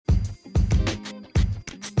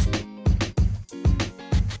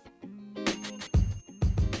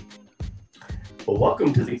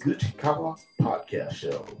Welcome to the Guchikawa Podcast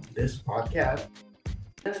Show. This podcast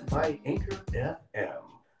is presented by Anchor FM.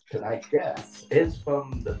 Tonight's guest is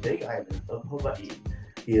from the Big Island of Hawaii.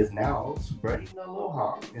 He is now spreading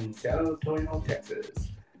aloha in San Antonio, Texas.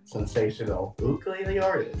 Sensational ukulele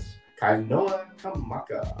artist, Kainoa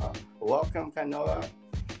Kamaka. Welcome, Kainoa.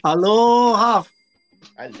 Aloha.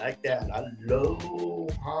 I like that.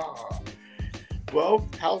 Aloha. Well,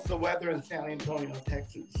 how's the weather in San Antonio,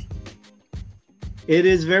 Texas? It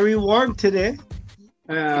is very warm today,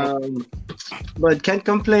 but can't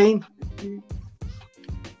complain.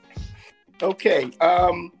 Okay,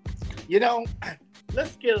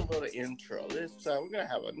 let's get a little intro. We're gonna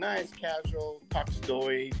have a nice casual talk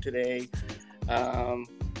story today. A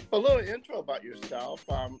little intro about yourself.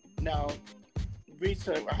 Now,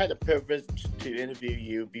 recently I had the privilege to interview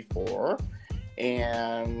you before,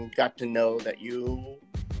 and got to know that you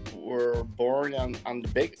were born on the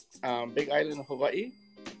Big Island of Hawaii.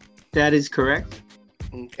 That is correct.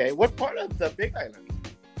 Okay, what part of the Big Island?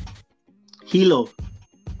 Hilo.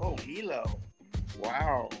 Oh, Hilo.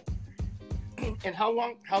 Wow. And how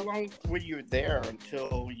long were you there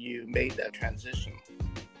until you made that transition?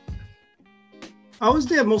 I was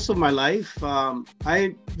there most of my life.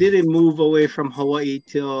 I didn't move away from Hawaii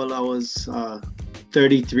till I was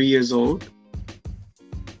 33 years old.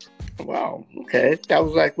 Wow. Okay. That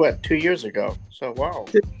was like, what, 2 years ago? So, wow.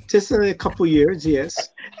 Just a couple years, yes.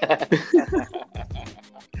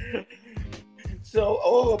 So,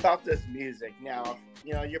 all about this music. Now,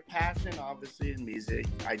 your passion obviously is music.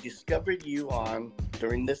 I discovered you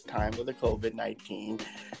during this time of the COVID-19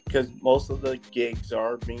 because most of the gigs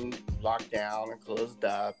are being locked down and closed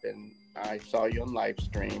up, and I saw you on live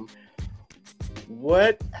stream.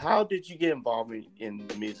 How did you get involved in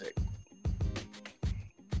the music?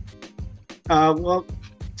 Well,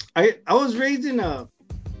 I was raised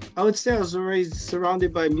I would say I was raised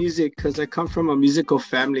surrounded by music because I come from a musical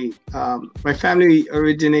family. My family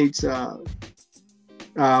originates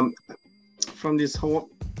from this old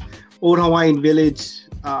Hawaiian village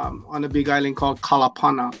on the Big Island called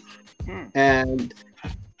Kalapana. And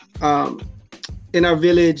in our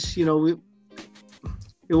village, it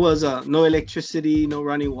was no electricity, no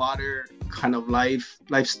running water kind of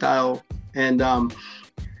lifestyle. And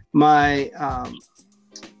my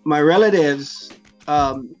relatives,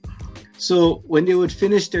 so when they would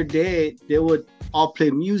finish their day, they would all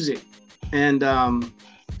play music, and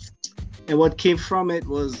what came from it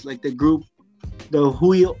was like the group, the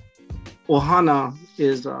Hui Ohana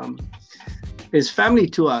is family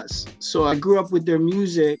to us. So I grew up with their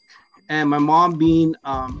music, and my mom being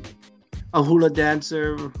a hula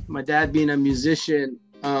dancer, my dad being a musician.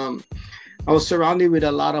 I was surrounded with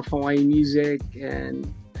a lot of Hawaiian music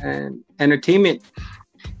and entertainment,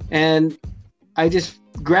 and I just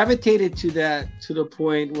gravitated to that to the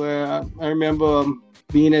point where I remember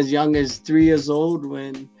being as young as 3 years old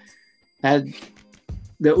when I had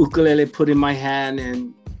the ukulele put in my hand,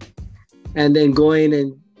 and then going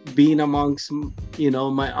and being amongst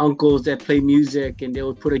my uncles that play music, and they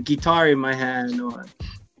would put a guitar in my hand, or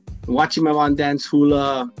watching my mom dance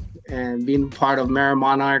hula and being part of Mara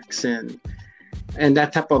Monarchs and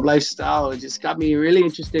that type of lifestyle. It just got me really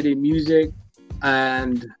interested in music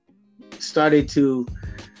and started to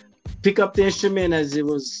pick up the instrument as it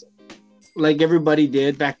was like everybody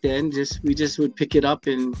did back then. We just would pick it up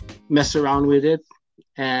and mess around with it,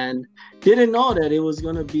 and didn't know that it was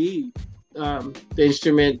going to be the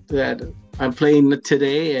instrument that I'm playing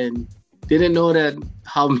today, and didn't know that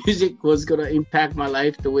how music was going to impact my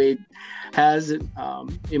life the way it has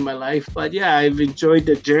in my life. But yeah, I've enjoyed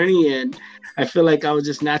the journey, and I feel like I was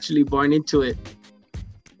just naturally born into it.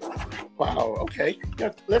 Wow. Okay.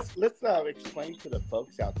 Let's explain to the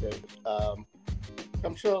folks out there.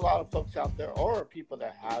 I'm sure a lot of folks out there, or people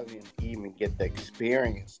that haven't even get the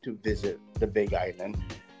experience to visit the Big Island.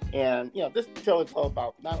 And this show is all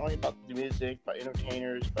about not only about the music, but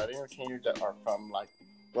entertainers that are from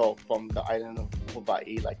the island of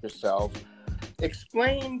Hawaii, like yourself.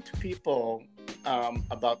 Explain to people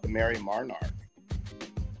about the Mary Monarch.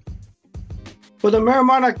 Well, the Mara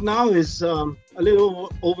Monarch now is a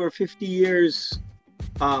little over 50 years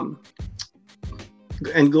and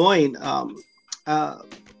going.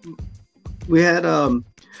 We had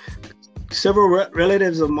several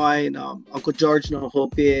relatives of mine, Uncle George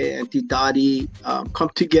Nahope and Titadi, come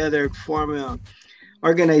together and form an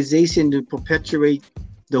organization to perpetuate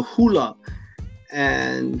the hula.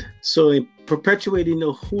 And so in perpetuating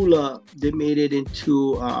the hula, they made it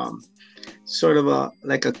into sort of a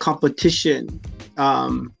competition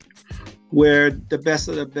where the best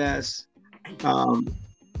of the best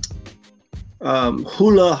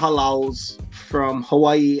hula halaus from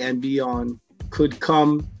Hawaii and beyond could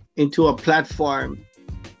come into a platform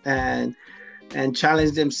and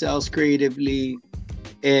challenge themselves creatively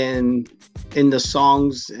in the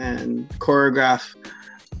songs and choreograph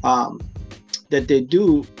that they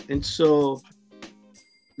do. And so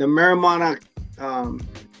the Merrie Monarch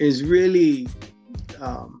is really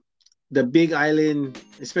the Big Island,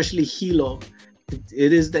 especially Hilo.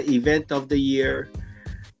 It is the event of the year,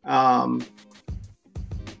 and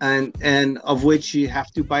of which you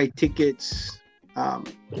have to buy tickets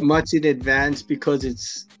much in advance because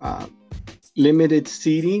it's limited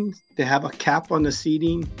seating. They have a cap on the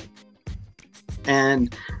seating,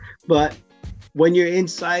 but when you're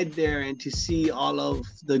inside there and to see all of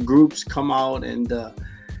the groups come out and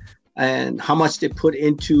how much they put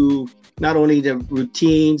into not only the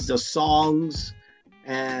routines, the songs,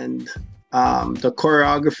 and the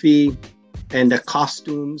choreography and the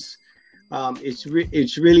costumes,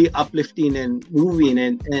 it's really uplifting and moving.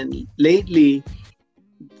 And lately,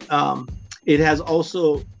 it has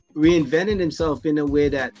also reinvented itself in a way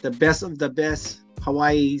that the best of the best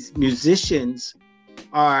Hawaii's musicians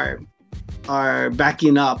are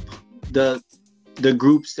backing up the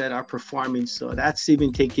groups that are performing. So that's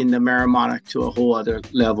even taking the Merrie Monarch to a whole other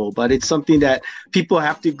level. But it's something that people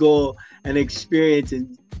have to go and experience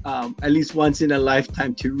at least once in a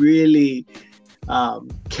lifetime to really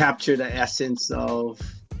capture the essence of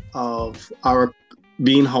our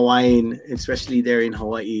being Hawaiian, especially there in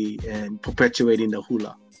Hawaii, and perpetuating the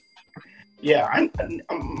hula. Yeah,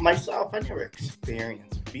 myself, I never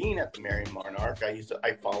experienced being at the Merrie Monarch. I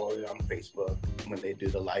follow it on Facebook when they do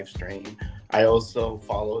the live stream. I also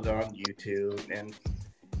follow it on YouTube, and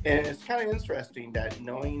it's kind of interesting that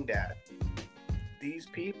knowing that these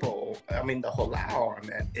people, I mean, the Holau,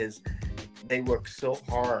 is they work so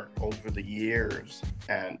hard over the years,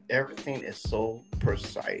 and everything is so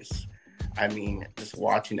precise. I mean, just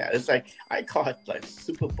watching that, it's like, I call it like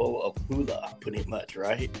Super Bowl of hula, pretty much,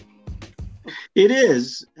 right? It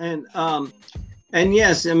is, and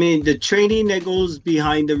yes, I mean the training that goes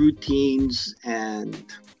behind the routines and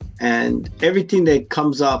everything that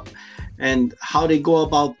comes up, and how they go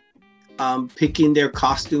about picking their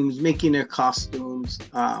costumes, making their costumes,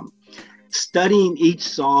 studying each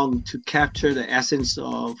song to capture the essence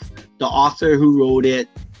of the author who wrote it,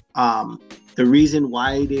 the reason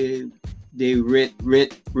why they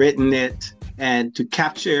written it, and to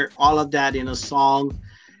capture all of that in a song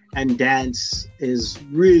and dance is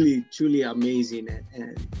really truly amazing.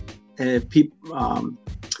 And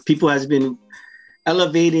people has been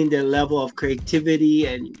elevating their level of creativity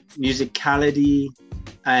and musicality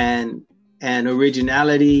and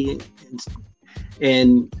originality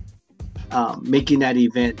in making that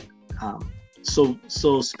event so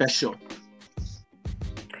special.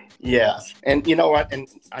 Yes, and you know what? And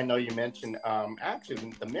I know you mentioned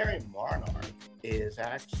actually the Merrie Monarch is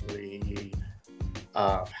actually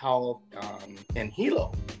held in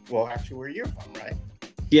Hilo. Well, actually, where you're from, right?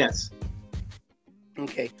 Yes.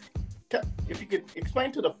 Okay. If you could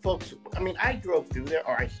explain to the folks, I mean, I drove through there,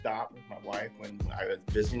 or I stopped with my wife when I was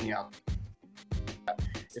visiting out.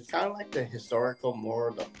 It's kind of like the historical, more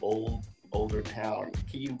of the older town.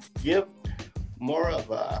 Can you give more of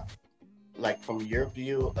a, like, from your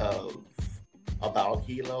view about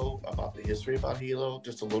Hilo, about the history about Hilo,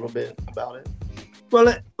 just a little bit about it?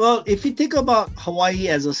 Well, if you think about Hawaii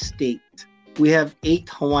as a state, we have 8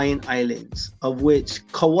 Hawaiian islands, of which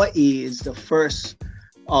Kauai is the first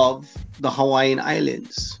of the Hawaiian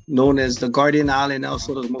islands, known as the Guardian Island,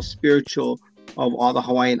 also the most spiritual of all the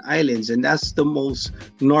Hawaiian islands. And that's the most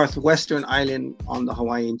northwestern island on the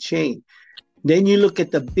Hawaiian chain. Then you look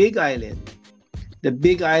at the Big Island. The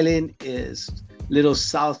Big Island is little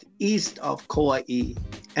southeast of Kauai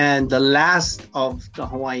and the last of the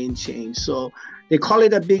Hawaiian chain. So they call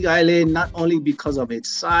it a Big Island not only because of its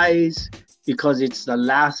size, because it's the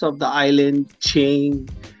last of the island chain.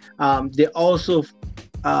 They also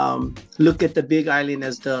look at the Big Island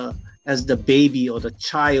as the baby or the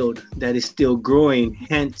child that is still growing.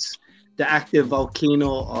 Hence, the active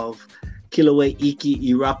volcano of Kilauea Iki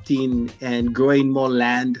erupting and growing more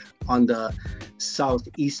land on the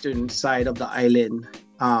southeastern side of the island.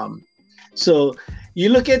 So you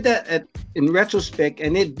look at that in retrospect,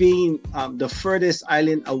 and it being the furthest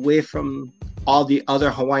island away from all the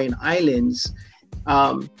other Hawaiian islands,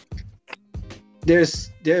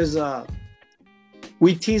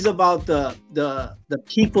 we tease about the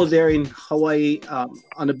people there in Hawaii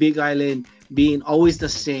on the Big Island being always the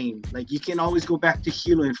same. Like, you can always go back to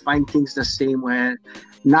Hilo and find things the same, where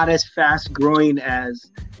not as fast growing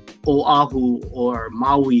as Oahu or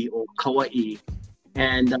Maui or Kauai.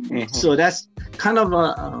 And Hmm. so that's kind of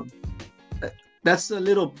that's a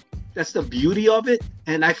little that's the beauty of it.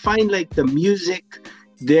 And I find like the music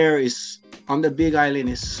there is on the Big Island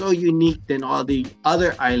is so unique than all the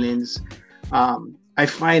other islands. I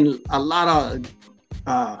find a lot of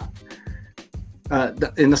uh,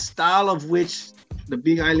 in the style of which the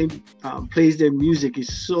Big Island plays their music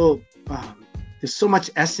is so there's so much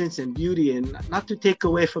essence and beauty, and not to take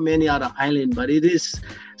away from any other island, but it is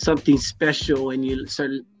something special when you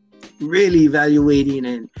start really evaluating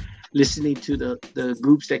and listening to the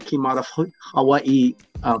groups that came out of Hawaii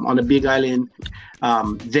on the Big Island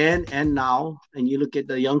then and now, and you look at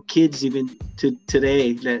the young kids even to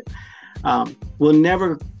today that will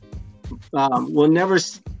never will never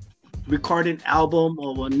record an album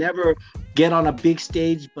or will never get on a big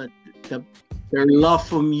stage, but the, their love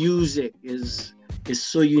for music is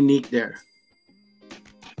so unique there.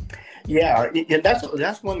 Yeah, and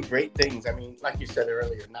that's one great things. I mean, like you said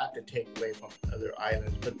earlier, not to take away from other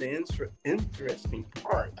islands, but the interesting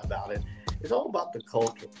part about it is all about the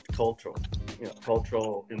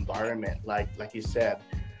cultural environment. Like you said,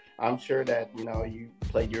 I'm sure that you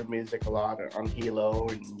played your music a lot on Hilo,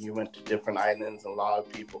 and you went to different islands. A lot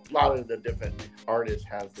of the different artists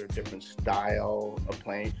has their different style of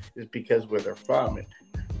playing, is because where they're from. And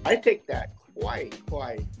I take that quite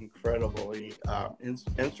incredibly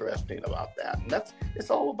interesting about that, and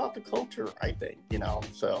it's all about the culture, I think.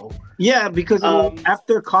 So Yeah, because I mean, um,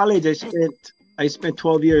 after college, I spent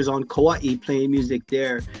 12 years on Kauai playing music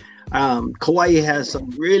there. Kauai has some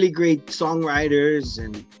really great songwriters,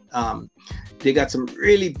 and they got some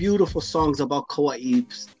really beautiful songs about Kauai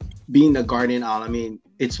being the Garden Isle. I mean,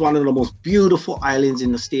 it's one of the most beautiful islands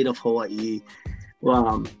in the state of Hawaii.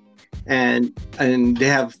 Um, and they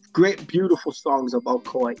have great, beautiful songs about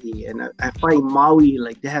Kauai. And I find Maui,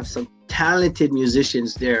 like they have some talented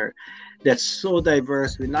musicians there that's so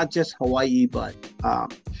diverse with not just Hawaii, but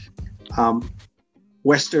um,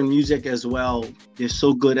 Western music as well. They're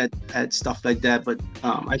so good at stuff like that. But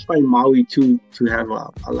I find Maui too to have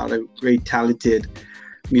a lot of great talented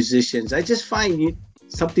musicians. I just find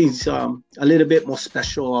something's a little bit more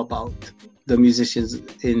special about the musicians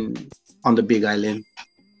in on the Big Island.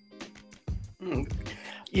 mm,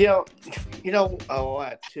 you know, a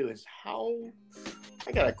lot too is how.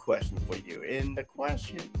 I got a question for you, and the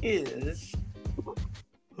question is,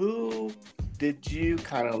 who did you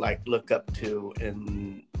kind of like look up to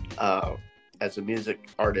in uh, as a music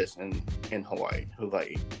artist in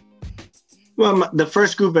Hawaii? Well, the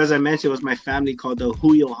first group, as I mentioned, was my family called the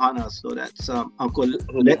Hui Ohana. So that's Uncle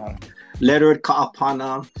Who they are? Leonard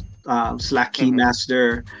Kaapana, slack key Mm-hmm.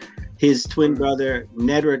 master. His twin Mm-hmm. brother,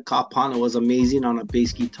 Nedard Kaapana, was amazing on a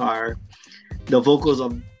bass guitar. The vocals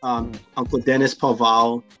of Uncle Dennis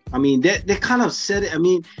Paval. I mean, they kind of said it. I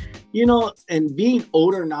mean, and being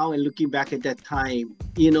older now and looking back at that time,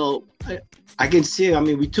 I can see. I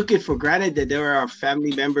mean, we took it for granted that there were our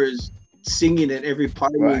family members singing at every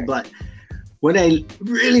party, Right. but when I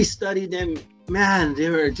really studied them, man, they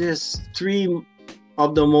were just three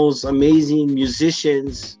of the most amazing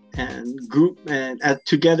musicians and group, and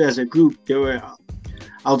together as a group, they were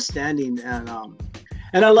outstanding. And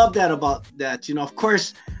I love that about that. Of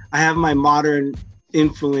course, I have my modern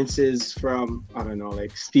influences from, I don't know,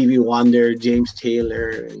 like Stevie Wonder, James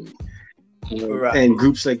Taylor, and Right.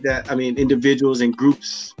 groups like that. I mean, individuals and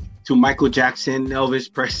groups to Michael Jackson,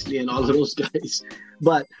 Elvis Presley, and all of those guys.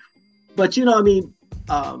 But I mean,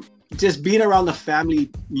 just being around the family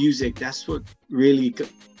music, that's what really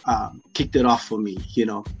kicked it off for me.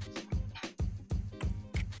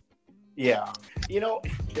 Yeah.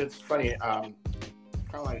 It's funny. Kind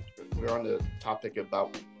of like we're on the topic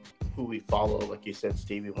about who we follow, like you said,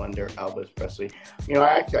 Stevie Wonder, Elvis Presley.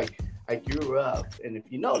 I grew up, and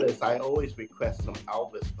if you notice, I always request some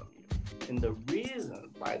Elvis from you. And the reason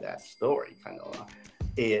by that story, kind of,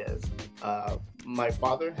 is my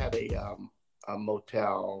father had a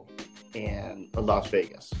motel in Las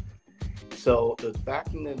Vegas. So it was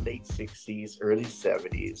back in the late '60s, early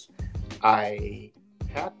 '70s. I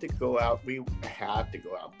had to go out. We had to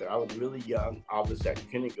go out there. I was really young. Obviously, I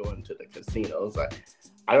couldn't go into the casinos.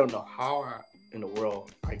 I don't know how in the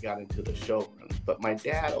world I got into the showrooms, but my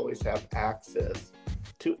dad always had access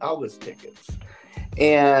to Elvis tickets.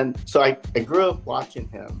 And so I grew up watching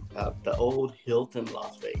him at the old Hilton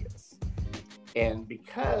Las Vegas. And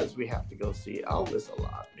because we have to go see Elvis a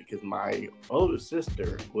lot, because my older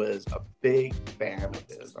sister was a big fan of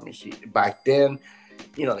his. I mean, she back then,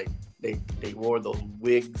 they wore those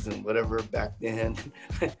wigs and whatever back then,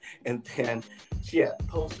 and then she had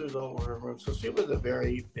posters all over her room. So she was a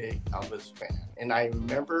very big Elvis fan. And I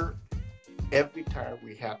remember every time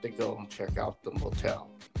we had to go and check out the motel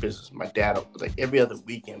business. My dad, like every other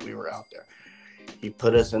weekend, we were out there. He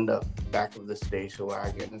put us in the back of the station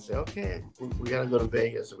wagon and said, "Okay, we gotta go to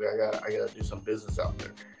Vegas. I gotta do some business out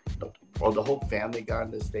there." Well, the whole family got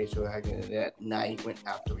in the station wagon, and at night, when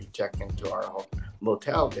after we checked into our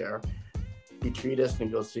motel there, he treated us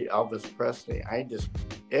and go see Elvis Presley.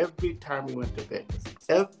 Every time we went to Vegas,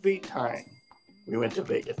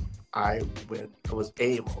 I was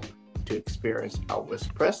able to experience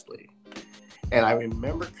Elvis Presley. And I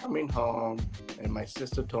remember coming home, and my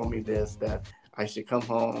sister told me this, that I should come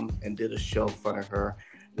home and did a show in front of her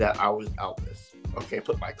that I was Elvis. Okay,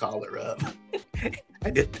 put my collar up. I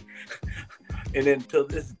did. And then till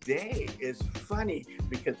this day, it's funny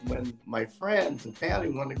because when my friends and family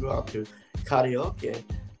want to go out to karaoke,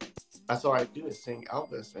 that's all I do is sing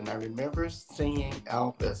Elvis. And I remember singing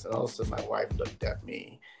Elvis, and all of a sudden my wife looked at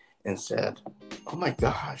me and said, "Oh my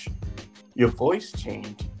gosh, your voice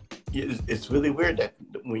changed. It's really weird that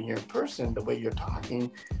when you're in person, the way you're talking,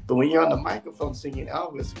 but when you're on the microphone singing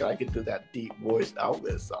Elvis, I can do that deep voiced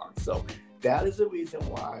Elvis song." So that is the reason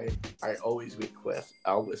why I always request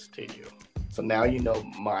Elvis to you. So now you know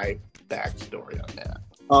my backstory on that.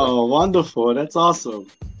 Oh, wonderful. That's awesome.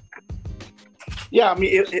 Yeah, I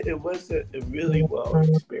mean, it was a really well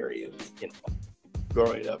experience,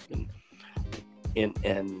 growing up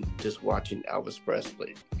and just watching Elvis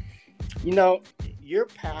Presley. Your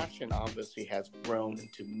passion obviously has grown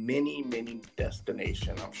into many, many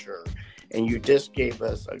destinations, I'm sure. And you just gave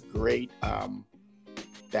us a great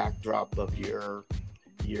backdrop of your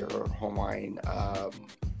Hawaiian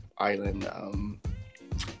island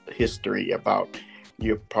history, about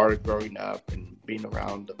your part of growing up and being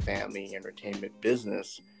around the family entertainment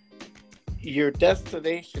business. Your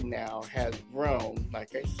destination now has grown,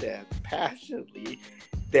 like I said, passionately,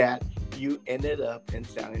 that you ended up in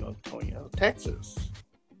San Antonio, Texas.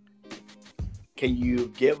 Can you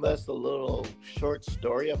give us a little short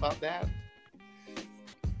story about that?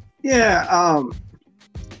 Yeah.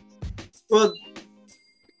 Well,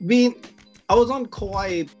 I was on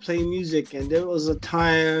Kauai playing music, and there was a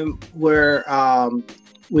time where,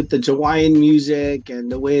 with the Hawaiian music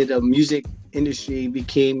and the way the music industry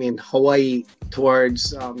became in Hawaii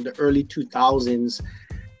towards the early 2000s,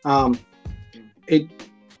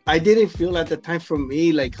 I didn't feel at the time, for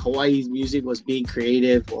me, like Hawaii's music was being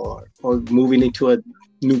creative or moving into a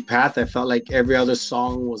new path. I felt like every other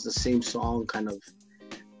song was the same song kind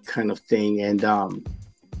of thing. And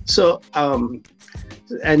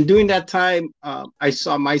and during that time, I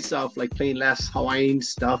saw myself like playing less Hawaiian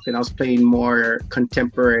stuff, and I was playing more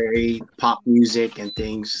contemporary pop music and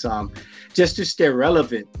things, just to stay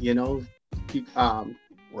relevant,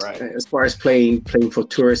 Right. As far as playing for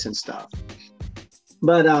tourists and stuff.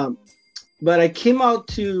 But I came out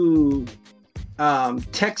to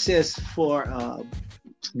Texas for a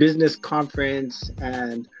business conference,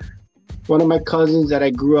 and one of my cousins that I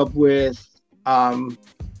grew up with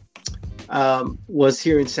was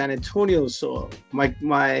here in San Antonio. So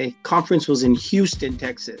my conference was in Houston,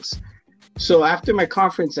 Texas. So after my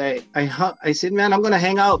conference, I said, "Man, I'm gonna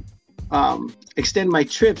hang out, extend my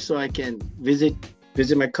trip so I can visit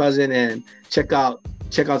my cousin and check out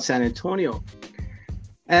San Antonio."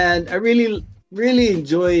 And I really, really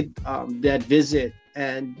enjoyed that visit,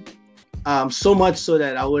 and so much so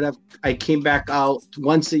that I came back out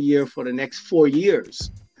once a year for the next 4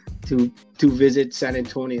 years to visit San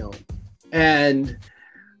Antonio. And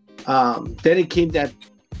then it came that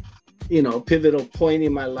pivotal point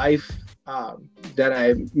in my life that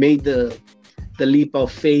I made the leap of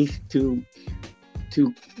faith to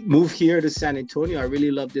move here to San Antonio. I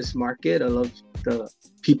really love this market. I love the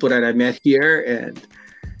people that I met here,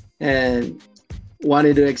 and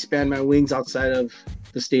wanted to expand my wings outside of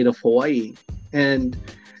the state of Hawaii. And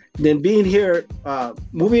then being here,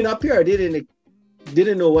 moving up here, I didn't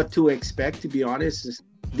know what to expect, to be honest.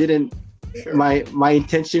 Sure. My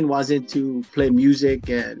intention wasn't to play music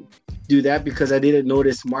and do that, because I didn't know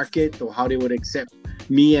this market or how they would accept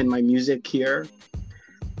me and my music here.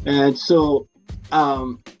 And so,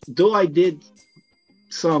 though I did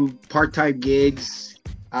some part-time gigs,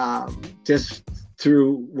 just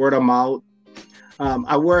through word of mouth,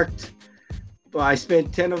 I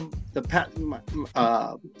spent 10 of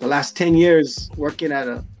the last 10 years working at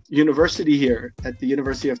a university here at the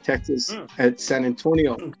University of Texas at San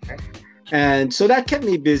Antonio. Okay. And so that kept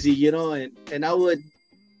me busy, and I would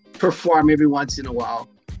perform every once in a while.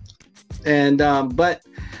 And but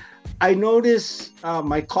I noticed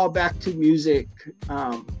my call back to music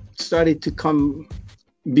started to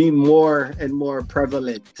be more and more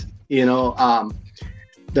prevalent,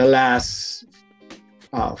 the last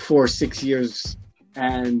for 6 years,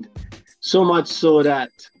 and so much so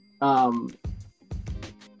that um,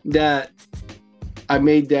 that I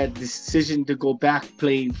made that decision to go back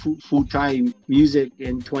playing full-time music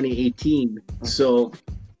in 2018. So,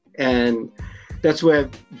 and that's where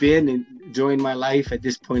I've been enjoying my life at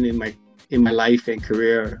this point in my life and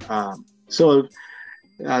career. So,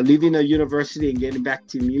 leaving a university and getting back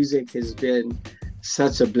to music has been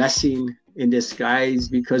such a blessing in disguise,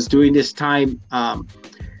 because during this time,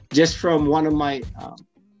 just from one of my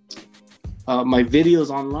videos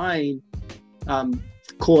online,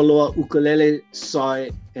 Ko'oloa Ukulele saw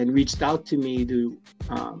it and reached out to me to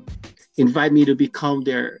invite me to become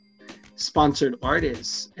their sponsored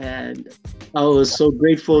artist. And I was so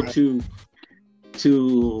grateful to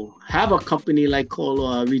have a company like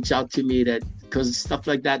Ko'oloa reach out to me, that because stuff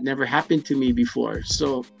like that never happened to me before.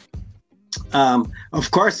 So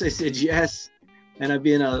of course I said yes, and I've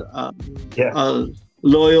been a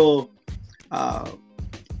loyal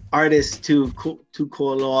artist to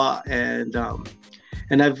Ko'oloa, and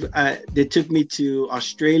they took me to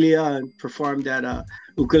Australia and performed at a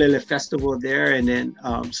ukulele festival there, and then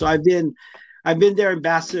so I've been their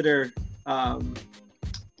ambassador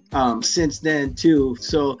since then too.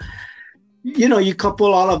 So you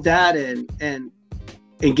couple all of that and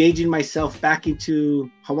engaging myself back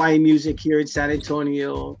into Hawaiian music here in San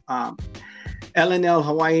Antonio. L&L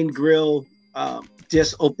Hawaiian Grill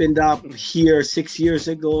just opened up here 6 years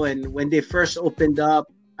ago, and when they first opened up,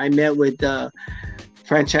 I met with the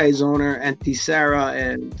franchise owner, Auntie Sarah,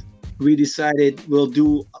 and we decided we'll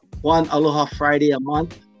do one Aloha Friday a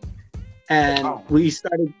month. And we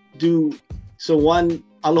started so one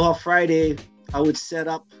Aloha Friday, I would set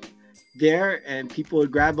up there and people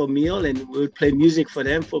would grab a meal and we would play music for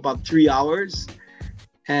them for about 3 hours.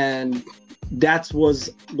 And that was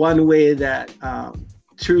one way that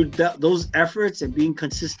through those efforts and being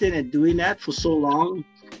consistent and doing that for so long,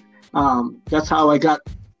 that's how I got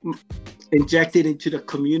injected into the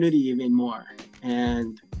community even more,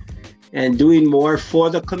 and doing more for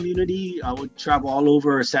the community. I would travel all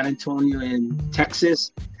over San Antonio and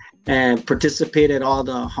Texas and participate at all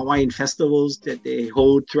the Hawaiian festivals that they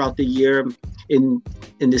hold throughout the year in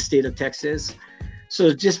the state of Texas.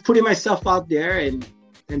 So just putting myself out there and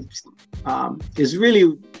is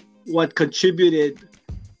really what contributed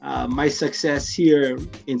my success here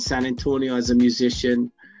in San Antonio as a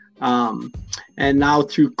musician. And now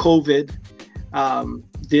through COVID,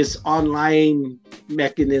 this online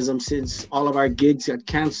mechanism, since all of our gigs got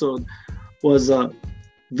canceled, was a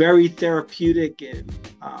very therapeutic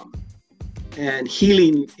and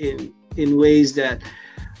healing in ways that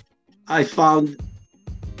I found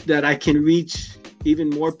that I can reach even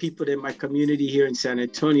more people in my community here in San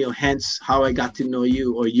Antonio, hence how I got to know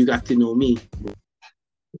you, or you got to know me.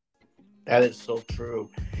 That is so true.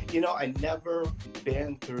 I never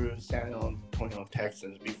been through San Antonio,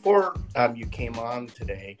 Texas before you came on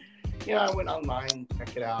today. I went online,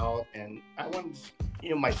 check it out, and I went,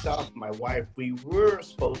 myself and my wife, we were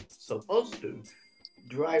supposed to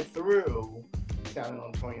drive through San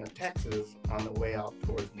Antonio, Texas on the way out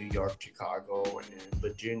towards New York, Chicago, and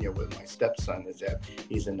Virginia, where my stepson is at.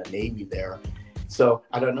 He's in the Navy there. So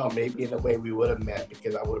I don't know, maybe in a way we would have met,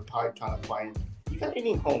 because I would have probably tried to find, you got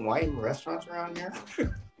any Hawaiian restaurants around here?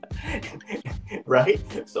 Right?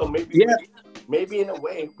 So maybe in a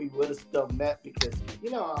way we would have still met, because,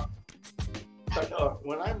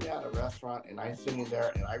 when I'm at a restaurant and I'm sitting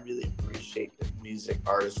there and I really appreciate the music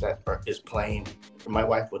artist that is playing, my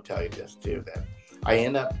wife will tell you this too, that I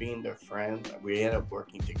end up being their friend. We end up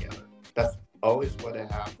working together. That's always what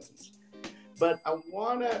happens. But I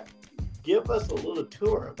want to give us a little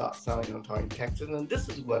tour about San Antonio, Texas. And this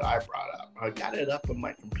is what I brought up. I got it up on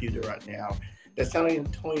my computer right now. That San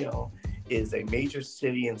Antonio is a major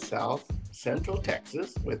city in South Central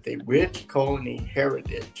Texas with a rich colony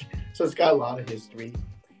heritage. So it's got a lot of history.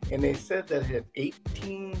 And they said that in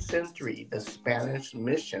 18th century, the Spanish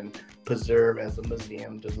mission preserved as a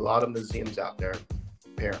museum. There's a lot of museums out there,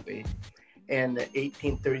 apparently. And the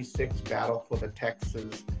 1836 battle for the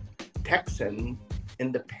Texan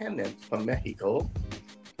independence from Mexico,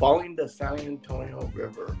 following the San Antonio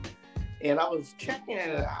River. And I was checking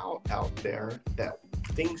it out there, that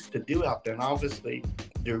things to do out there. And obviously,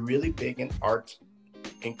 they're really big in arts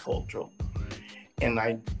and cultural. And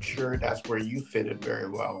I'm sure that's where you fitted very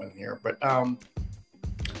well in here. But how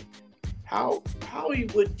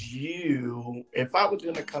would you, if I was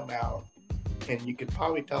going to come out, and you could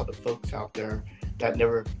probably tell the folks out there that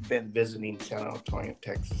never been visiting San Antonio,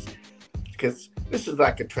 Texas, because this is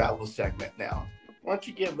like a travel segment now. Why don't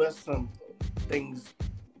you give us some things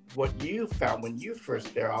what you found when you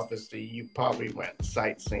first there, obviously you probably went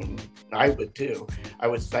sightseeing. I would too. I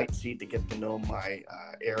would sightsee to get to know my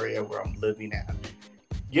area where I'm living at.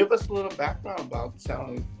 Give us a little background about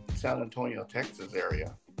San Antonio, Texas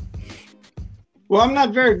area. Well, I'm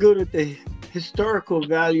not very good at the historical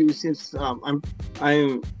value since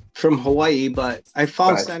I'm from Hawaii, but I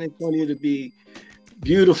found Right. San Antonio to be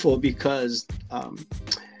beautiful because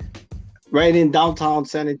right in downtown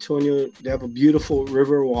San Antonio, they have a beautiful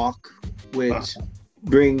river walk, which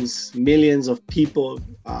brings millions of people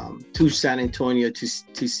to San Antonio to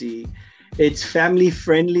see. It's family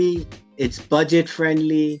friendly, it's budget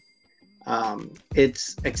friendly,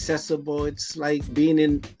 it's accessible. It's like being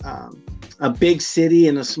in a big city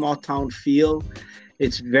in a small town feel.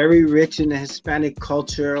 It's very rich in the Hispanic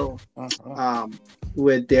culture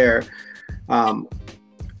with their um,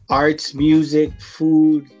 arts, music,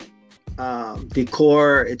 food,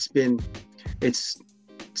 decor. It's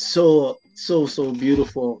so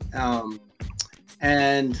beautiful,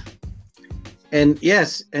 and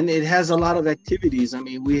yes, and it has a lot of activities. I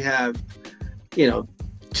mean, we have,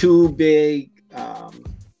 two big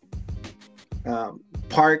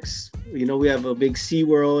parks. We have a big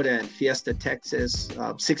SeaWorld and Fiesta Texas,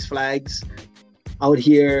 Six Flags out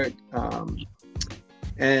here,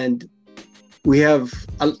 and we have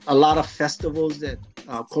a lot of festivals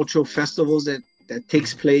cultural festivals that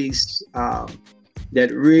takes place,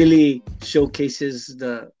 that really showcases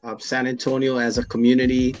the San Antonio as a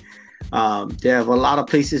community. They have a lot of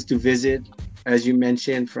places to visit, as you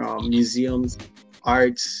mentioned, from museums,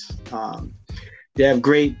 arts. They have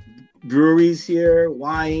great breweries here,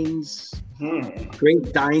 wines,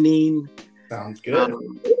 great dining. Sounds good.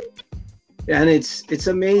 And it's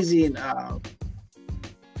amazing,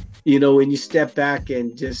 when you step back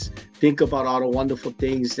and just think about all the wonderful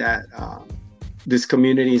things that this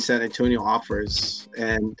community in San Antonio offers.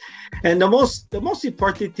 And the most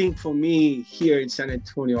important thing for me here in San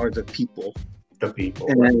Antonio are the people. The people.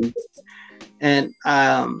 And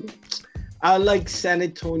I like San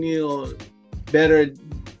Antonio better.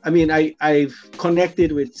 I mean, I've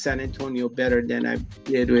connected with San Antonio better than I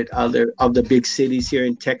did with other of the big cities here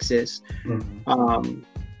in Texas.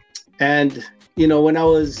 And when I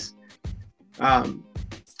was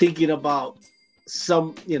thinking about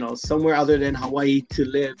somewhere other than Hawaii to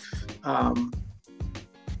live,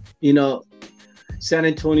 San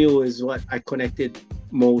Antonio is what I connected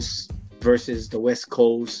most versus the West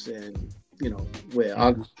Coast and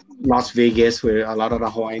where Las Vegas, where a lot of the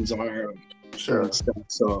Hawaiians are. Sure. And stuff.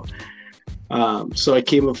 So I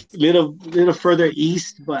came a little further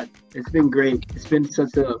east, but it's been great. It's been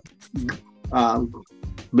such a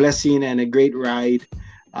blessing and a great ride,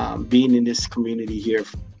 being in this community here.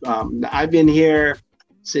 I've been here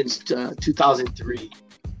since 2003.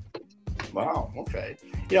 Wow. Okay.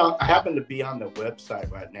 I happen to be on the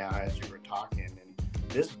website right now as you were talking, and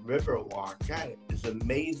this river walk, God, is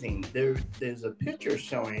amazing. There's a picture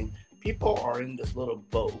showing people are in this little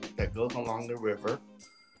boat that goes along the river,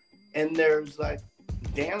 and there's like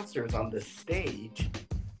dancers on the stage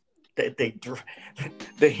that the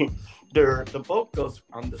boat goes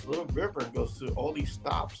on this little river and goes through all these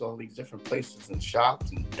stops, all these different places and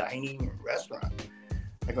shops and dining and restaurants.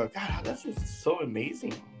 I go, God, that's just so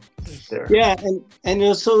amazing. Yeah, and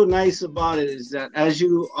what's so nice about it is that as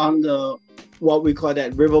you on the what we call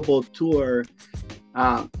that riverboat tour,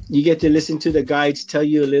 you get to listen to the guides tell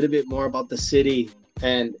you a little bit more about the city,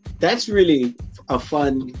 and that's really a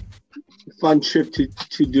fun trip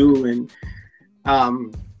to do.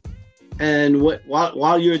 And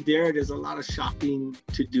while you're there's a lot of shopping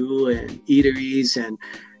to do and eateries, and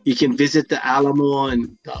you can visit the Alamo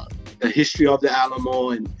and the history of the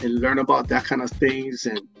Alamo and learn about that kind of things,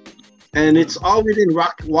 and it's all within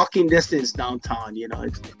walking distance downtown,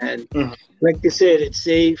 and like you said, it's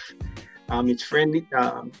safe. It's friendly,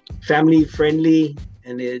 family friendly,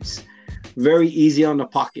 and it's very easy on the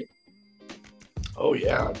pocket. Oh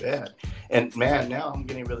yeah, I bet. And man, now I'm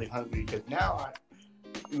getting really hungry because now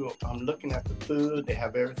I'm looking at the food. They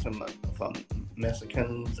have everything from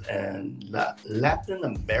Mexicans and Latin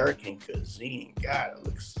American cuisine. God, it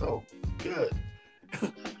looks so good.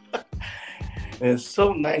 And it's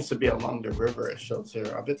so nice to be along the river. It shows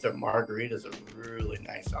here. I bet their margaritas are really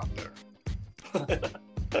nice out there.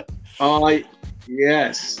 Oh,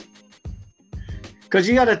 yes. Because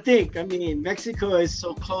you got to think, I mean, Mexico is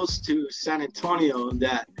so close to San Antonio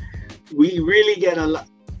that we really get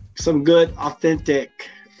some good, authentic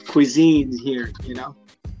cuisines here,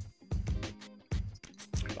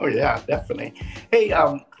 Oh, yeah, definitely. Hey,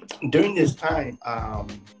 during this time,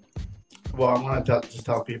 Well, I want to just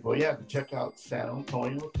tell people, yeah, to check out San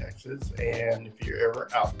Antonio, Texas, and if you're ever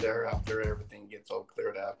out there after everything gets all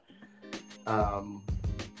cleared up. Um,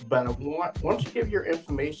 but why don't you give your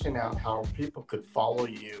information out how people could follow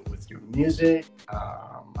you with your music?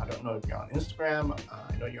 I don't know if you're on Instagram.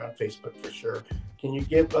 I know you're on Facebook for sure. Can you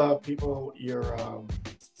give people your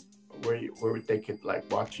where they could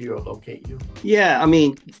like watch you or locate you? Yeah, I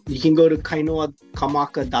mean, you can go to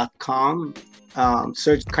kainoakamaka.com.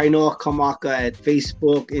 Search Kainoa Kamaka at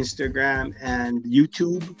Facebook, Instagram, and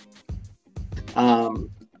YouTube.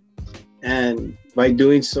 And by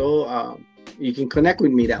doing so, you can connect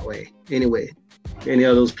with me that way. Anyway, any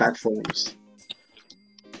of those platforms.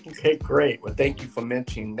 Okay, great. Well, thank you for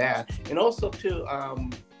mentioning that. And also, too,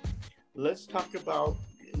 let's talk about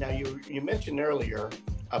now. You mentioned earlier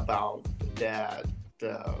about that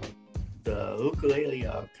the ukulele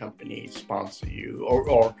company sponsor you,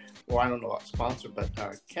 or I don't know what sponsor, but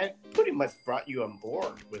pretty much brought you on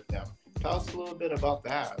board with them. Tell us a little bit about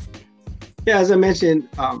that. Yeah, as I mentioned,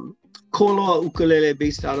 Koloa Ukulele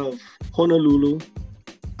based out of Honolulu.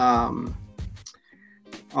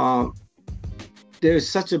 There's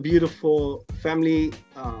such a beautiful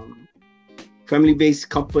family-based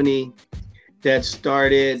company that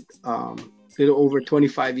started a little over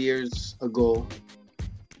 25 years ago,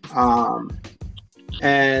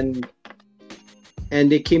 and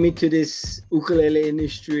they came into this ukulele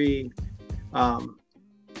industry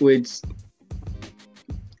with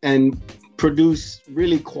and produce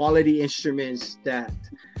really quality instruments that,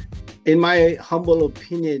 in my humble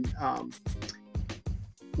opinion,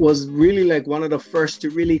 was really like one of the first to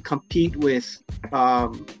really compete with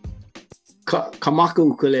Kamaka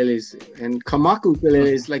ukuleles. And Kamaka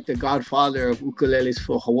ukulele is like the godfather of ukuleles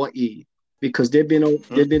for Hawaii, because they've been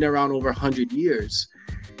around over 100 years,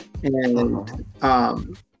 and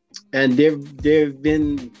they've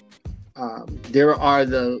been there are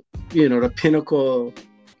the pinnacle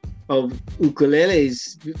of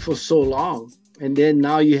ukuleles for so long. And then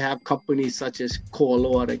now you have companies such as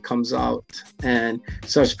Koaloa that comes out and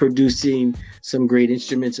starts producing some great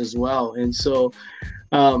instruments as well. And so,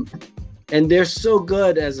 and they're so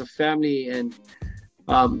good as a family. And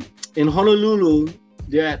in Honolulu,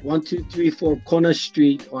 they're at 1234 Kona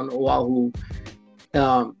Street on Oahu.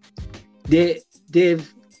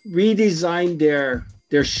 They've redesigned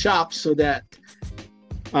their shop so that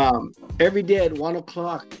every day at 1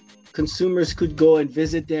 o'clock, consumers could go and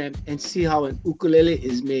visit them and see how an ukulele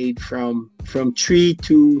is made from tree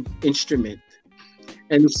to instrument.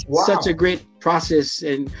 And it's such a great process.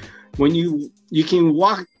 And when you can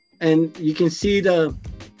walk and you can see the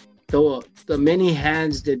many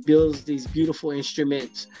hands that builds these beautiful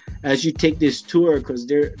instruments as you take this tour, because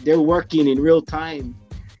they're working in real time,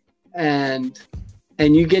 and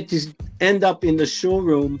you get to end up in the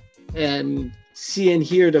showroom and see and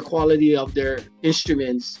hear the quality of their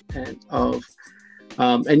instruments, and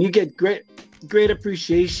you get great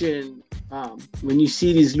appreciation when you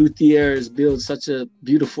see these luthiers build such a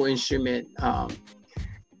beautiful instrument,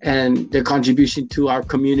 and their contribution to our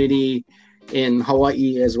community in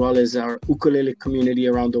Hawaii as well as our ukulele community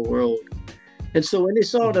around the world. And so when they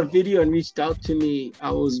saw the video and reached out to me, I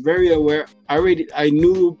was very aware. I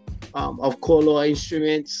knew of Koaloa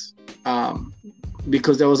instruments,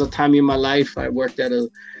 because there was a time in my life I worked at a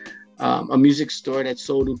music store that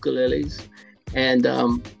sold ukuleles,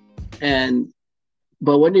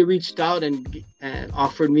 but when they reached out and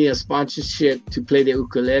offered me a sponsorship to play the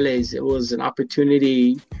ukuleles, it was an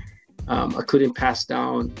opportunity I couldn't pass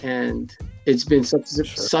down, and it's been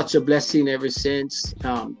such a blessing ever since.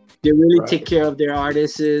 They really take care of their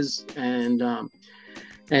artists, and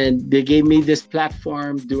they gave me this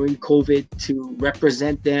platform during COVID to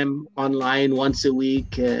represent them online once a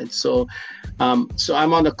week. And so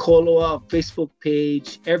I'm on the Koaloa Facebook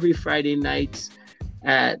page every Friday night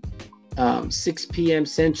at 6 p.m.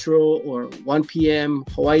 Central or 1 p.m.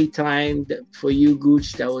 Hawaii time. For you,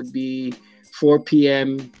 Gooch, that would be 4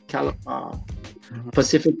 p.m.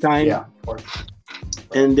 Pacific time. Yeah.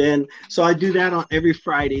 And then, so I do that on every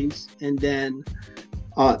Fridays. And then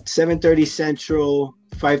 7:30 Central,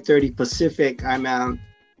 5:30 Pacific,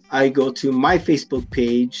 I go to my Facebook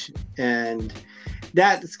page, and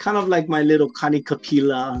that's kind of like my little Kani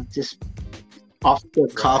Kapila, just off the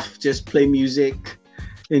cuff, just play music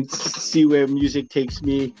and see where music takes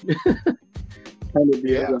me.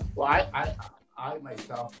 Yeah. Well, I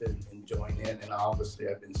myself been enjoying it, and obviously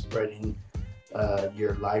I've been spreading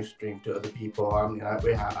your live stream to other people. I mean, I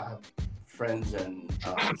have friends in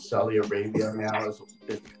Saudi Arabia now is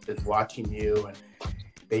watching you,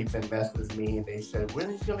 they've been messing with me, and they said, when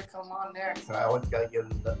is he gonna come on next? And I always gotta give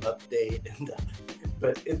them the update. And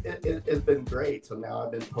but it's been great. So now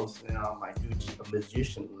I've been posting it on my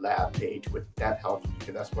Musician Lab page, which that helps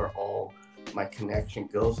because that's where all my connection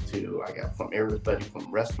goes to. I got from everybody from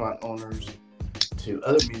restaurant owners to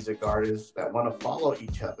other music artists that want to follow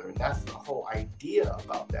each other. And that's the whole idea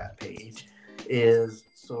about that page, is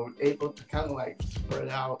so able to kind of like spread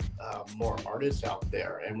out more artists out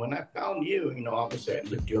there. And when I found you, you know, obviously I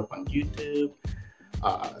looked you up on YouTube,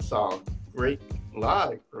 saw a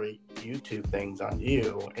lot of great YouTube things on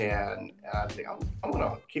you, and I think I'm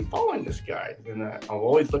gonna keep following this guy. And I'm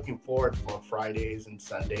always looking forward for Fridays and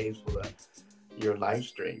Sundays for your live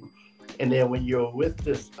stream. And then when you're with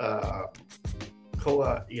this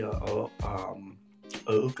Koa, you know,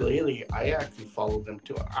 ukulele, I actually followed them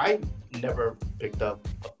too. I never picked up.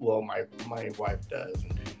 Well, my wife does,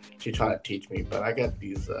 and she's trying to teach me. But I got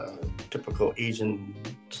these typical Asian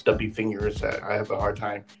stubby fingers that I have a hard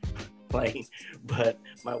time playing. But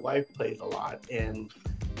my wife plays a lot, and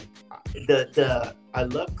I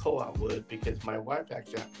love koa wood because my wife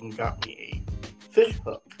actually got me a fish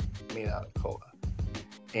hook made out of koa.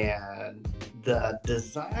 And the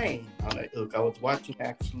design on it, look, I was watching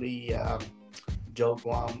actually Joe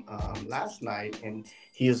Guam last night, and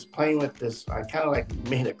he was playing with this. I kind of like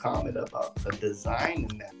made a comment about the design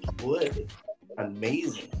in that wood,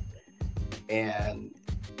 amazing. And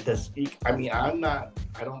I mean, I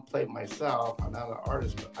don't play myself, I'm not an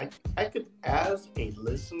artist, but I could, as a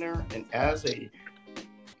listener and as a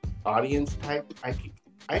audience type, I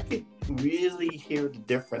could really hear the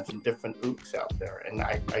difference in different ooks out there. And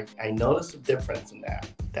I noticed a difference in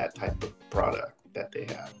that type of product that they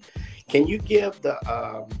have. Can you give the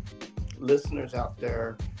listeners out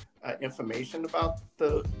there information about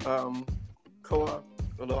the Koa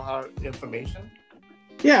Aloha information?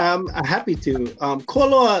 Yeah, I'm happy to.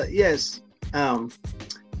 Koa, yes.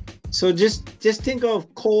 So just think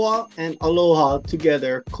of Koa and Aloha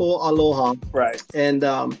together. Koa Aloha. Right. And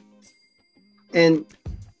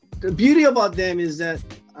the beauty about them is that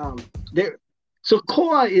so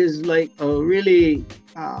koa is like a really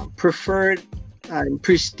preferred and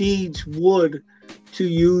prestige wood to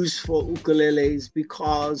use for ukuleles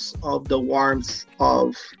because of the warmth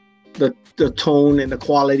of the tone and the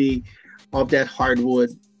quality of that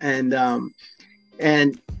hardwood. And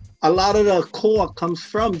a lot of the koa comes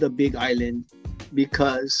from the Big Island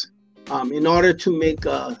because in order to make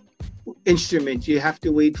a instrument, you have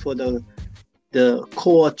to wait for the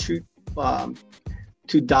koa tree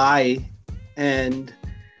to die, and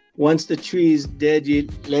once the tree is dead, you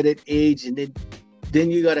let it age, and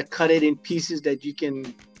then you got to cut it in pieces that you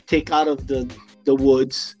can take out of the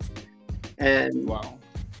woods. And wow.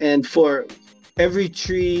 And for every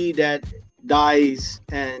tree that dies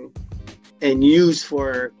and used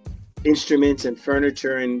for instruments and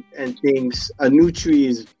furniture and things, a new tree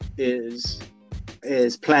is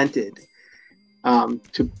planted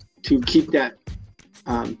to keep that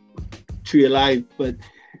tree alive. But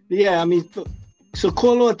yeah, I mean, so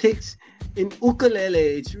koa takes in ukulele,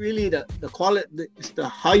 it's really the quality, it's the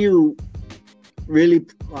how you really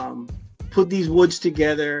put these woods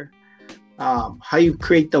together, how you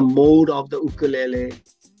create the mold of the ukulele.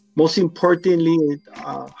 Most importantly,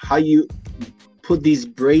 how you put these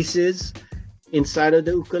braces inside of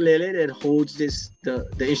the ukulele that holds the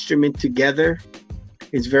instrument together.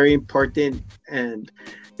 It's very important, and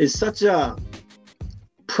it's such a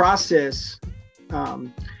process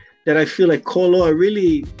that I feel like Koa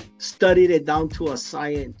really studied it down to a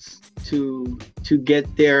science to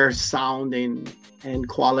get their sound and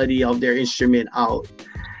quality of their instrument out.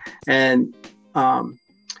 And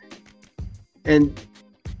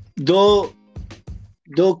though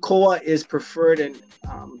koa is preferred, and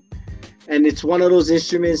it's one of those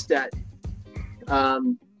instruments that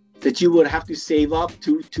you would have to save up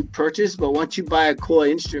to purchase, but once you buy a koa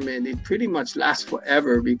instrument, it pretty much lasts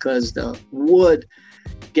forever because the wood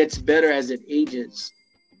gets better as it ages.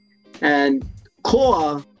 And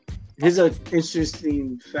koa, here's an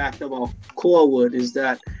interesting fact about koa wood, is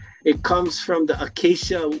that it comes from the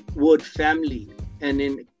acacia wood family, and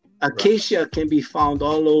in acacia can be found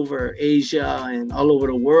all over Asia and all over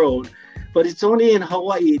the world, but it's only in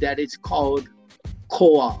Hawaii that it's called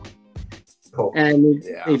koa. And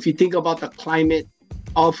if you think about the climate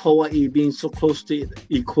of Hawaii being so close to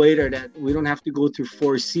the equator that we don't have to go through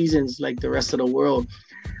 4 seasons like the rest of the world,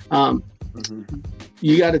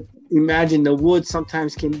 you got to imagine the wood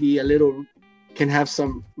sometimes can have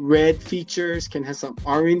some red features, can have some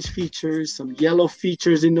orange features, some yellow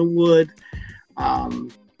features in the wood.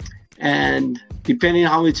 And depending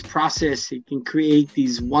on how it's processed, it can create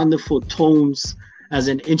these wonderful tones as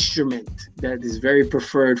an instrument that is very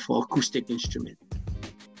preferred for acoustic instrument.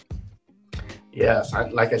 Yes,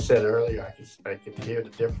 like I said earlier, I could hear the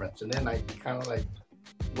difference, and then I kind of like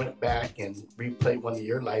went back and replayed one of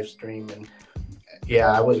your live stream, and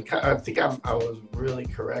yeah, I was really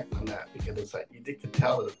correct on that, because it's like you could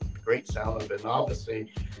tell the great sound of it, and obviously,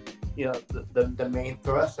 you know, the main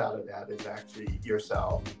thrust out of that is actually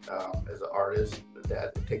yourself as an artist.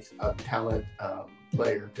 That it takes a talent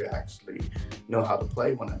player to actually know how to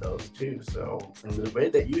play one of those too. So, and the way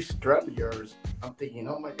that you strum yours, I'm thinking,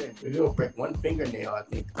 oh my God, you'll break one fingernail, I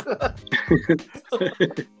think.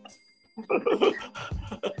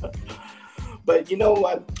 But you know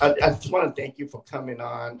what? I just want to thank you for coming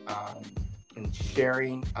on and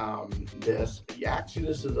sharing this. Actually,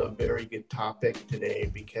 this is a very good topic today,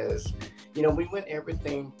 because, you know, we went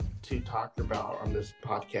everything to talk about on this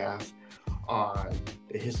podcast on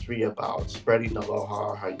the history about spreading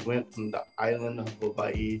aloha, how you went from the island of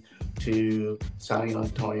Hawaii to San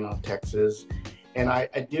Antonio, Texas. And I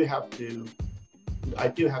do have to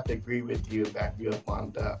agree with you and back you up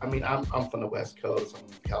on that. I mean, I'm from the West Coast. I'm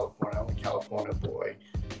from California. I'm a California boy.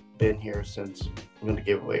 Been here since, I'm going to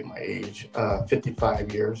give away my age,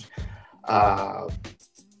 55 years.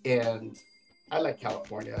 And I like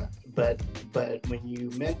California, but when you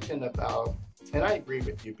mention about, and I agree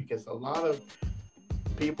with you, because a lot of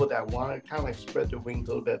people that want to kind of like spread their wings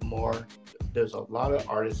a little bit more, there's a lot of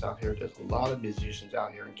artists out here, there's a lot of musicians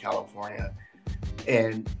out here in California,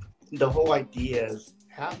 and the whole idea is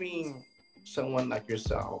having someone like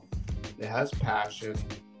yourself that has passion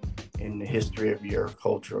in the history of your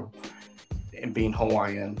culture and being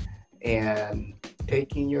Hawaiian, and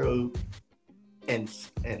taking your oud and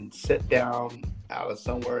sit down out of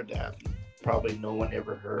somewhere that probably no one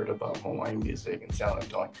ever heard about Hawaiian music in San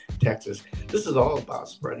Antonio, Texas. This is all about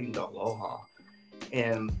spreading the aloha.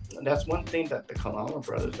 And that's one thing that the Kalama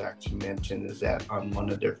brothers actually mentioned, is that on one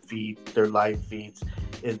of their live feeds,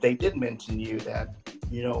 is they did mention you that,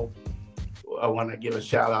 you know, I want to give a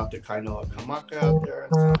shout out to Kainoa Kamaka out there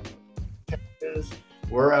in Texas.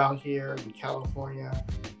 We're out here in California.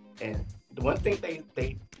 And the one thing they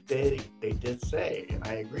did say, and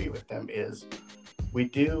I agree with them, is we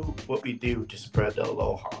do what we do to spread the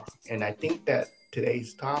aloha. And I think that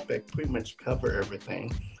today's topic pretty much covered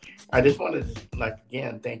everything. I just wanted to, like,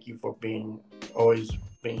 again, thank you for always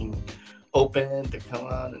being open to come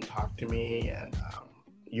on and talk to me. And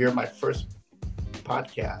you're my first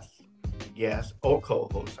podcast guest, or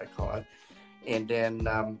co-host, I call it. And then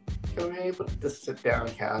we were able to just sit down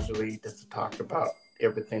casually just to talk about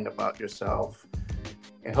everything about yourself.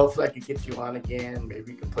 And hopefully I could get you on again.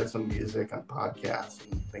 Maybe you could play some music on podcasts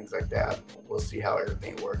and things like that. We'll see how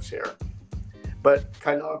everything works here. But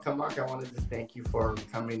Kainoa Kamaka, I wanted to thank you for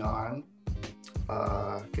coming on.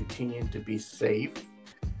 Continue to be safe.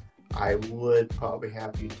 I would probably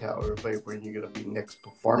have you tell everybody when you're going to be next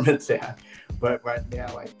performance at. But right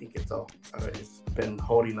now, I think it's been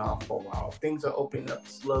holding off for a while. Things are opening up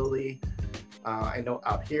slowly. I know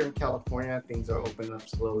out here in California, things are opening up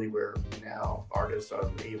slowly, where now artists are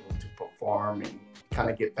able to perform and kind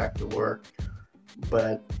of get back to work.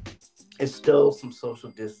 But it's still some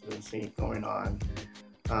social distancing going on.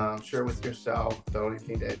 I'm sure with yourself, the only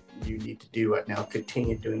thing that you need to do right now,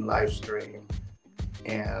 continue doing live stream.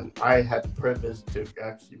 And I had the privilege to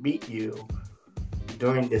actually meet you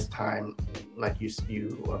during this time, like you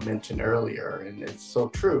mentioned earlier. And it's so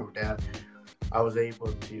true that I was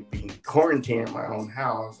able to be quarantined in my own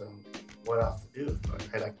house, and what else to do?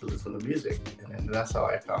 I like to listen to music, and then that's how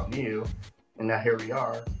I found you. And now here we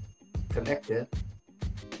are, connected.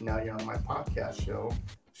 Now you're on my podcast show,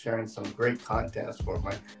 sharing some great content for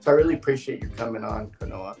my. So I really appreciate you coming on,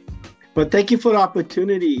 Kainoa. Well, thank you for the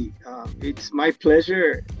opportunity. It's my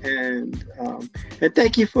pleasure, and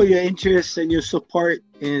thank you for your interest and your support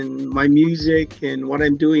in my music and what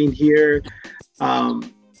I'm doing here. I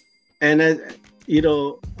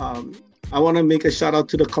want to make a shout out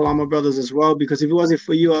to the Kalama brothers as well, because if it wasn't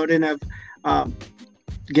for you, I wouldn't have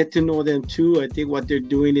get to know them too. I think what they're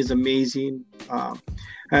doing is amazing. I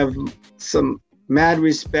have some mad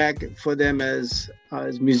respect for them as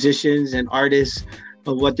musicians and artists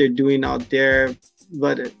of what they're doing out there.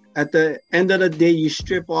 But at the end of the day, you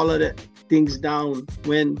strip all of the things down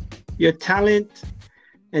when your talent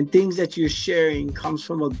and things that you're sharing comes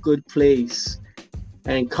from a good place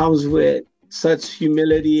and comes with such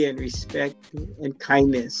humility and respect and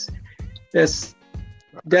kindness. That's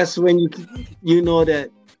when you know that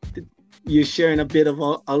you're sharing a bit of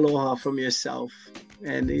aloha from yourself.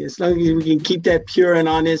 And as long as we can keep that pure and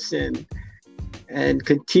honest and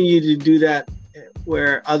continue to do that,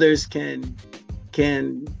 where others can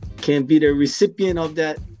can be the recipient of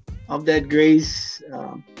that grace.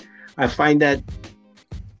 I find that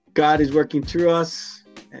God is working through us,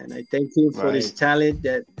 and I thank Him for this talent,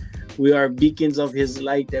 that we are beacons of His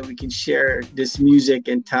light, that we can share this music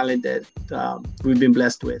and talent that we've been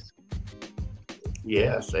blessed with.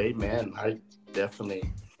 Yes, amen. I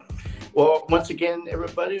definitely. Well, once again,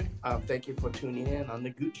 everybody, thank you for tuning in on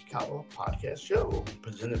the Gucci podcast show,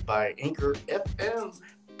 presented by Anchor FM.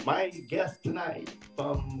 My guest tonight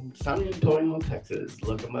from San Antonio, Texas.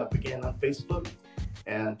 Look him up again on Facebook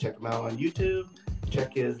and check him out on YouTube.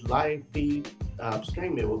 Check his live feed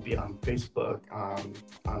stream. It will be on Facebook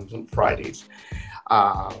on some Fridays.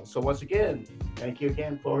 So once again, thank you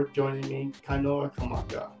again for joining me, Kanoa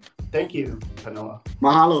Kamaka. Thank you, Kanoa.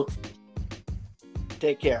 Mahalo.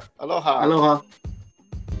 Take care. Aloha. Aloha.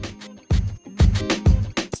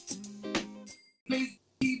 Please,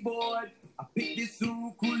 keyboard. I pick this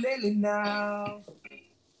ukulele now.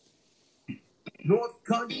 North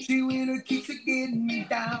Country winter keeps it getting me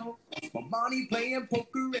down. My money playing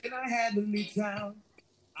poker and I had to leave town.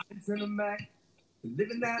 I can turn them back to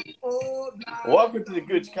living that old life. Welcome to the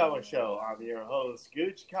Gooch Kawa Show. I'm your host,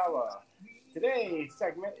 Gooch Kawa. Today's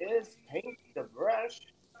segment is Paint the Brush,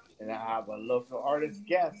 and I have a local artist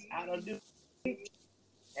guest out of New Beach,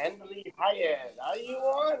 Annalie Hyatt. Are you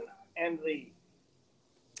on, Annalie?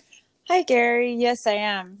 Hi, Gary. Yes, I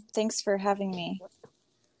am. Thanks for having me.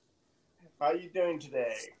 How are you doing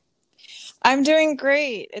today? I'm doing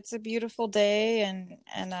great. It's a beautiful day, and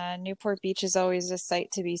Newport Beach is always a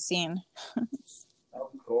sight to be seen. Of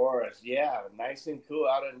course. Yeah, nice and cool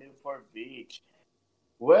out of Newport Beach.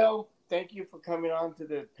 Well, thank you for coming on to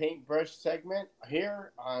the Paintbrush segment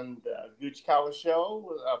here on the Gooch Kawa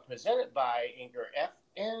Show, presented by Anchor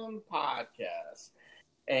FM Podcast.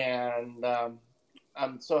 And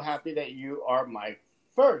I'm so happy that you are my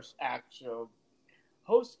first actual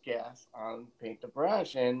host guest on Paint the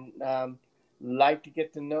Brush, and like to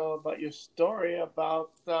get to know about your story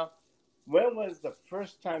about when was the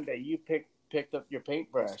first time that you picked up your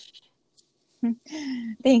paintbrush?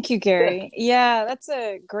 Thank you, Gary. Yeah, that's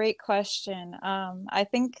a great question. I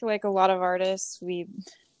think, like a lot of artists, we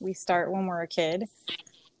start when we're a kid,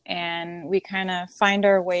 and we kind of find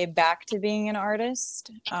our way back to being an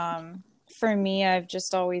artist. For me, I've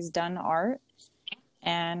just always done art.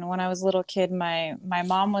 And when I was a little kid, my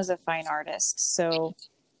mom was a fine artist. So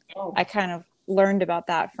I kind of learned about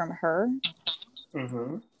that from her.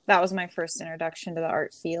 Mm-hmm. That was my first introduction to the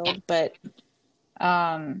art field. But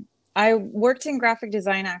I worked in graphic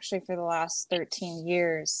design actually for the last 13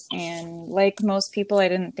 years. And like most people, I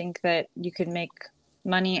didn't think that you could make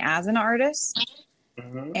money as an artist.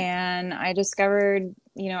 Mm-hmm. And I discovered,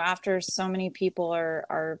 after so many people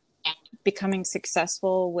are becoming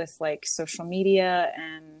successful with like social media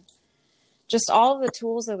and just all of the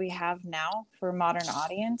tools that we have now for a modern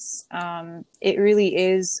audience, it really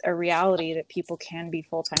is a reality that people can be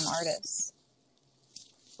full-time artists.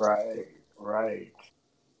 Right.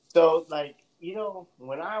 So, like,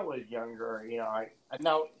 when I was younger, I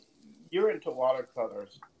now you're into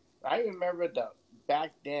watercolors. I remember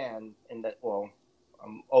back then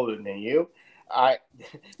I'm older than you.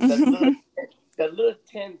 The little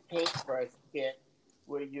tin paintbrush kit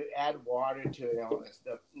where you add water to it and all that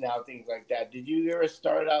stuff. Now things like that. Did you ever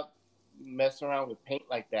start out messing around with paint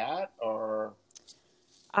like that, or?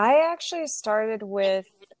 I actually started with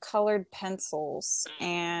colored pencils,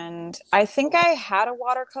 and I think I had a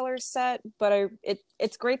watercolor set, but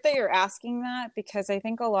it's great that you're asking that, because I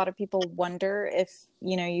think a lot of people wonder if,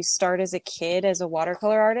 you start as a kid as a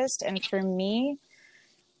watercolor artist. And for me,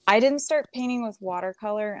 I didn't start painting with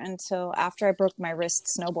watercolor until after I broke my wrist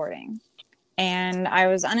snowboarding. And I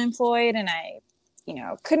was unemployed, and I,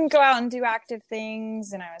 couldn't go out and do active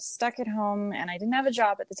things, and I was stuck at home, and I didn't have a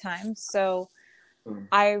job at the time. So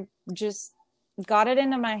I just got it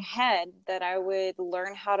into my head that I would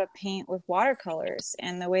learn how to paint with watercolors.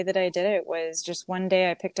 And the way that I did it was just one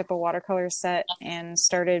day I picked up a watercolor set and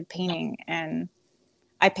started painting. And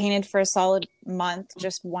I painted for a solid month,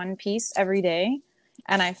 just one piece every day.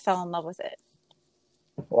 And I fell in love with it.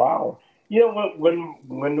 Wow.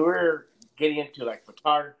 When we're getting into like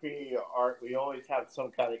photography or art, we always have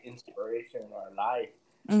some kind of inspiration in our life.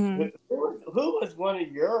 Mm-hmm. Who was one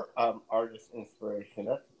of your artist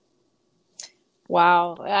inspiration?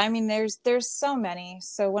 Wow. I mean, there's so many.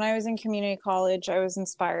 So when I was in community college, I was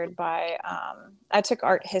inspired by, I took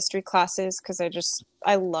art history classes because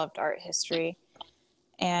I loved art history.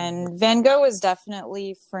 And Van Gogh was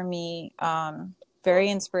definitely, for me, very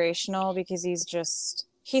inspirational, because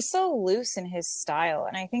he's so loose in his style.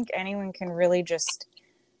 And I think anyone can really just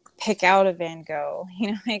pick out a Van Gogh.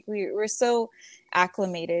 Like we're so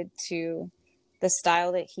acclimated to the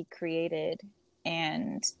style that he created.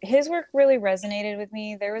 And his work really resonated with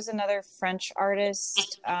me. There was another French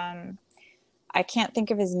artist. I can't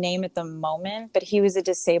think of his name at the moment, but he was a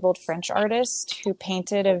disabled French artist who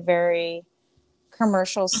painted a very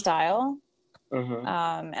commercial style.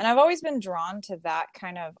 And I've always been drawn to that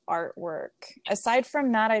kind of artwork. Aside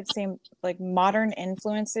from that, I'd say like modern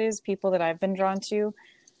influences, people that I've been drawn to.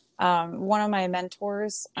 One of my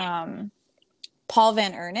mentors, Paul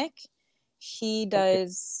Van Ernick, he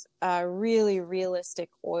does really realistic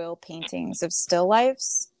oil paintings of still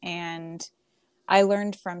lifes. And I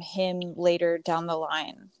learned from him later down the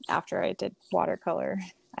line after I did watercolor.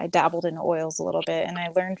 I dabbled in oils a little bit, and I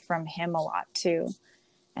learned from him a lot too.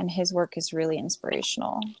 And his work is really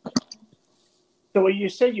inspirational. So when you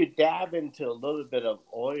say you dab into a little bit of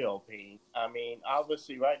oil paint, I mean,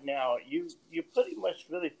 obviously right now you pretty much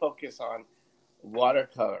really focus on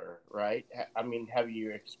watercolor, right? I mean, have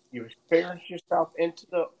you experienced yourself into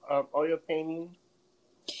the oil painting?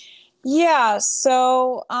 Yeah.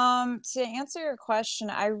 So to answer your question,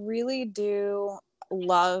 I really do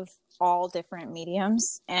love all different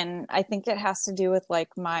mediums. And I think it has to do with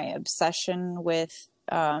like my obsession with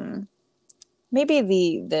maybe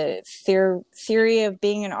the theory of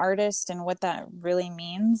being an artist and what that really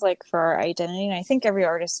means, like for our identity. And I think every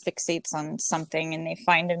artist fixates on something and they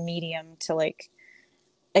find a medium to like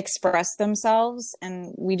express themselves,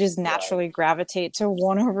 and we just naturally gravitate to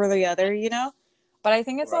one over the other, you know? But I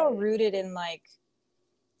think it's all rooted in like,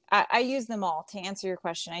 I use them all. To answer your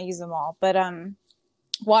question, I use them all. But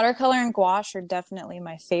watercolor and gouache are definitely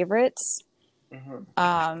my favorites.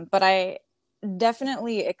 But I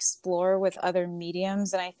definitely explore with other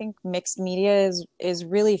mediums, and I think mixed media is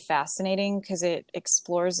really fascinating because it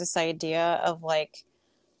explores this idea of like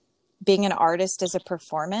being an artist as a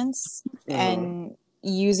performance, and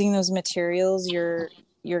using those materials, you're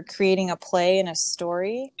creating a play and a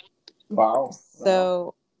story.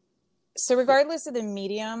 So regardless of the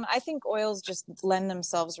medium, I think oils just lend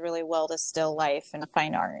themselves really well to still life and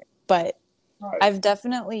fine art. But I've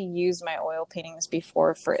definitely used my oil paintings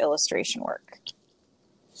before for illustration work.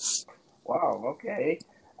 Wow. Okay.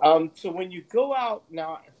 So when you go out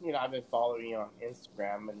now, you know, I've been following you on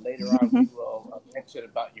Instagram, and later on we will mention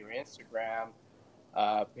about your Instagram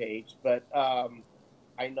page. But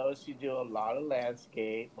I noticed you do a lot of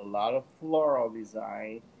landscape, a lot of floral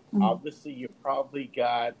design. Obviously, you probably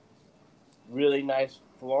got really nice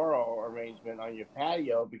floral arrangement on your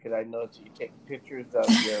patio, because I noticed you take pictures of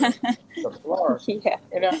the floor. Yeah.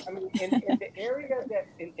 And I mean, in the area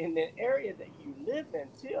that you live in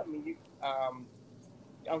too. I mean,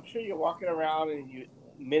 I'm sure you're walking around, and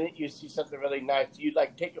minute you see something really nice, do you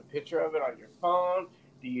like take a picture of it on your phone?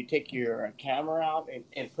 Do you take your camera out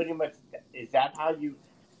and pretty much, is that how you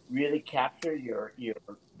really capture your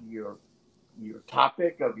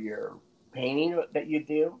topic of your painting that you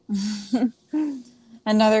do?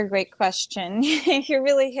 Another great question. You're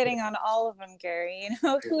really hitting on all of them, Gary. You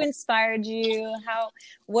know, who inspired you?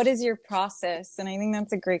 What is your process? And I think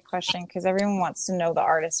that's a great question, because everyone wants to know the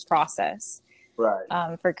artist's process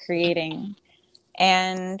for creating.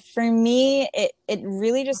 And for me, it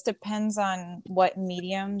really just depends on what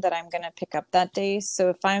medium that I'm going to pick up that day. So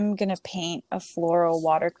if I'm going to paint a floral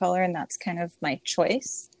watercolor, and that's kind of my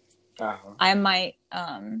choice, I might,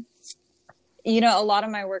 you know, a lot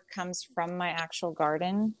of my work comes from my actual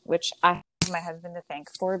garden, which I have my husband to thank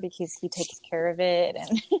for, because he takes care of it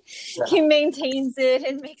and he maintains it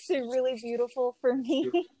and makes it really beautiful for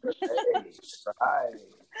me.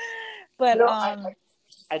 But, you know,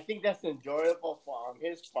 I think that's enjoyable on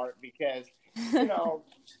his part, because, you know,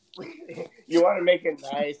 you want to make it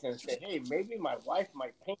nice and say, hey, maybe my wife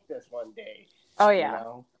might paint this one day. Oh, yeah. You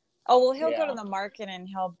know? Oh, well, he'll go to the market and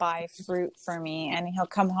he'll buy fruit for me, and he'll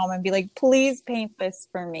come home and be like, please paint this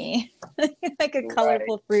for me. Like a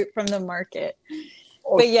colorful fruit from the market.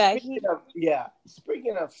 Oh, but yeah,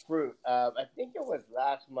 speaking of fruit, I think it was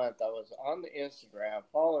last month I was on the Instagram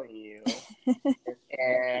following you,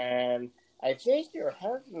 and I think your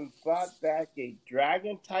husband brought back a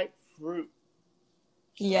dragon type fruit.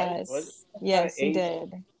 Yes. Right? Yes, he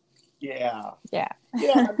did. Yeah. Yeah.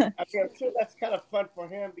 Yeah, I'm sure that's kind of fun for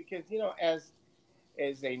him, because, you know, as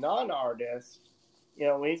a non-artist, you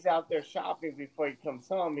know, when he's out there shopping before he comes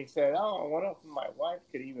home, he said, oh, I wonder if my wife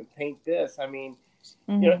could even paint this. I mean,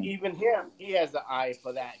 you know, even him, he has the eye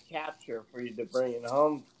for that capture for you to bring it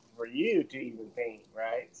home for you to even paint,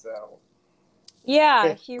 right? So.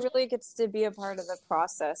 Yeah, he really gets to be a part of the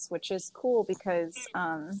process, which is cool, because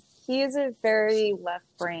he is a very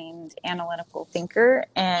left-brained analytical thinker,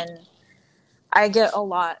 and I get a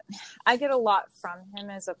lot. I get a lot from him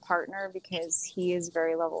as a partner because he is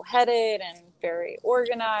very level-headed and very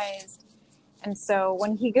organized. And so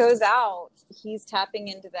when he goes out, he's tapping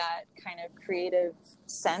into that kind of creative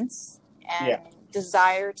sense and Yeah.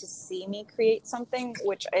 desire to see me create something,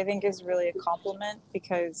 which I think is really a compliment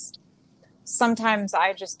because sometimes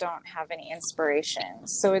I just don't have any inspiration.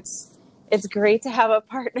 So it's great to have a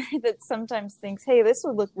partner that sometimes thinks, "Hey, this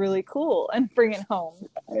would look really cool," and bring it home.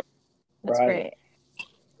 That's Right. great.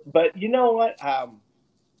 But you know what?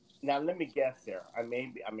 Now let me guess here. I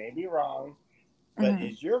may be wrong, but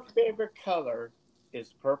Mhm. is your favorite color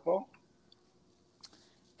is purple?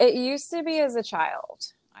 It used to be as a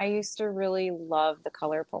child. I used to really love the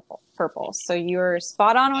color purple. So you're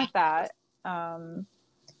spot on with that. Um,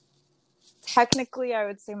 Technically, I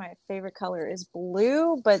would say my favorite color is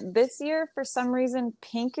blue, but this year, for some reason,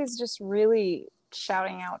 pink is just really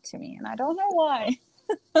shouting out to me, and I don't know why.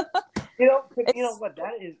 You know It's what?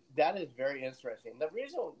 That is very interesting. The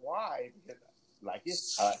reason why, because like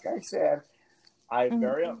I said, I'm mhm,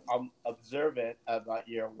 very observant about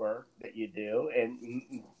your work that you do,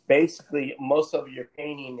 and basically most of your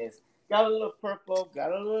painting is got a little purple,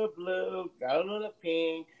 got a little blue, got a little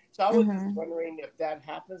pink. So I was just mhm. wondering if that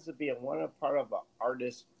happens to be a part of an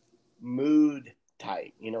artist's mood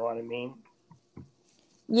type. You know what I mean?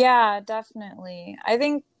 Yeah, definitely. I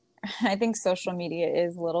think social media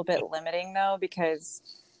is a little bit limiting though because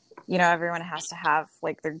everyone has to have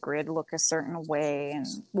like their grid look a certain way and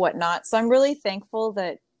whatnot. So I'm really thankful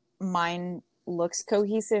that mine looks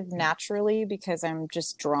cohesive naturally because I'm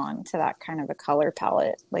just drawn to that kind of a color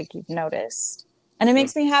palette, like you've noticed. And it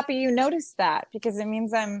makes me happy you noticed that because it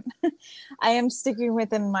means I am sticking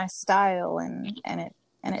within my style and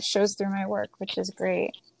it shows through my work, which is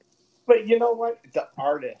great. But you know what? The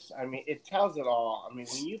artist, I mean, it tells it all. I mean,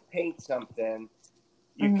 when you paint something,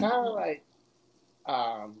 you Hmm. kind of like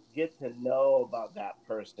get to know about that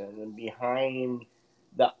person and behind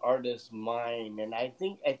the artist's mind. And I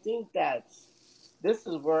think that's this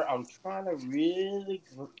is where I'm trying to really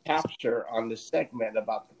capture on the segment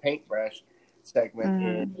about the paintbrush segment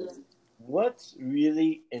is Hmm. what's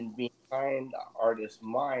really in behind the artist's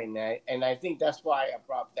mind. And I think that's why I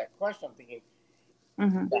brought up that question. I'm thinking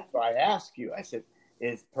Hmm. that's why I asked you. I said,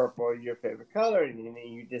 "Is purple your favorite color?" And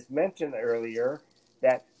you just mentioned earlier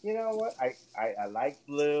that you know what I like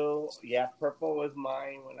blue. Yeah, purple was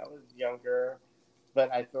mine when I was younger,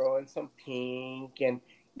 but I throw in some pink and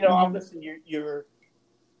Hmm. obviously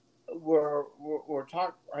we're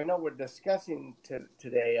talking. I know we're discussing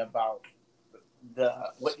today about the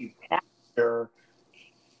what you capture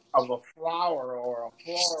of a flower or a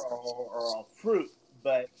floral or a fruit.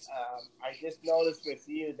 But I just noticed with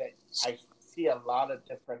you that I see a lot of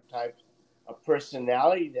different types of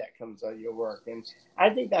personality that comes out of your work. And I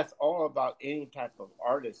think that's all about any type of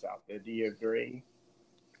artist out there. Do you agree?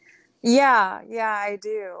 Yeah, yeah, I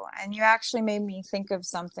do. And you actually made me think of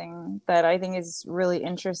something that I think is really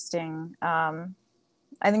interesting.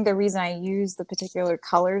 I think the reason I use the particular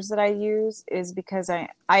colors that I use is because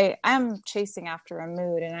I am chasing after a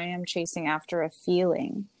mood and I am chasing after a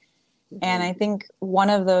feeling. And Mm-hmm. I think one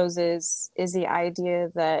of those is the idea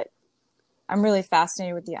that I'm really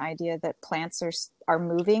fascinated with the idea that plants are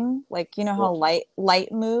moving, like how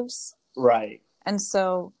light moves. Right. And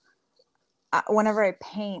so whenever I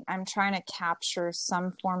paint, I'm trying to capture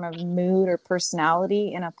some form of mood or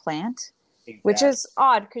personality in a plant, which Exactly. is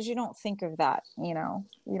odd because you don't think of that. You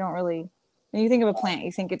don't really, when you think of a plant,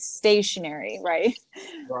 you think it's stationary, right?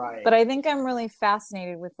 But Right. I think I'm really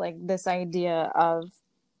fascinated with like this idea of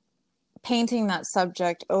painting that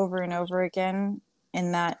subject over and over again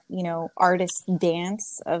in that, artist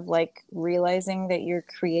dance of like realizing that you're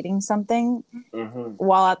creating something Mm-hmm.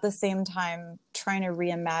 while at the same time trying to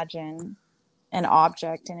reimagine an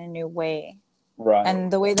object in a new way. Right.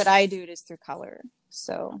 And the way that I do it is through color.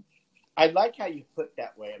 So, I like how you put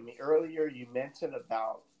that way. I mean, earlier you mentioned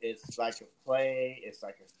about it's like a play, it's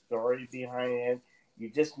like a story behind it. You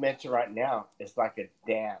just mentioned right now it's like a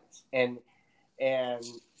dance, and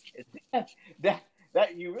that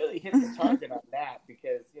that you really hit the target on that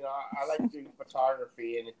because I like doing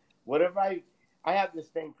photography and whatever I have this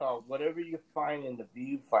thing called whatever you find in the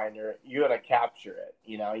viewfinder, you're gonna capture it.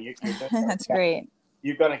 You're just gonna that's great.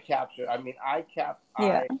 you're gonna capture. I mean,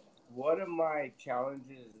 Yeah. I one of my challenges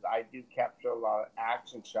is I do capture a lot of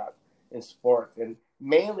action shots in sports, and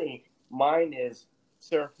mainly mine is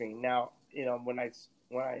surfing. Now, when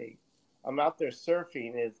I'm out there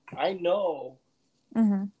surfing, is I know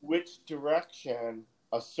Hmm. which direction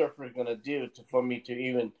a surfer is gonna do for me to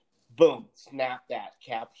even boom snap that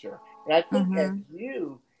capture. And I think as Hmm.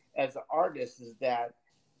 you as an artist is that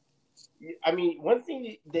I mean, one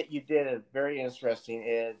thing that you did is very interesting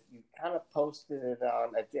is you kind of posted it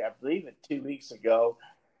on, I believe it 2 weeks ago.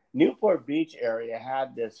 Newport Beach area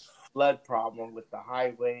had this flood problem with the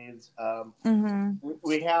high waves.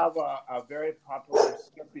 We have a very popular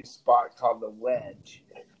surfing spot called the Wedge,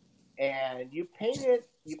 and you painted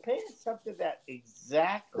something that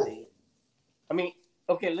exactly. I mean,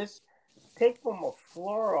 okay, let's take from a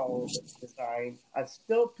floral design a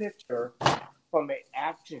still picture from an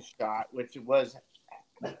action shot, which was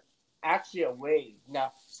actually a wave.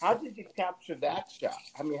 Now, how did you capture that shot?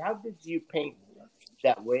 I mean, how did you paint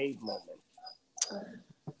that wave moment?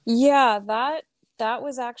 Yeah, that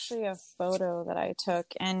was actually a photo that I took,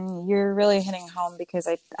 and you're really hitting home because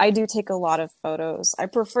I do take a lot of photos. I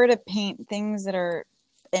prefer to paint things that are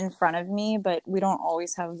in front of me, but we don't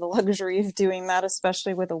always have the luxury of doing that,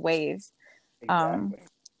 especially with a wave, Exactly.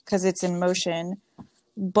 because it's in motion.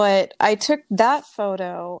 But I took that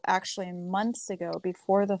photo actually months ago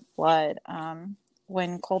before the flood,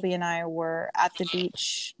 when Colby and I were at the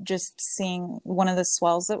beach just seeing one of the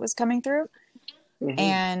swells that was coming through. Mm-hmm.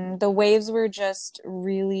 And the waves were just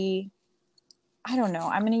really, I don't know,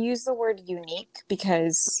 I'm going to use the word unique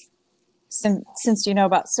because since you know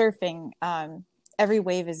about surfing, every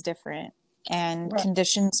wave is different and Right.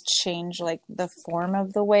 conditions change like the form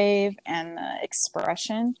of the wave and the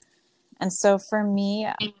expression. And so for me,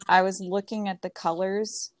 I was looking at the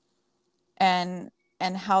colors and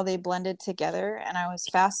how they blended together, and I was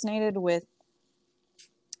fascinated with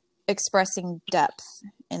expressing depth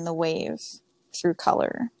in the wave through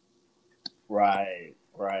color. Right.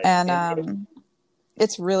 Right. And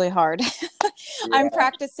it's really hard. I'm Yeah.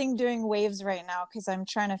 practicing doing waves right now because I'm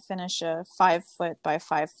trying to finish a 5 foot by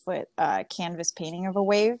 5 foot canvas painting of a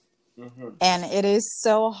wave. Mm-hmm. And it is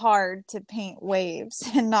so hard to paint waves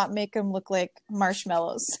and not make them look like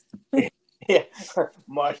marshmallows. Yeah.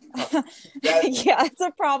 Marshmallow. That's Yeah, it's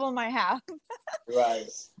a problem I have. right.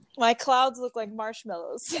 My clouds look like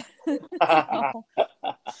marshmallows.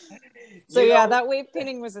 So You yeah, know, that wave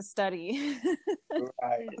painting was a study.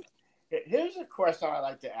 right. Here's a question I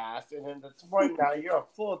like to ask, and then the point now you're a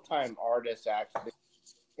full-time artist actually,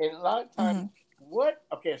 and a lot of times, Mhm.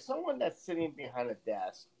 okay, someone that's sitting behind a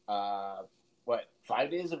desk, 5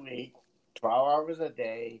 days a week, 12 hours a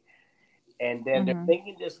day, and then they're Mhm.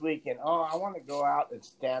 thinking this weekend, oh, I want to go out and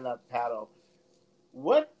stand up paddle.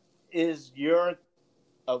 What is your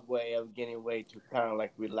a way of getting away to kind of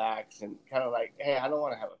like relax and kind of like, hey, I don't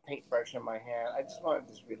want to have a paintbrush in my hand. I just want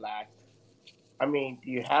to just relax. I mean,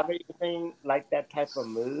 do you have anything like that type of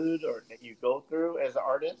mood or that you go through as an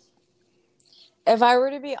artist? If I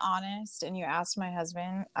were to be honest and you asked my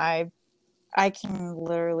husband, I can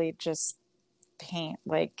literally just paint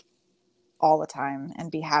like all the time and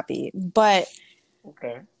be happy. But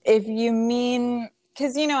Okay. if you mean,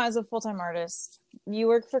 because as a full-time artist, you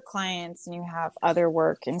work for clients and you have other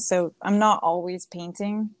work, and so I'm not always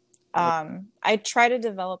painting. I try to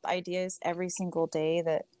develop ideas every single day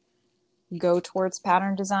that go towards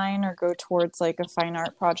pattern design or go towards like a fine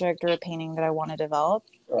art project or a painting that I want to develop.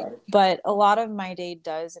 Right. But a lot of my day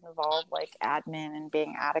does involve like admin and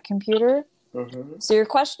being at a computer. Mm-hmm. So your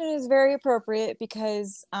question is very appropriate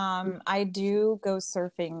because I do go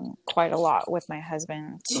surfing quite a lot with my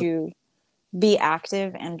husband to be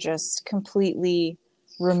active and just completely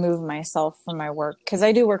remove myself from my work because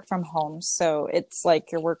I do work from home. So it's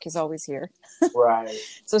like your work is always here. Right.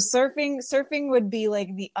 So surfing would be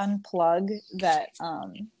like the unplug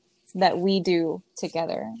that we do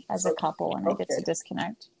together as a couple, and I get to Okay.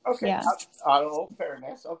 disconnect. Okay. Yeah. Out of all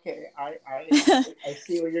fairness, okay. I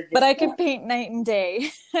see where you're But I getting could at. paint night and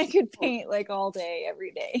day. I could paint like all day,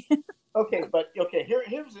 every day. Okay, but okay,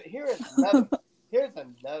 here's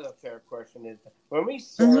another fair question is when we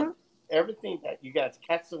surf Hmm. everything that you guys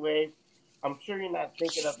catch the wave, I'm sure you're not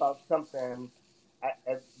thinking about something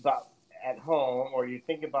about at home or you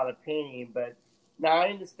think about a painting, but now I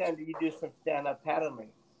understand that you do some stand up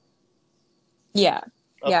paddling. Yeah.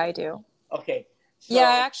 Yeah, I Okay. do. Okay. Yeah,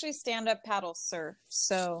 I So actually stand up paddle surf.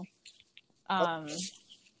 So um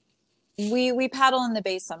we paddle in the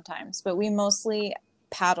bay sometimes, but we mostly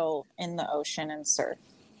paddle in the ocean and surf.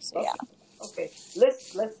 So okay. Okay,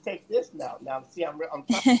 let's take this now. Now, see, I'm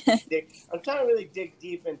trying to yeah. I'm trying to really dig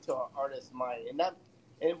deep into an artist's mind,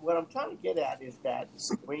 and what I'm trying to get at is that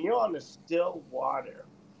when you're on the still water,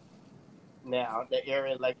 now the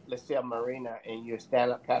area like let's say a marina, and you stand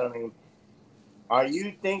up paddling, are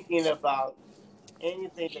you thinking about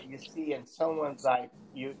anything that you see in someone's like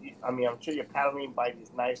I mean, I'm sure you're paddling by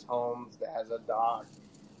these nice homes that has a dock,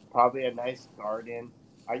 probably a nice garden.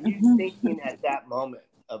 Are you thinking at that moment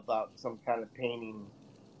about some kind of painting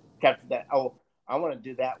capture that? Oh, I want to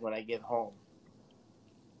do that when I get home.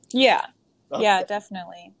 Yeah. Okay. Yeah,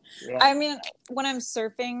 definitely. Yeah. I mean, when I'm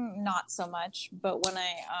surfing, not so much, but when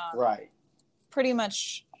I Right. pretty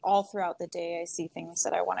much all throughout the day, I see things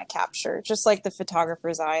that I want to capture, just like the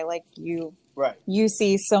photographer's eye. Like Right. you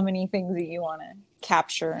see so many things that you want to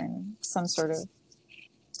capture in some sort of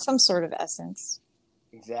essence.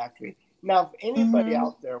 Exactly. Now, if anybody Mm-hmm.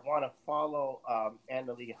 out there want to follow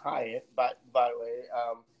Annalie Hyatt, but by the way,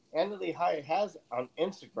 Annalie Hyatt has on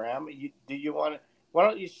Instagram. Do you want to? Why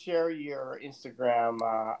don't you share your Instagram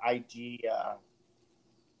IG Yeah.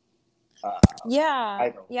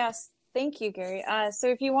 item? Yes. Thank you, Gary. So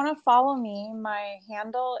if you want to follow me, my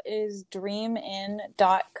handle is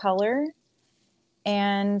dreamin.color.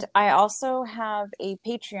 And I also have a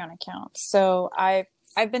Patreon account. So I've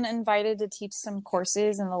been invited to teach some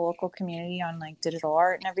courses in the local community on like digital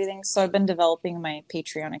art and everything. So I've been developing my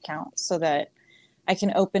Patreon account so that I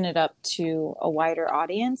can open it up to a wider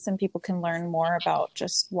audience and people can learn more about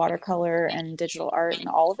just watercolor and digital art and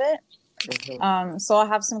all of it. Mm-hmm. So I'll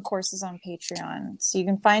have some courses on Patreon. So you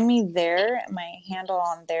can find me there. My handle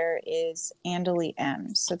on there is Andalie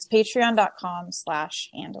M. So it's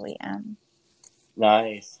patreon.com/AndalieM.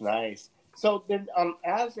 Nice, nice. So then,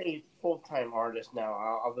 as a full-time artist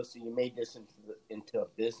now, obviously you made this into a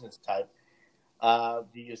business type.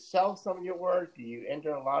 Do you sell some of your work? Do you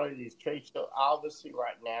enter a lot of these trade shows? Obviously,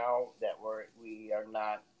 right now that we are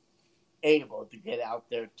not able to get out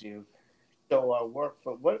there to show our work.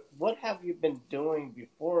 But what have you been doing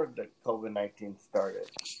before the COVID-19 started?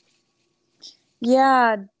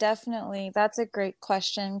 Yeah, definitely. That's a great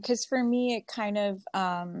question. Because for me, it kind of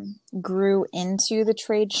grew into the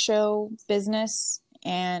trade show business.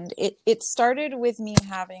 And it started with me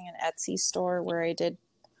having an Etsy store where I did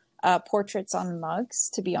portraits on mugs,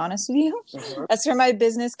 to be honest with you. Mm-hmm. That's where my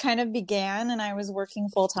business kind of began, and I was working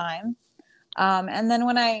full time. And then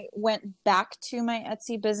when I went back to my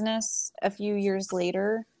Etsy business a few years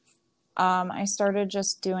later, I started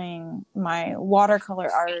just doing my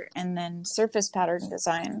watercolor art and then surface pattern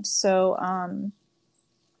design. So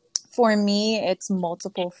for me, it's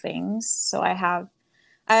multiple things. So I have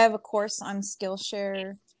a course on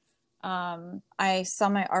Skillshare. I sell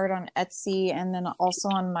my art on Etsy and then also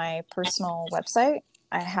on my personal website.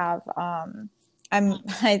 I have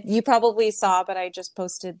you probably saw, but I just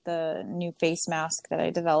posted the new face mask that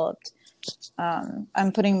I developed.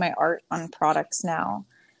 I'm putting my art on products now.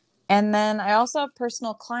 And then I also have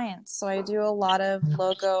personal clients. So I do a lot of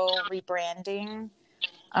logo rebranding.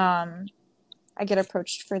 I get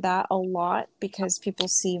approached for that a lot because people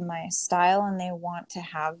see my style and they want to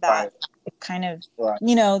have that kind of,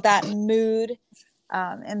 that mood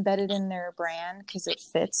embedded in their brand because it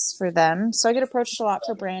fits for them. So I get approached a lot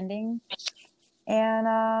for branding. And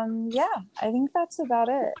I think that's about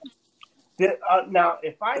it. Now,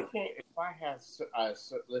 if I have,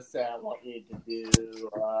 let's say I want you to do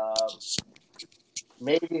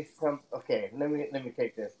maybe some. Okay, let me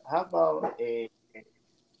take this. How about a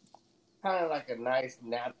kind of like a nice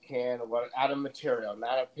napkin, or out of material,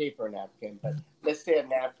 not a paper napkin, but let's say a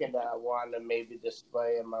napkin that I want to maybe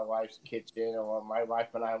display in my wife's kitchen, or my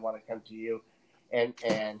wife and I want to come to you and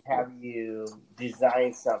have you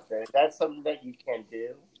design something. That's something that you can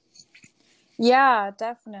do. Yeah,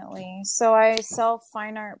 definitely. So I sell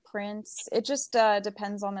fine art prints. It just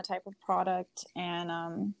depends on the type of product.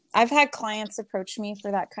 And I've had clients approach me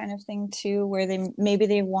for that kind of thing too, where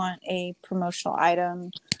they want a promotional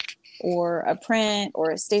item or a print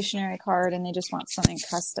or a stationery card and they just want something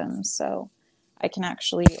custom. So I can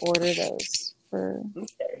actually order those for,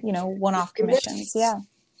 one-off commissions. Yeah.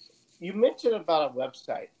 You mentioned about a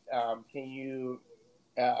website. Can you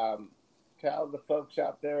tell the folks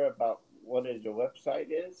out there about what your website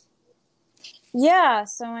is? Yeah,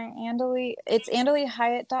 so it's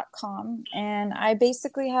AndalieHyatt.com, and I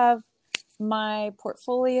basically have my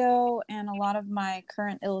portfolio and a lot of my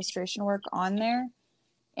current illustration work on there.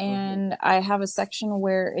 And I have a section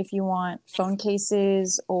where if you want phone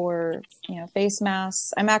cases or, face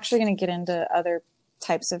masks, I'm actually going to get into other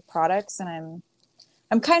types of products, and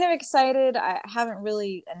I'm kind of excited. I haven't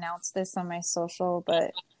really announced this on my social,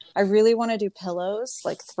 but I really want to do pillows,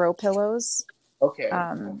 like throw pillows. Okay.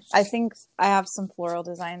 I think I have some floral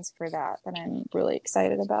designs for that I'm really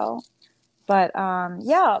excited about. But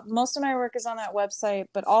most of my work is on that website,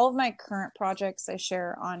 but all of my current projects I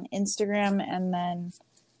share on Instagram, and then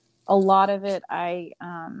a lot of it I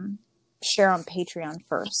share on Patreon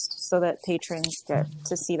first so that patrons get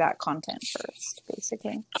to see that content first,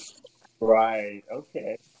 basically. Right.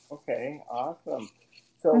 Okay. Awesome.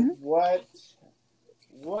 So what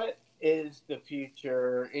is the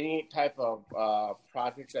future? Any type of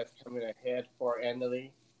project that's coming ahead for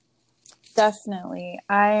Annalie? Definitely.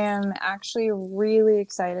 I am actually really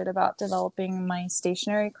excited about developing my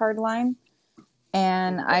stationery card line.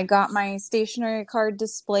 And I got my stationery card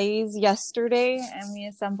displays yesterday and we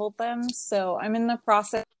assembled them. So I'm in the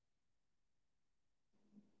process.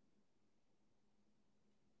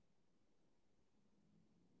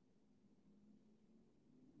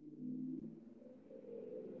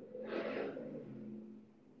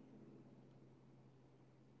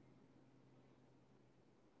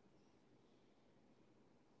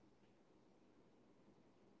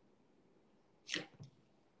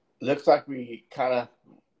 Looks like we kind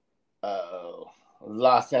of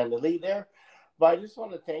lost Annalie there. But I just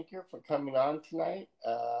want to thank her for coming on tonight.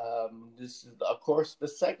 This is, of course, the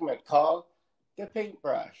segment called The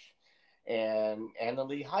Paintbrush. And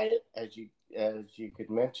Annalie Hyatt, as you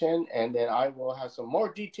could mention. And then I will have some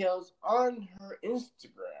more details on her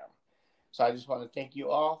Instagram. So I just want to thank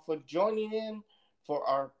you all for joining in for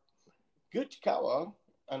our Guchikawa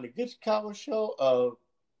on the Guchikawa show of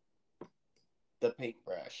The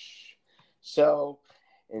Paintbrush. So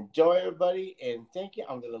enjoy, everybody, and thank you.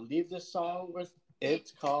 I'm going to leave this song with,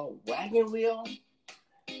 it's called Wagon Wheel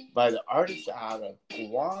by the artist out of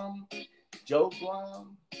Guam, Joe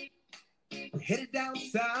Guam. Headed down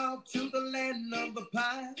south to the land of the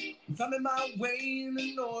pine, finding my way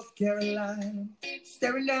into North Carolina.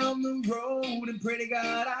 Staring down the road and pray to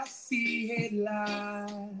God I see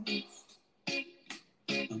headlights.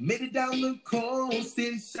 I made it down the coast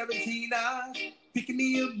in 17 hours, picking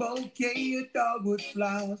me a bouquet of dogwood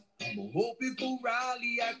flowers. I'm hoping for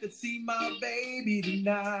Raleigh I could see my baby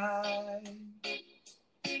tonight.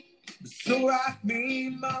 So rock me,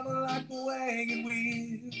 mama, like a wagon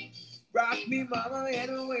wheel. Rock me, mama,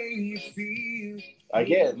 any way you feel.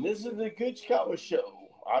 Again, this is the Guchikawa Show.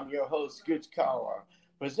 I'm your host, Guchikawa,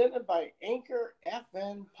 presented by Anchor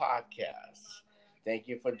FM Podcast. Thank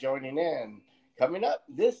you for joining in. Coming up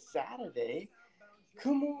this Saturday,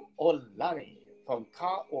 Kumu Olani from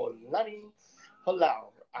Kaolani,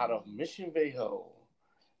 Palau, out of Mission Viejo.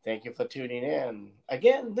 Thank you for tuning in.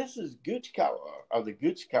 Again, this is Guchikawa of the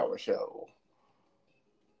Guchikawa Show.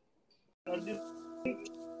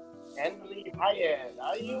 Annalie Hyatt,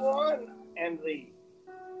 are you on, Annalie?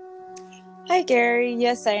 Hi, Gary.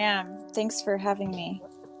 Yes, I am. Thanks for having me.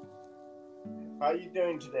 How are you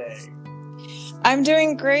doing today? I'm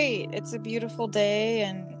doing great. It's a beautiful day,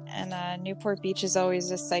 and Newport Beach is always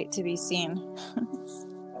a sight to be seen.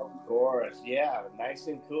 Of course, yeah. Nice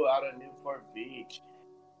and cool out at Newport Beach.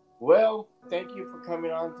 Well, thank you for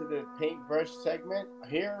coming on to the Paintbrush segment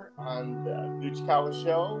here on the Guchikawa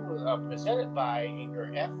Show, presented by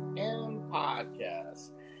Anchor FM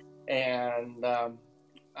Podcast. And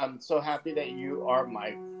I'm so happy that you are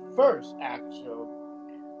my first actual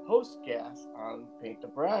host guest on Paint the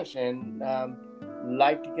Brush, and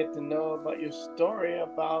like to get to know about your story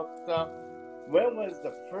about when was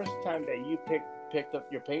the first time that you picked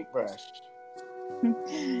up your paintbrush?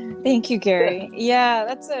 Thank you, Gary. Yeah,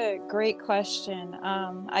 that's a great question.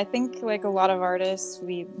 I think like a lot of artists,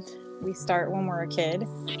 we start when we're a kid,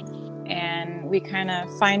 and we kind of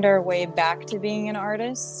find our way back to being an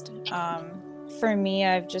artist. For me,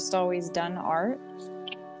 I've just always done art.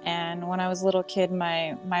 And when I was a little kid,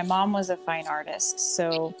 my mom was a fine artist,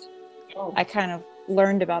 so I kind of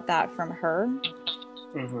learned about that from her.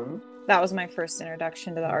 Mm-hmm. That was my first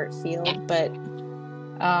introduction to the art field. But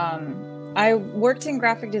I worked in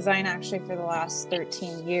graphic design actually for the last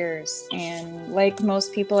 13 years. And like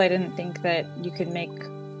most people, I didn't think that you could make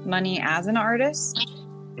money as an artist.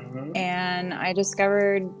 Mm-hmm. And I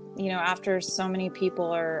discovered, after so many people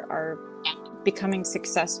are becoming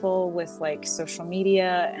successful with like social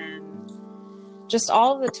media and just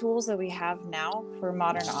all of the tools that we have now for a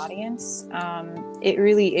modern audience, it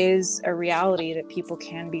really is a reality that people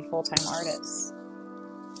can be full-time artists.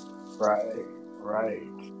 Right.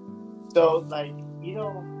 So, like,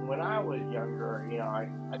 when I was younger,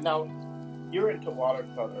 I know you're into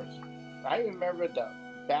watercolors. I remember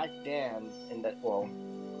back then,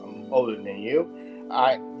 I'm older than you.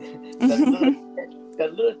 The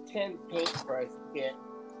little tin paintbrush kit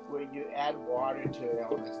where you add water to it and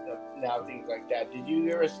all this stuff, now things like that. Did you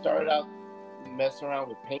ever start out messing around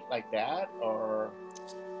with paint like that, or?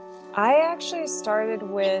 I actually started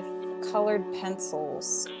with colored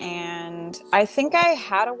pencils, and I think I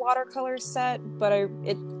had a watercolor set, but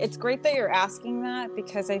it's great that you're asking that,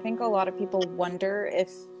 because I think a lot of people wonder if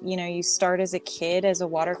you start as a kid as a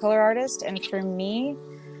watercolor artist. And for me,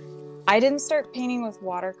 I didn't start painting with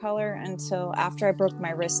watercolor until after I broke my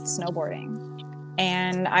wrist snowboarding,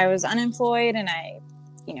 and I was unemployed, and I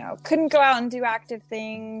couldn't go out and do active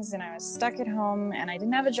things, and I was stuck at home, and I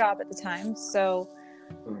didn't have a job at the time. So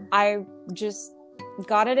I just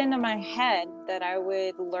got it into my head that I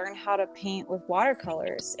would learn how to paint with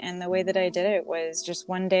watercolors. And the way that I did it was just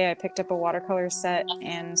one day I picked up a watercolor set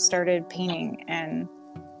and started painting. And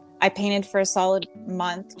I painted for a solid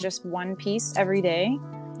month, just one piece every day.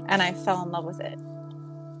 And I fell in love with it.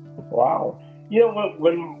 Wow.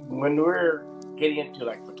 When we're getting into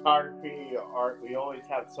like photography or art, we always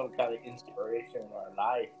have some kind of inspiration in our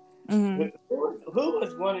life. Mm-hmm. Who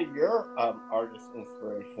was one of your artist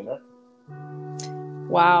inspiration?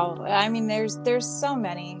 Wow. I mean, there's so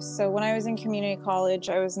many. So when I was in community college,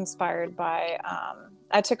 I was inspired by,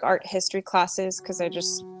 I took art history classes because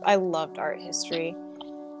I loved art history.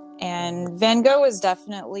 And Van Gogh was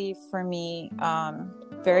definitely, for me,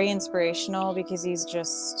 very inspirational because he's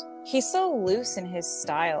so loose in his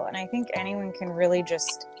style. And I think anyone can really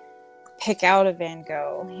just pick out a Van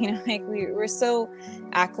Gogh. Like we're so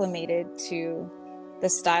acclimated to the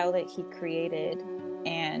style that he created.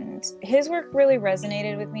 And his work really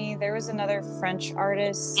resonated with me. There was another French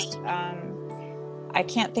artist. I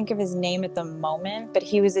can't think of his name at the moment, but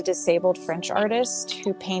he was a disabled French artist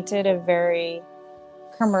who painted a very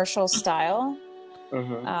commercial style.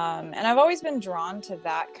 Mm-hmm. And I've always been drawn to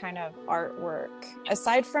that kind of artwork.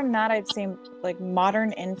 Aside from that, I'd say like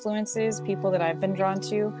modern influences, people that I've been drawn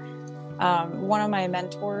to. One of my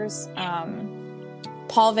mentors,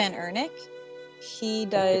 Paul Van Ernek, he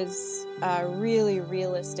does really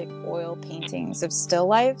realistic oil paintings of still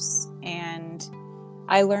lifes, and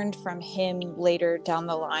I learned from him later down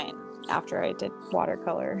the line after I did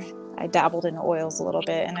watercolor. I dabbled in oils a little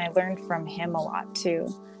bit, and I learned from him a lot too,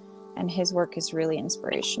 and his work is really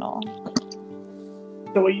inspirational.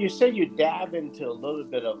 So when you say you dab into a little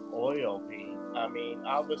bit of oil paint, I mean,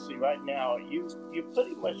 obviously right now you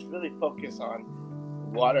pretty much really focus on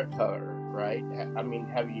watercolor, right? I mean,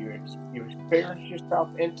 have you experienced yourself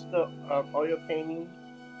into the oil painting?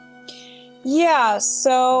 Yeah,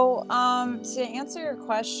 so to answer your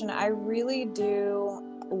question, I really do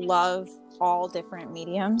love all different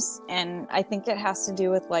mediums, and I think it has to do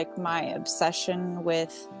with like my obsession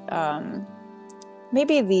with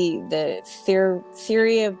maybe the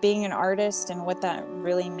theory of being an artist and what that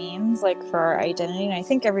really means, like for our identity. And I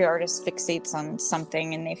think every artist fixates on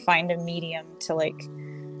something and they find a medium to like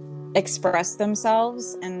express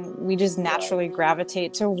themselves, and we just naturally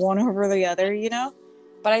gravitate to one over the other,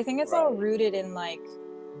 but I think it's all rooted in like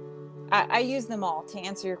I use them all. To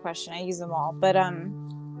answer your question, I use them all, but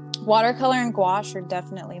watercolor and gouache are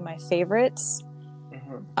definitely my favorites.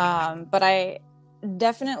 Mm-hmm. But I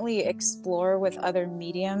definitely explore with other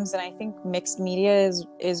mediums, and I think mixed media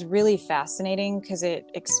is really fascinating because it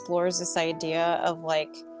explores this idea of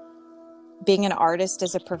like being an artist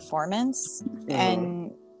as a performance. Mm-hmm.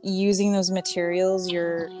 And using those materials,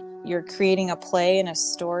 you're creating a play and a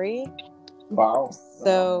story. Wow.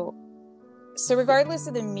 So regardless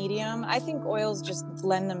of the medium, I think oils just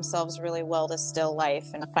lend themselves really well to still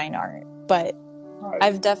life and fine art. But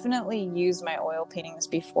I've definitely used my oil paintings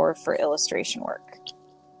before for illustration work.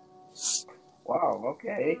 Wow,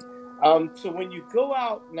 okay. So when you go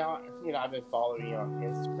out now, I've been following you on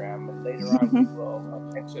Instagram, and later on we will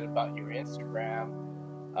mention about your Instagram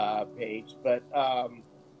page. But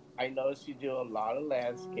I noticed you do a lot of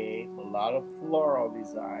landscape, a lot of floral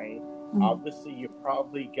design. Mm-hmm. Obviously, you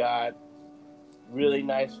probably got really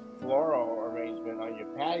nice floral arrangement on your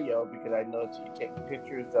patio, because I noticed you take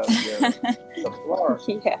pictures of the floor.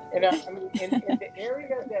 Yeah. And I mean, in the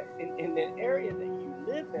area that you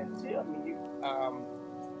live in too. I mean,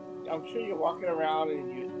 I'm sure you're walking around,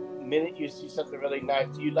 and the minute you see something really nice,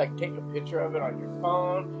 do you like take a picture of it on your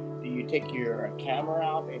phone? Do you take your camera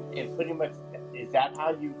out and pretty much, is that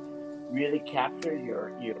how you really capture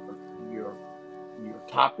your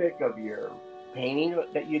topic of your painting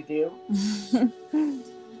that you do?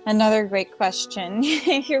 Another great question.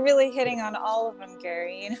 You're really hitting on all of them,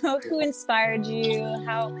 Gary. Who inspired you?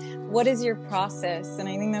 What is your process? And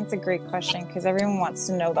I think that's a great question, because everyone wants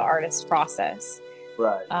to know the artist's process,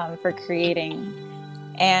 right? For creating.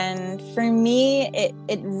 And for me,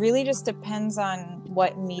 it really just depends on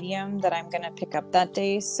what medium that I'm going to pick up that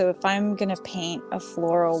day. So if I'm going to paint a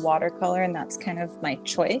floral watercolor, and that's kind of my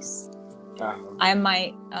choice, I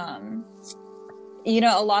might,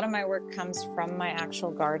 a lot of my work comes from my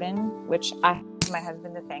actual garden, which I have my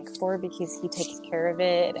husband to thank for, because he takes care of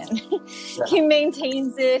it and he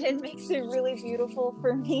maintains it and makes it really beautiful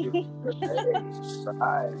for me.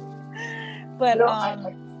 But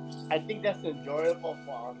I think that's enjoyable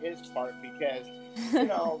on his part, because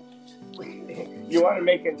you want to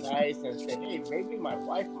make it nice and say, hey, maybe my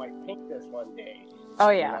wife might paint this one day. Oh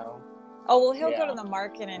You yeah. know? Oh well, he'll go to Yeah. the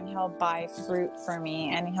market and he'll buy fruit for me,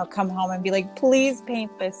 and he'll come home and be like, "Please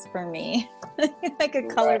paint this for me," like a Right.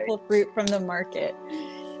 colorful fruit from the market.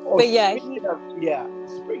 Oh, But yeah, he.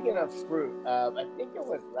 speaking of fruit, I think it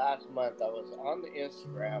was last month I was on the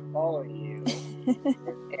Instagram following you,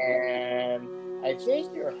 and I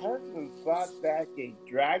think your husband brought back a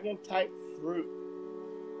dragon type fruit,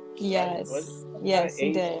 right? Was it Yes, some kind of yes, he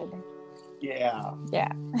Asian? did. Yeah,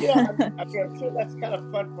 Yeah. yeah. I mean, I'm sure that's kind of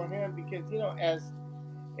fun for him because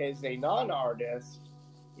as a non-artist,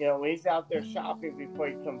 when he's out there shopping before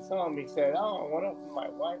he comes home, he said, "Oh, I wonder if my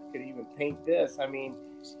wife could even paint this." I mean,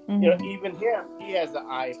 Mhm. even him, he has an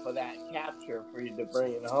eye for that capture for you to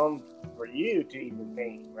bring it home for you to even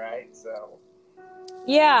paint, right? So,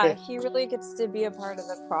 Yeah, he really gets to be a part of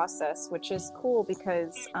the process, which is cool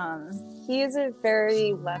because he is a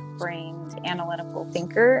very left-brained analytical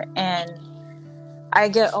thinker, and I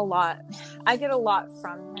get a lot. I get a lot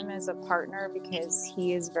from him as a partner because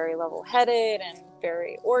he is very level-headed and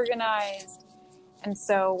very organized. And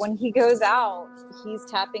so when he goes out, he's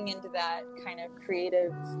tapping into that kind of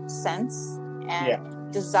creative sense yeah,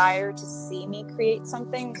 and desire to see me create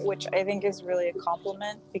something, which I think is really a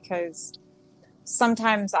compliment because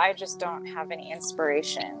sometimes I just don't have any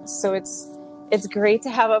inspiration. So it's great to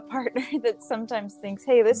have a partner that sometimes thinks,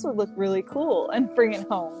 "Hey, this would look really cool," and bring it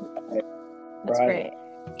home. That's right. great.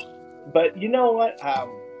 But you know what?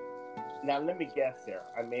 Now let me guess here.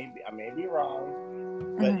 I may be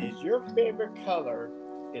wrong, but Mhm. is your favorite color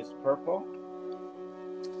is purple?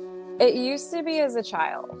 It used to be as a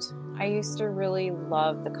child. I used to really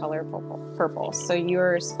love the color purple. So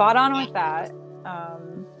you're spot on with that.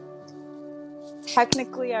 Um,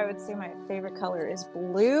 Technically, I would say my favorite color is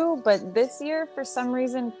blue, but this year, for some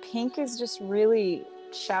reason, pink is just really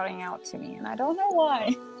shouting out to me, and I don't know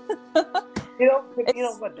why. But you know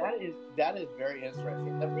It's. what? That is very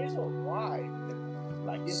interesting. The reason why,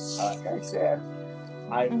 because like I said,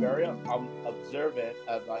 I'm very Mhm. observant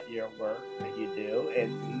about your work that you do,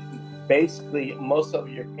 and basically most of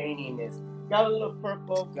your painting is got a little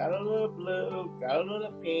purple, got a little blue, got a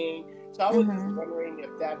little pink. So I was just Mhm. wondering if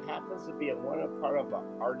that happens to be a part of an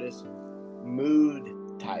artist's mood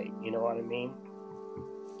type. You know what I mean?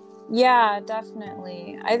 Yeah,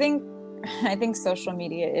 definitely. I think social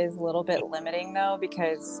media is a little bit limiting though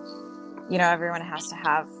because everyone has to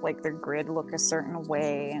have like their grid look a certain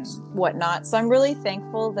way and whatnot. So I'm really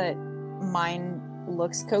thankful that mine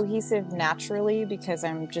looks cohesive naturally because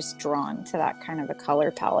I'm just drawn to that kind of a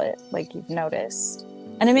color palette, like you've noticed.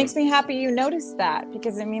 And it makes me happy you noticed that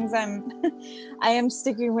because it means I am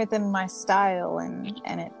sticking within my style and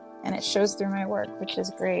it shows through my work, which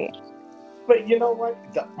is great. But you know what?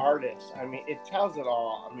 The artist, I mean, it tells it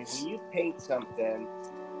all. I mean, when you paint something,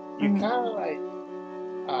 you Mhm. kind of like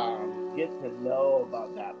get to know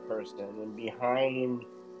about that person and behind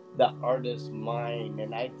the artist's mind.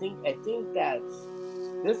 And I think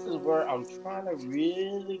this is where I'm trying to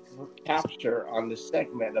really capture on the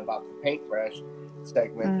segment about the paintbrush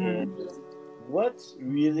segment is Mhm. what's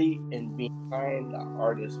really in behind the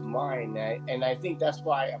artist's mind. And I think that's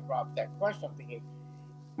why I brought up that question. I'm thinking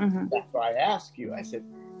Mhm. that's why I asked you. I said,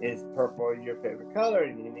 "Is purple your favorite color?"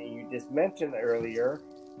 And you just mentioned earlier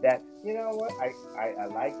that you know what I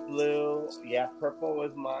like blue. Yeah, purple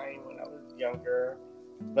was mine when I was younger,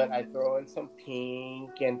 but I throw in some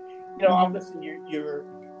pink and Mhm. obviously you're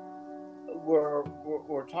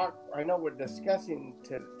we're talking. I know we're discussing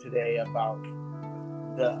today about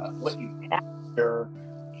the what you capture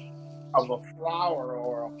of a flower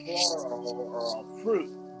or a floral or a fruit.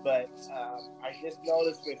 But I just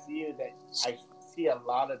noticed with you that I see a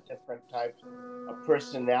lot of different types of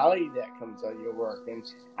personality that comes out of your work. And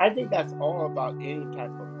I think that's all about any type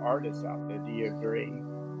of artist out there. Do you agree?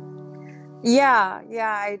 Yeah,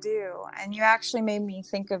 yeah, I do. And you actually made me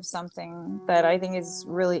think of something that I think is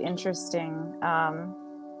really interesting.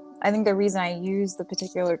 I think the reason I use the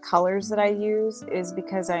particular colors that I use is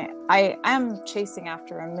because I am chasing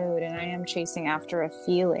after a mood and I am chasing after a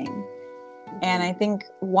feeling. And I think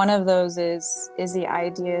one of those is the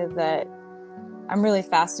idea that I'm really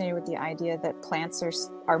fascinated with the idea that plants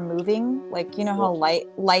are moving, like how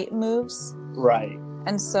light moves. Right.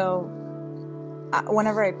 And so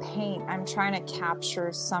whenever I paint, I'm trying to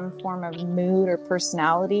capture some form of mood or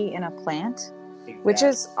personality in a plant, which Exactly.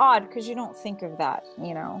 is odd because you don't think of that.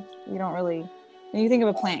 You don't really, when you think of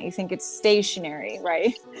a plant, you think it's stationary,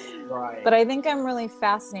 right? But Right. I think I'm really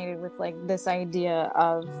fascinated with like this idea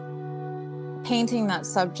of painting that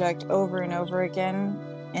subject over and over again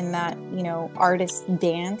in that, artist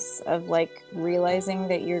dance of like realizing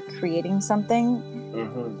that you're creating something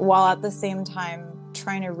Mm-hmm. while at the same time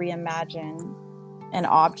trying to reimagine an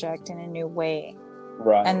object in a new way.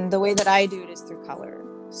 Right. And the way that I do it is through color.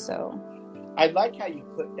 So I like how you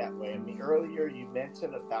put that way. I mean, earlier you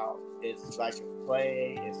mentioned about it's like a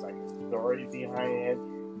play, it's like a story behind it.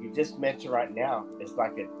 You just mentioned right now it's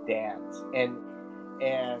like a dance, and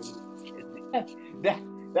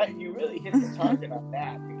that you really hit the target on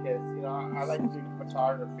that, because I like doing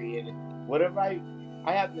photography, and whatever I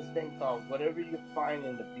have this thing called whatever you find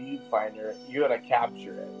in the viewfinder, you're gonna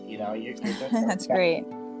capture it. You're just that's great.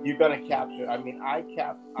 You're gonna capture. I mean,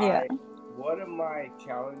 Yeah. One of my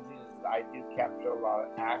challenges is I do capture a lot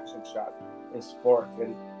of action shots in sports,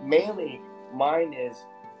 and mainly mine is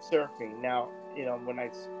surfing. Now, when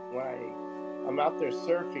I'm out there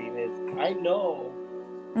surfing, is I know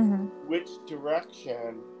which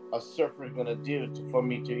direction a surfer is gonna do for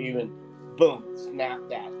me to even boom snap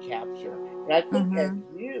that capture. And I think as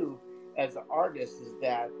you as an artist is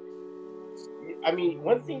that. I mean,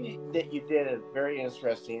 one thing that you did is very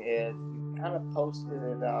interesting is you kind of posted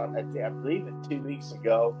it on, I believe it 2 weeks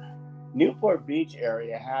ago. Newport Beach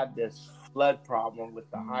area had this flood problem with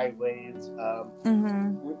the high waves.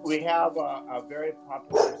 We have a very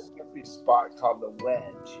popular surfing spot called the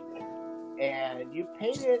Wedge, and you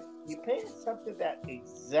painted something that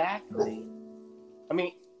exactly. I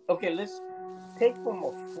mean, okay, let's take from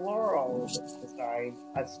a floral design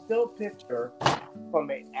a still picture from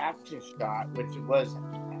an action shot, which was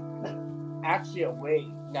actually a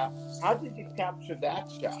wave. Now, how did you capture that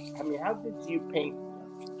shot? I mean, how did you paint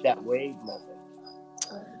that wave moment?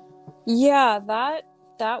 Yeah,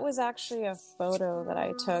 that was actually a photo that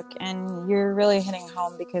I took, and you're really hitting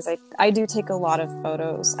home because I do take a lot of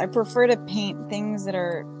photos. I prefer to paint things that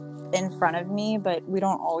are in front of me, but we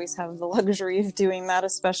don't always have the luxury of doing that,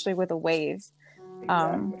 especially with a wave,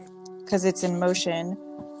 because it's in motion.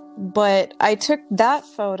 But I took that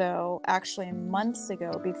photo actually months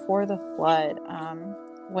ago before the flood,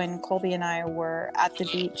 when Colby and I were at the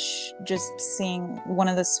beach just seeing one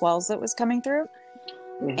of the swells that was coming through.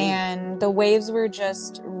 And the waves were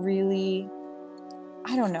just really,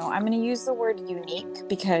 I don't know, I'm going to use the word unique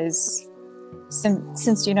because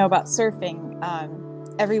since you know about surfing,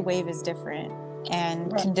 every wave is different,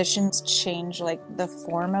 and conditions change, like the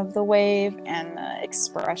form of the wave and the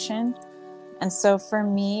expression. And so for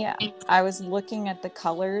me, I was looking at the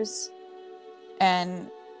colors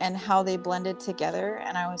and how they blended together,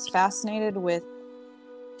 and I was fascinated with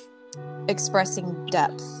expressing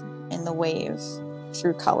depth in the wave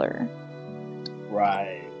through color.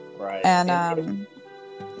 Right. And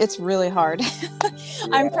it's really hard.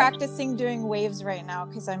 I'm practicing doing waves right now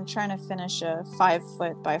because I'm trying to finish a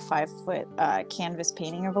 5-foot by 5-foot canvas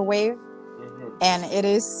painting of a wave. And it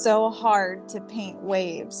is so hard to paint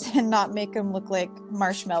waves and not make them look like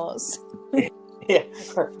marshmallows. Yeah,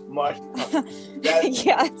 marshmallows.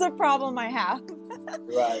 Yeah, it's a problem I have.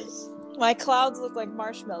 Right. My clouds look like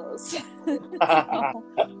marshmallows.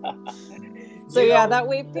 So yeah, that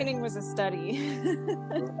wave painting was a study.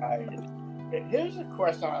 Right. Here's a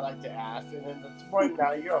question I like to ask, and at this point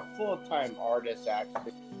now, you're a full-time artist,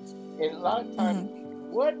 actually. And a lot of times,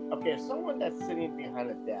 if someone that's sitting behind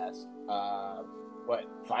a desk,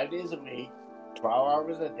 5 days a week, 12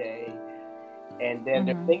 hours a day, and then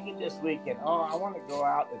they're thinking this weekend, I want to go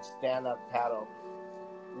out and stand up paddle.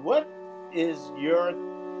 What is your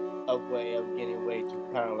way of getting away to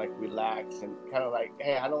kind of like relax and kind of like,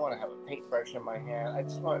 hey, I don't want to have a paintbrush in my hand. I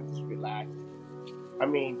just want to just relax. I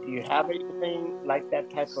mean, do you have anything like that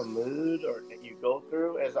type of mood or that you go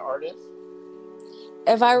through as an artist?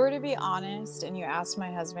 If I were to be honest and you asked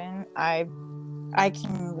my husband, I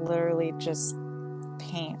can literally just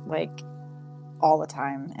paint like all the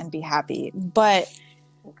time and be happy. But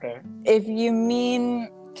if you mean,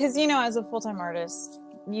 because as a full-time artist,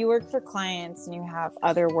 you work for clients and you have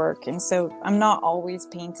other work, and so I'm not always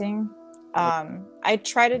painting. I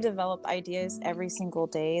try to develop ideas every single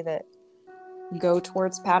day that go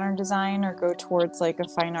towards pattern design or go towards like a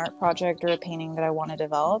fine art project or a painting that I want to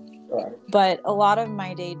develop. But a lot of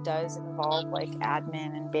my day does involve like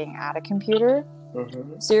admin and being at a computer.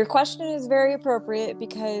 So your question is very appropriate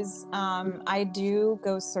because I do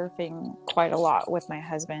go surfing quite a lot with my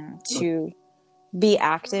husband to be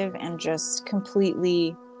active and just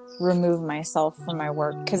completely remove myself from my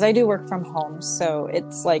work, because I do work from home, so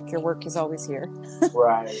it's like your work is always here.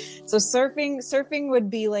 Right. So surfing would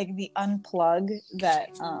be like the unplug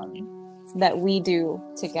that we do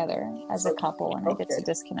together as a couple, and I get to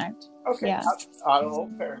disconnect. Yeah. Out of all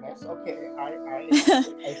fairness,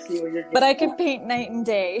 I see what you're getting. But I could paint night and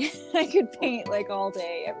day. I could paint like all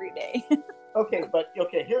day, every day.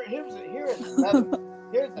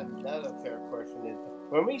 Here's another fair question: is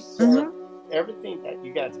when we surf, everything that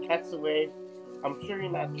you guys catch the wave, I'm sure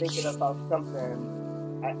you're not thinking about something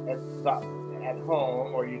at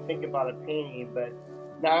home, or you think about a painting. But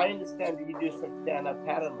now I understand that you do some stand-up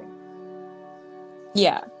paddling.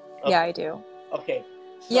 Yeah. Okay. Yeah, I do. Okay.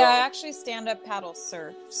 So, yeah, I actually stand up paddle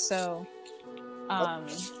surf. So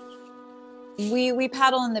we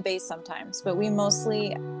paddle in the bay sometimes, but we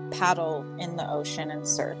mostly paddle in the ocean and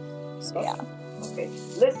surf. So yeah. Okay.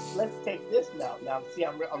 Let's take this now. Now, see,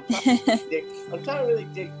 I'm trying to really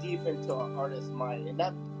dig deep into an artist's mind, and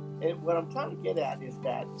what I'm trying to get at is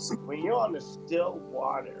that when you're on the still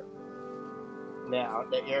water, now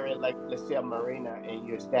the area like, let's say a marina, and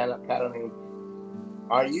you're stand up paddling,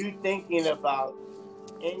 are you thinking about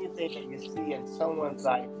anything that you see in someone's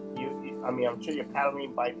life? I mean, I'm sure you're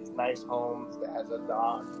paddling by these nice homes that has a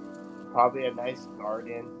dock, probably a nice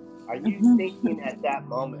garden. Are you thinking at that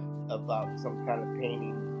moment about some kind of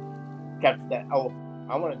painting? Capture that. Oh,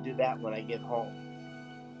 I want to do that when I get home.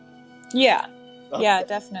 Yeah. Okay. Yeah,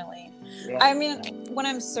 definitely. Yeah. I mean, when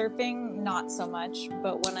I'm surfing, not so much,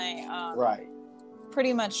 but when I right.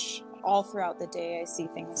 pretty much all throughout the day, I see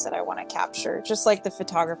things that I want to capture, just like the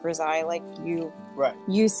photographer's eye. Like you, right?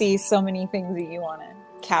 You see so many things that you want to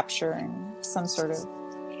capture in some sort of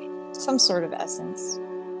essence.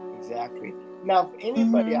 Exactly. Now, if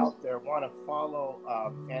anybody out there want to follow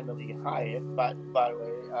Annalie Hyatt, by the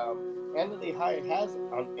way, Annalie Hyatt has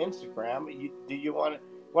on Instagram. Do you want to?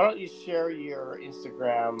 Why don't you share your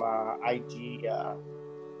Instagram IG?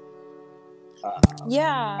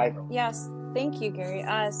 Yes. Thank you, Gary.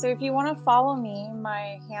 So if you want to follow me,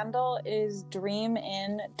 my handle is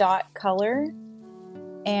dreamin.color.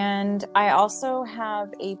 And I also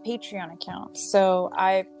have a Patreon account. So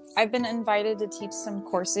I've been invited to teach some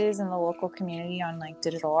courses in the local community on like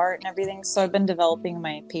digital art and everything. So I've been developing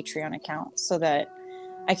my Patreon account so that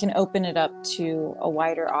I can open it up to a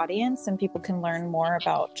wider audience and people can learn more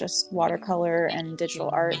about just watercolor and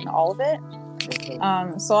digital art and all of it.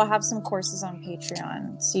 So I'll have some courses on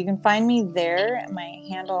Patreon. So you can find me there. My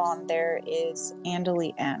handle on there is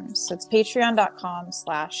Andalie M. So it's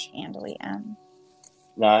patreon.com/AndalieM.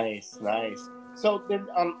 Nice. So then,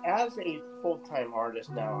 as a full-time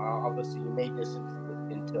artist now, obviously you made this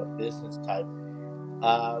into a business type.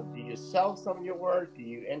 Do you sell some of your work? Do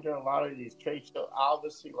you enter a lot of these trade shows?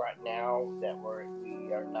 Obviously, right now that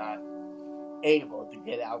we are not able to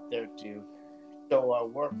get out there to show our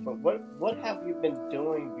work. But what have you been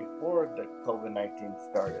doing before the COVID-19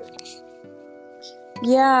 started?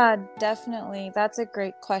 Yeah, definitely. That's a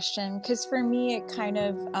great question. Because for me, it kind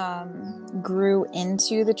of grew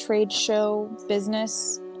into the trade show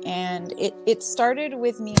business. And it started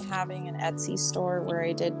with me having an Etsy store where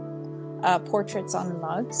I did portraits on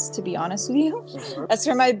mugs, to be honest with you. That's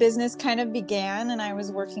where my business kind of began, and I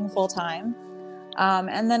was working full time.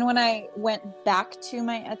 And then when I went back to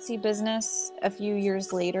my Etsy business a few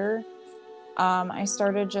years later, I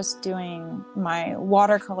started just doing my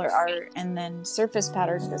watercolor art and then surface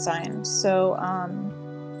pattern design. So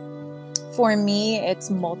for me,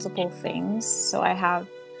 it's multiple things. So I have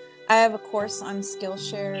a course on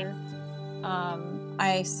Skillshare.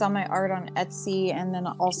 I sell my art on Etsy, and then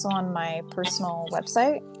also on my personal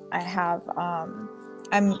website. I have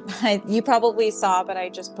you probably saw, but I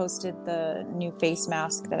just posted the new face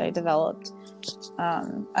mask that I developed.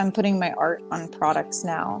 I'm putting my art on products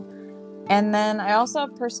now. And then I also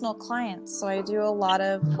have personal clients. So I do a lot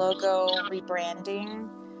of logo rebranding.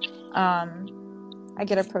 I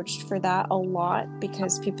get approached for that a lot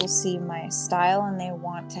because people see my style and they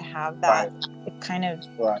want to have that kind of,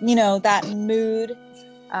 that mood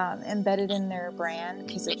embedded in their brand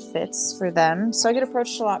because it fits for them. So I get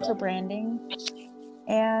approached a lot for branding.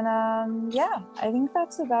 And I think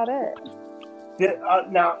that's about it.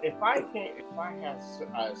 Now, if I have,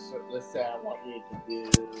 let's say I want you to do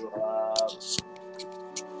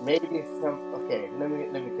maybe some. Okay, let me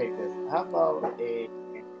take this. How about a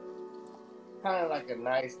kind of like a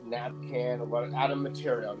nice napkin, out of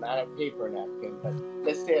material, not a paper napkin, but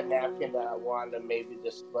let's say a napkin that I want to maybe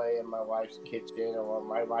display in my wife's kitchen, or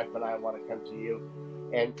my wife and I want to come to you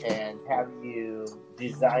and have you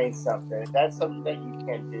design something. That's something that you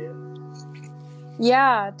can do.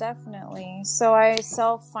 Yeah, definitely. So I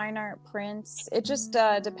sell fine art prints. It just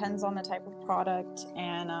depends on the type of product.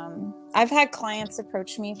 And I've had clients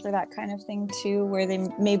approach me for that kind of thing too, where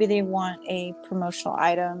they want a promotional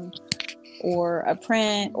item or a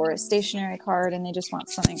print or a stationery card, and they just want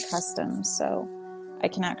something custom. So I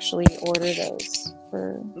can actually order those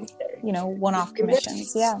for, one-off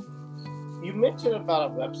commissions. Yeah. You mentioned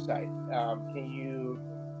about a website. Can you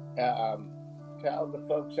tell the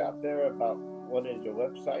folks out there about what your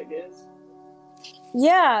website is?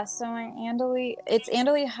 Yeah, so it's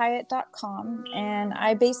andalehyatt.com, and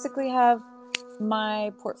I basically have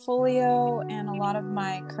my portfolio and a lot of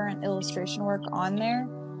my current illustration work on there.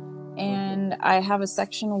 And I have a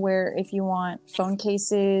section where if you want phone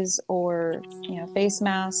cases or, face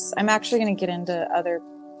masks, I'm actually going to get into other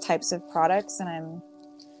types of products, and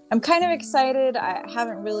I'm kind of excited. I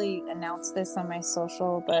haven't really announced this on my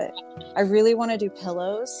social, but I really want to do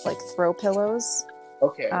pillows, like throw pillows.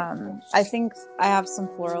 Okay. I think I have some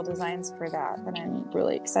floral designs for that I'm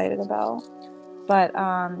really excited about. But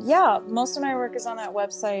yeah, most of my work is on that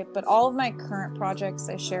website, but all of my current projects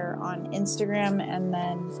I share on Instagram, and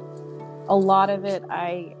then a lot of it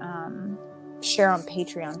I share on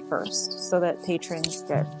Patreon first, so that patrons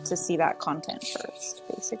get to see that content first,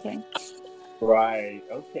 basically. Right.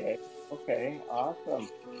 Okay. Okay. Awesome.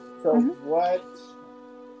 So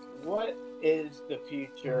what is the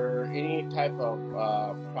future? Any type of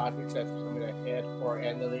projects that's coming ahead for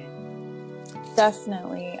Annalie?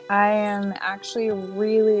 Definitely. I am actually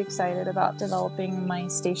really excited about developing my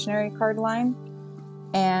stationery card line.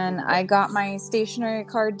 And I got my stationery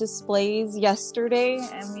card displays yesterday,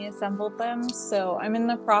 and we assembled them. So I'm in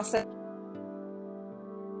the process.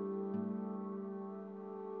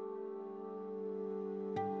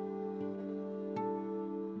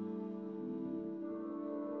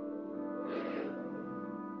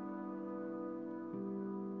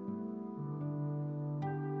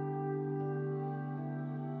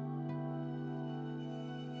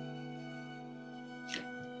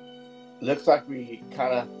 Looks like we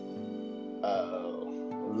kind of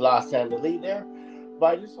lost Annalie there, but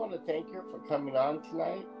I just want to thank her for coming on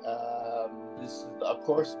tonight. This is, of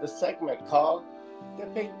course, the segment called The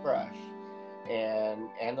Paintbrush,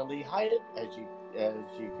 and Annalie Hyatt, as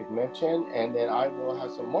you could mention, and then I will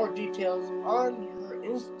have some more details on your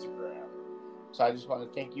Instagram. So I just want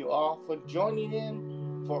to thank you all for joining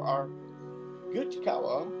in for our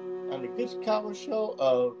Guchikawa on the Guchikawa show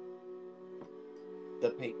of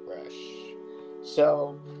The Paintbrush.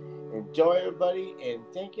 So enjoy, everybody, and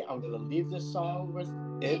thank you. I'm going to leave this song with,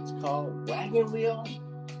 it's called Wagon Wheel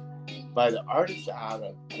by the artist out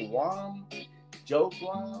of Guam, Joe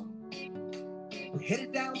Guam.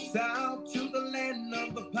 Headed down south to the land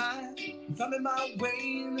of the pine. Thumbing my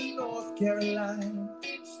way into North Carolina.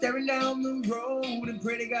 Staring down the road and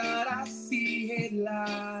pray to God I see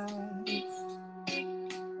headlights.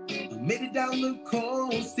 I made it down the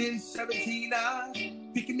coast in 17 hours.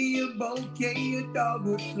 Picking me a bouquet of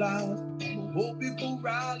dogwood flowers. I'm hoping for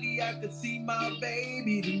Raleigh I could see my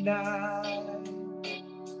baby tonight.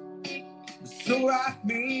 So rock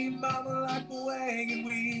me, mama, like a wagon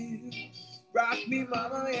wheel. Rock me,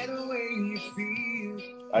 mama, any way you feel.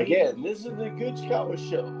 Again, this is the Guchikawa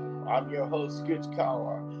Show. I'm your host,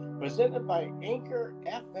 Guchikawa, presented by Anchor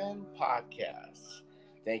FM Podcast.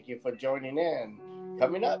 Thank you for joining in.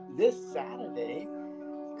 Coming up this Saturday,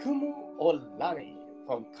 Kumu Olani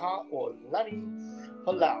from Kaolani,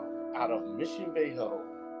 Palau, out of Mission Viejo.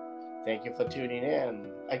 Thank you for tuning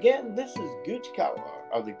in. Again, this is Guchikawa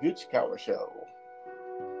of the Guchikawa Show.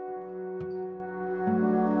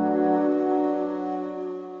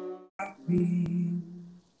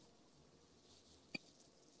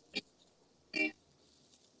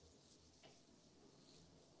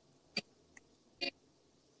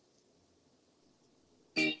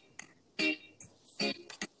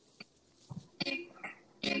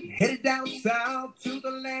 Headed down south to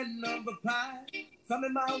the land of the pine.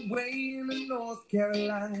 Thumbing my way into North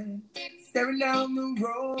Carolina. Staring down the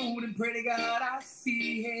road and pray to God I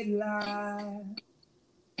see headlights.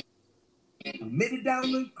 I made it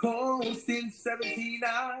down the coast in 17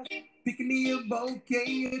 hours. Picking me a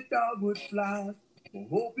bouquet of dogwood flowers.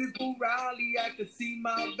 Hoping for Raleigh I could see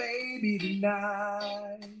my baby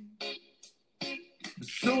tonight.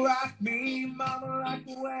 So rock me, mama, like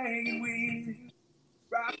a wagon wheel.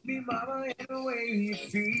 Rock me, mama, any way you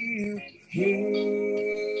feel.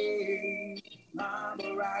 Hey,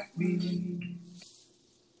 mama, rock me.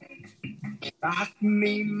 Rock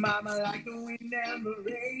me, mama, like the wind and the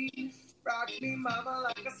rain. Rock me, mama,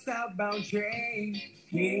 like a southbound train.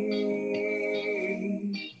 Hey,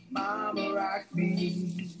 mama, rock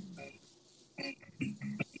me.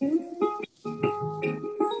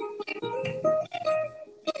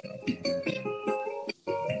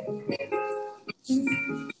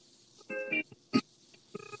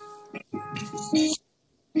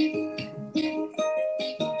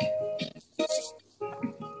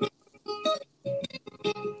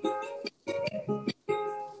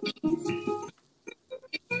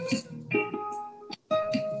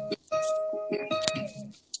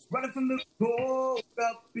 Running from the cold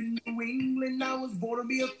up in New England, I was born to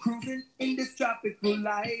be a cruising in this tropical tropical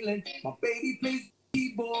island. My baby plays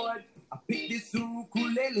keyboard. I pick this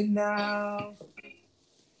ukulele now.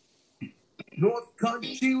 North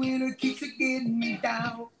Country winter keeps it getting me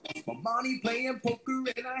down. My money playing poker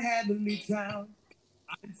and I had to leave town.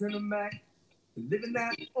 I can turn them back to living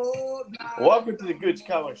that old life. Welcome to the Gooch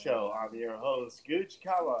Kawa Show. I'm your host, Gooch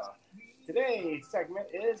Kawa. Today's segment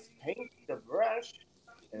is Paint the Brush,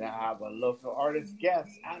 and I have a local artist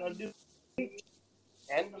guest out of New York,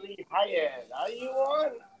 Emily Hyatt. Are you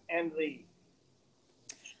on, Emily?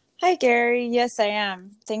 Hi, Gary. Yes, I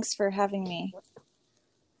am. Thanks for having me.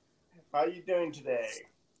 How are you doing today?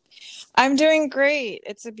 I'm doing great.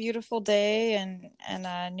 It's a beautiful day,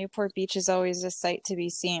 and Newport Beach is always a sight to be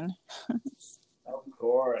seen. Of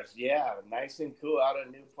course, yeah, nice and cool out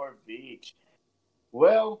of Newport Beach.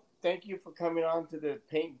 Well, thank you for coming on to the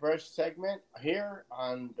Paintbrush segment here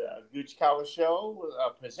on the Gooch Kawa Show,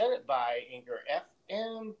 presented by Anchor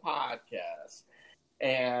FM Podcast.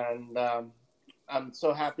 And I'm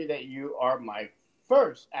so happy that you are my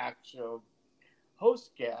first actual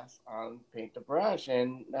host guest on Paint the Brush,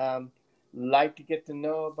 and like to get to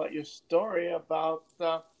know about your story about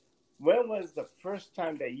when was the first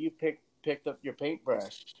time that you picked up your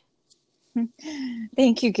paintbrush?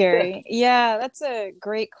 Thank you, Gary. Yeah, that's a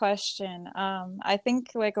great question. I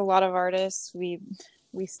think like a lot of artists, we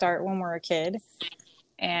start when we're a kid,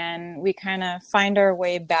 and we kind of find our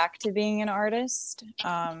way back to being an artist.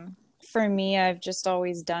 For me, I've just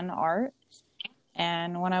always done art.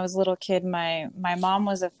 And when I was a little kid, my mom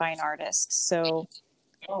was a fine artist. So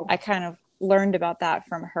I kind of learned about that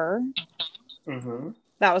from her. Mm-hmm.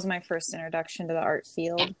 That was my first introduction to the art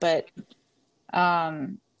field. But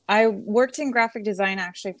I worked in graphic design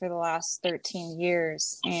actually for the last 13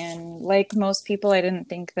 years. And like most people, I didn't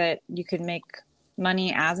think that you could make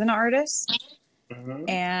money as an artist. Mm-hmm.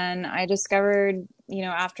 And I discovered,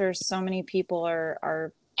 after so many people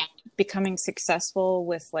are becoming successful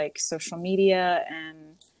with like social media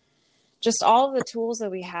and just all of the tools that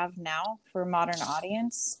we have now for a modern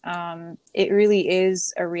audience, it really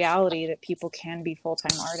is a reality that people can be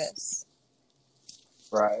full-time artists.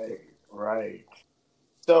 Right.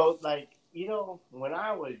 So, like, when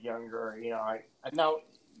I was younger, I now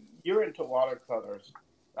you're into watercolors.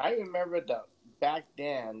 I remember back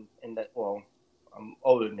then I'm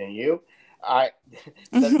older than you.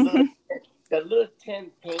 The little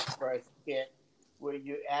tin paintbrush kit where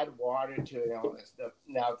you add water to it and all that stuff.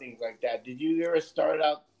 Now things like that. Did you ever start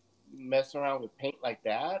out messing around with paint like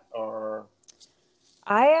that, or?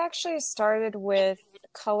 I actually started with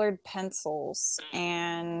colored pencils,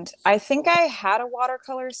 and I think I had a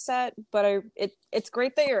watercolor set, but it's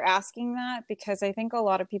great that you're asking that, because I think a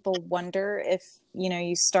lot of people wonder if,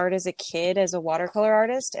 you start as a kid as a watercolor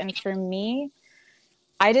artist. And for me,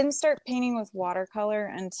 I didn't start painting with watercolor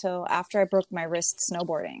until after I broke my wrist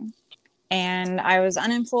snowboarding. And I was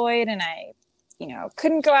unemployed, and I,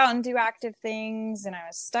 couldn't go out and do active things, and I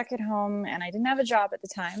was stuck at home, and I didn't have a job at the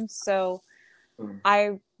time. So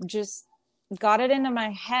I just got it into my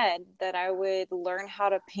head that I would learn how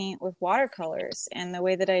to paint with watercolors. And the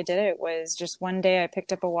way that I did it was just one day I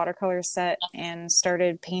picked up a watercolor set and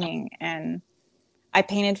started painting. And I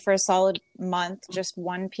painted for a solid month, just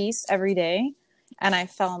one piece every day. And I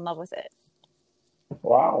fell in love with it.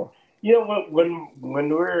 Wow. When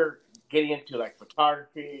we're getting into like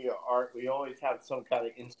photography or art, we always have some kind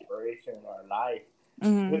of inspiration in our life.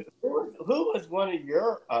 Mm-hmm. Who was one of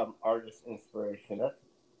your artist inspiration?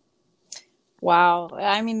 Wow.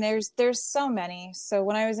 I mean, there's so many. So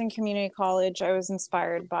when I was in community college, I was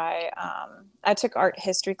inspired by, I took art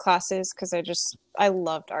history classes because I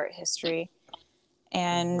loved art history.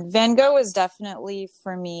 And Van Gogh was definitely,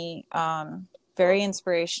 for me, very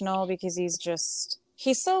inspirational, because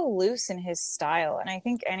he's so loose in his style. And I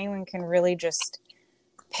think anyone can really just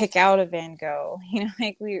pick out a Van Gogh.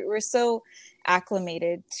 Like we're so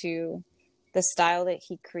acclimated to the style that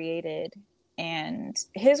he created. And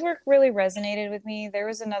his work really resonated with me. There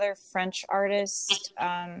was another French artist.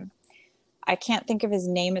 I can't think of his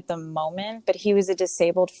name at the moment, but he was a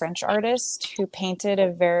disabled French artist who painted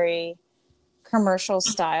a very commercial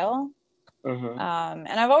style. Mm-hmm.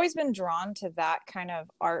 And I've always been drawn to that kind of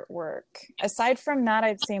artwork. Aside from that,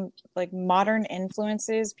 I'd say like modern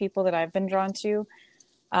influences, people that I've been drawn to.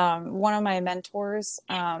 One of my mentors,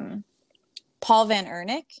 Paul Van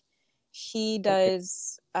Ernick, he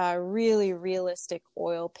does really realistic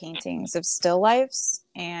oil paintings of still lifes.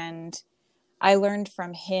 And I learned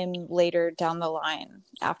from him later down the line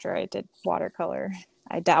after I did watercolor.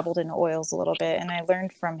 I dabbled in oils a little bit, and I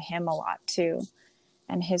learned from him a lot too.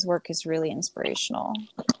 And his work is really inspirational.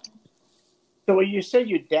 So when you say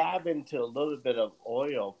you dab into a little bit of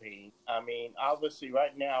oil paint, I mean, obviously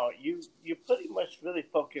right now you pretty much really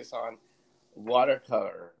focus on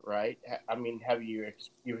watercolor, right? I mean, have you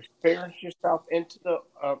experienced yourself into the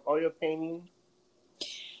oil painting?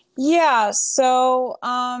 Yeah, so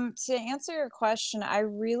to answer your question, I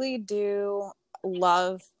really do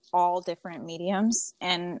love all different mediums,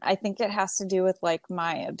 and I think it has to do with like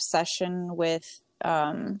my obsession with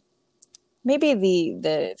maybe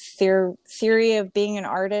the theory of being an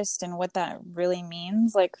artist and what that really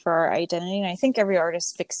means like for our identity. And I think every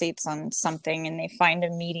artist fixates on something and they find a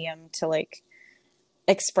medium to like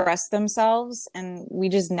express themselves, and we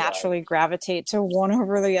just Right, naturally gravitate to one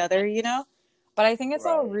over the other, you know? But I think it's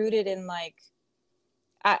all right. rooted in like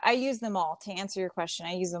I use them all to answer your question.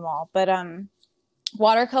 I use them all. But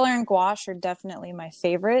watercolor and gouache are definitely my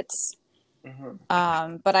favorites. Hmm.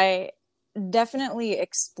 But I definitely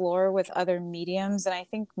explore with other mediums, and I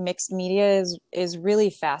think mixed media is really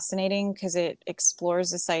fascinating because it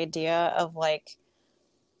explores this idea of like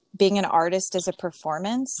being an artist as a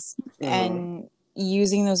performance, Hmm. and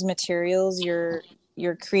using those materials you're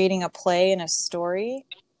creating a play and a story.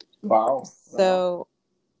 Wow, wow. So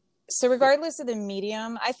so regardless of the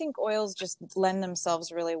medium, I think oils just lend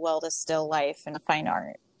themselves really well to still life and fine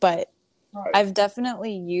art. But Right. I've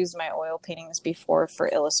definitely used my oil paintings before for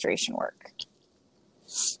illustration work.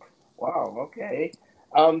 Wow. Okay.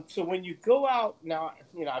 So when you go out now,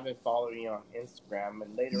 I've been following you on Instagram,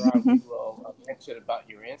 and later on we will mention about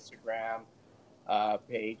your Instagram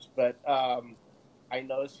page. But I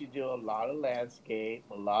noticed you do a lot of landscape,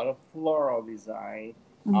 a lot of floral design.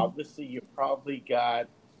 Obviously, you probably got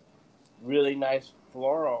really nice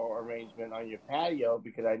floral arrangement on your patio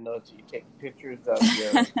because I noticed you take pictures of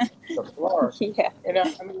the floor. Yeah. And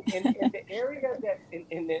I mean, in the area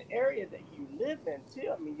in the area that you live in too.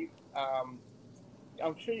 I mean,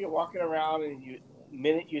 I'm sure you're walking around and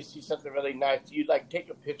minute you see something really nice, do you like take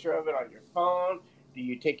a picture of it on your phone? Do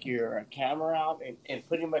you take your camera out and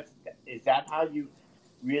pretty much is that how you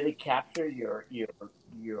really capture your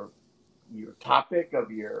your topic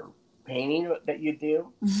of your painting that you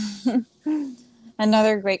do?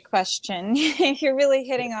 Another great question. You're really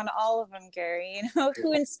hitting on all of them, Gary. You know,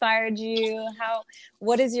 who inspired you?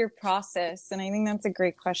 What is your process? And I think that's a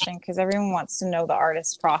great question because everyone wants to know the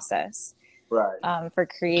artist's process Right. for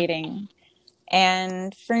creating.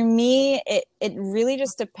 And for me, it really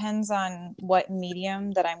just depends on what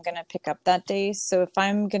medium that I'm going to pick up that day. So if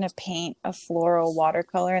I'm going to paint a floral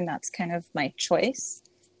watercolor and that's kind of my choice,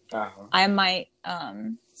 Uh-huh. I might,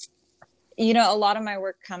 you know, a lot of my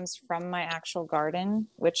work comes from my actual garden,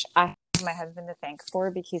 which I have my husband to thank for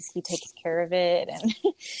because he takes care of it and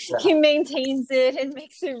Yeah. he maintains it and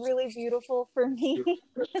makes it really beautiful for me.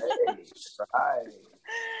 Hey, right.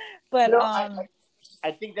 But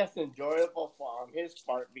I think that's enjoyable for on his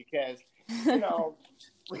part because, you know,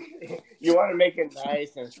 you want to make it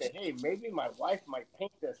nice and say, hey, maybe my wife might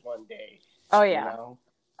paint this one day, oh you yeah. know?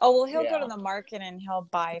 Oh, well, he'll go to Yeah, the market and he'll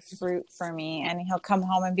buy fruit for me and he'll come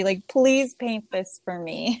home and be like, please paint this for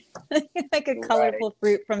me. Like a right. colorful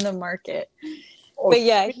fruit from the market. Oh, But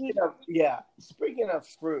yeah, speaking of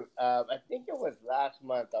fruit, I think it was last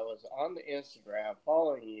month I was on the Instagram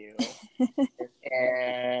following you,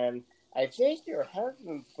 and I think your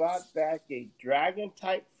husband brought back a dragon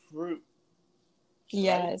type fruit,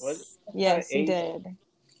 right? Was it yes, some kind of yes, he Asian? did.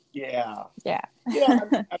 Yeah. Yeah. I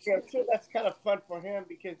mean, I'm sure that's kind of fun for him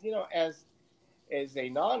because as a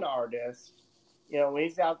non-artist, when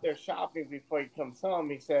he's out there shopping before he comes home,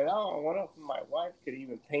 he said, "Oh, I wonder if my wife could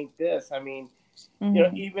even paint this." I mean,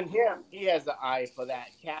 Mhm. even him, he has an eye for that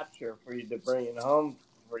capture for you to bring it home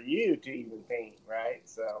for you to even paint, right?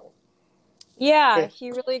 So, Yeah,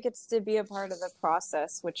 he really gets to be a part of the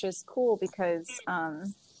process, which is cool because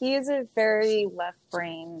he is a very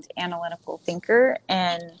left-brained analytical thinker,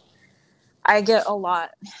 and I get a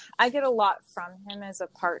lot. I get a lot from him as a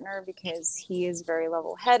partner because he is very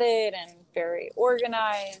level-headed and very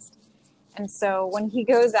organized. And so when he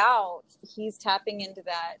goes out, he's tapping into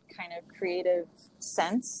that kind of creative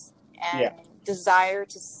sense yeah, and desire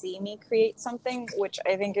to see me create something, which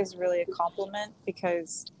I think is really a compliment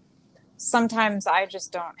because sometimes I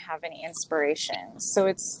just don't have any inspiration. So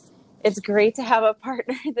it's great to have a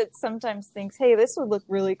partner that sometimes thinks, "Hey, this would look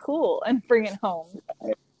really cool," and bring it home.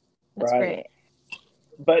 That's right. great.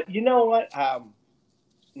 But you know what?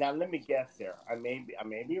 Now let me guess here. I may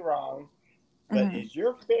be wrong, but Hmm. is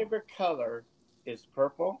your favorite color is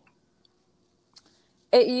purple?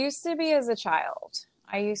 It used to be as a child.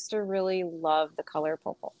 I used to really love the color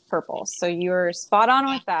purple. Purple. So you were spot on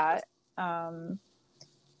with that. Um,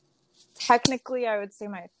 technically I would say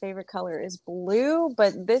my favorite color is blue,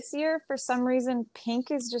 but this year for some reason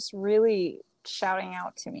pink is just really shouting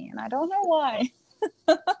out to me, and I don't know why.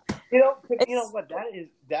 You know It's what?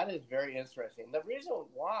 That is very interesting. The reason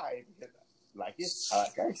why, because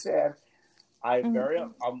like I said, I'm Mhm, very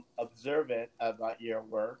observant about your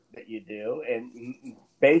work that you do, and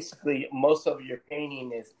basically most of your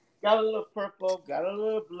painting is got a little purple, got a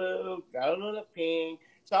little blue, got a little pink.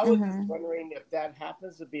 So I was just mhm. wondering if that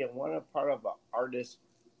happens to be a part of an artist's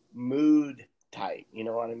mood type. You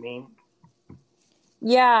know what I mean?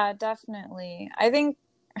 Yeah, definitely. I think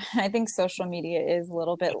social media is a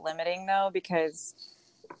little bit limiting though, because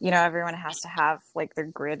everyone has to have like their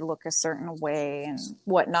grid look a certain way and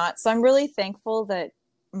whatnot. So I'm really thankful that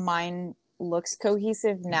mine looks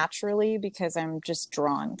cohesive naturally because I'm just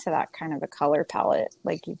drawn to that kind of a color palette,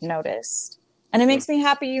 like you've noticed. And it makes me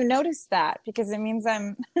happy you noticed that because it means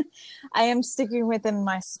I am sticking within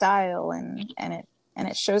my style and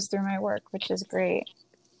it shows through my work, which is great.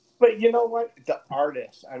 But you know what? The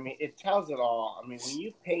artist, I mean, it tells it all. I mean, when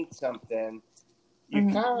you paint something, you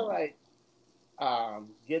Hmm. kind of like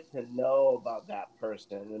get to know about that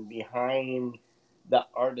person and behind the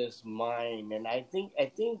artist's mind. And I think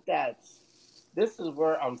this is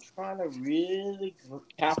where I'm trying to really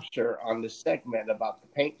capture on the segment about the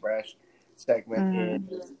paintbrush segment is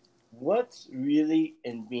Hmm. what's really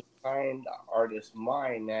in behind the artist's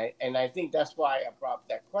mind. And I think that's why I brought up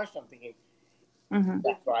that question. I'm thinking Hmm.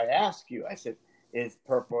 that's why I asked you. I said, "Is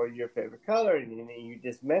purple your favorite color?" And you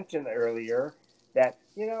just mentioned earlier that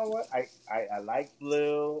you know what I like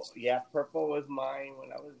blue. Yeah, purple was mine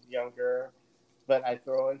when I was younger, but I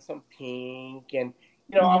throw in some pink and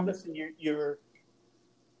Hmm. obviously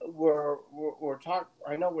we're talking.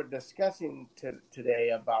 I know we're discussing today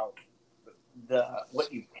about the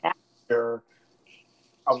what you capture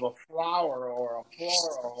of a flower or a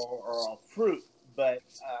floral or a fruit. But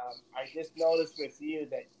I just noticed with you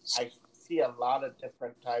that I see a lot of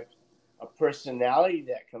different types of personality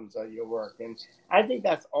that comes out of your work, and I think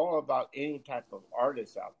that's all about any type of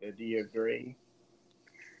artist out there. Do you agree?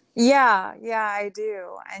 Yeah, yeah, I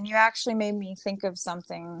do. And you actually made me think of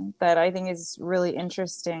something that I think is really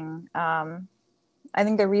interesting. I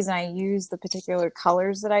think the reason I use the particular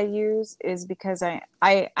colors that I use is because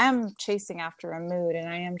I am chasing after a mood and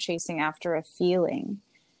I am chasing after a feeling.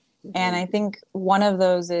 And Mm-hmm. I think one of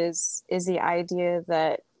those is the idea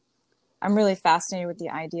that I'm really fascinated with the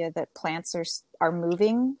idea that plants are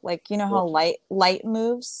moving, like how light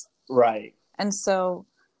moves. Right. And so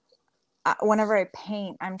whenever I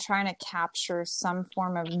paint, I'm trying to capture some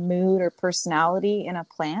form of mood or personality in a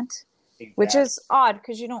plant, which Exactly. is odd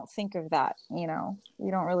because you don't think of that. You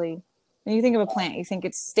don't really, when you think of a plant, you think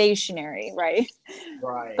it's stationary, right?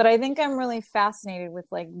 But Right. I think I'm really fascinated with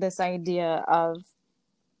like this idea of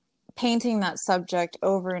painting that subject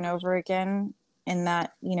over and over again in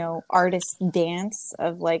that, artist dance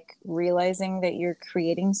of like realizing that you're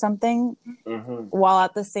creating something Mm-hmm. while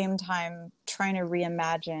at the same time trying to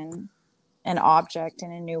reimagine an object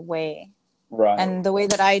in a new way. Right. And the way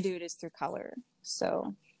that I do it is through color.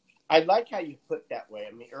 So, I like how you put that way.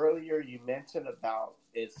 I mean, earlier you mentioned about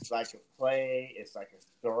it's like a play, it's like a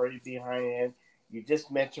story behind it. You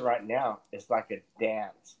just mentioned right now it's like a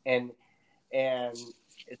dance, and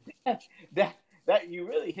that that you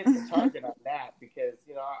really hit the target on that because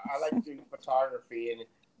I like doing photography and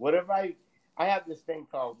whatever I have this thing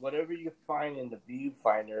called whatever you find in the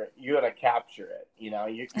viewfinder, you're gonna capture it.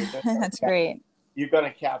 You're just gonna that's great. you're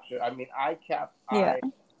gonna capture. I mean, Yeah. I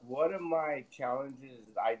one of my challenges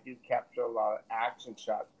is I do capture a lot of action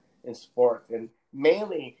shots in sports, and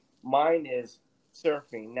mainly mine is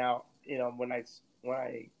surfing. Now,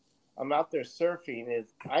 I'm out there surfing,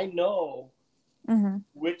 is I know Hmm.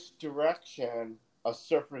 which direction a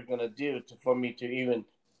surfer is gonna do for me to even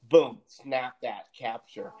boom snap that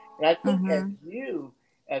capture. And I think as Hmm. you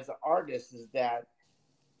as an artist is that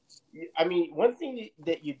I mean, one thing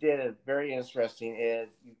that you did is very interesting is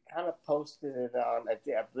you kind of posted it on, I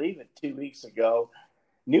believe it 2 weeks ago.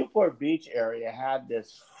 Newport Beach area had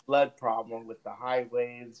this flood problem with the high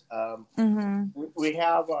waves. Hmm. We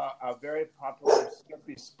have a very popular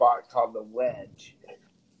surfing spot called the Wedge,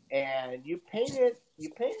 and you painted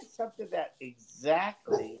something that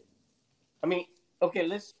exactly. I mean, okay,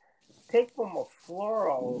 let's take from a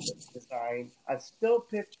floral design a still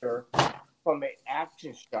picture from an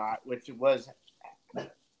action shot, which was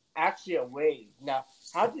actually a wave. Now,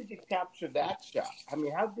 how did you capture that shot? I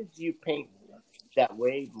mean, how did you paint that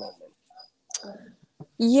wave moment?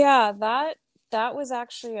 Yeah, that was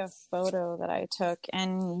actually a photo that I took,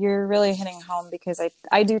 and you're really hitting home because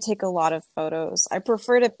I do take a lot of photos. I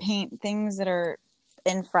prefer to paint things that are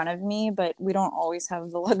in front of me, but we don't always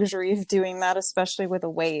have the luxury of doing that, especially with a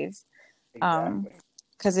wave, Exactly.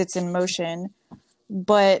 because it's in motion.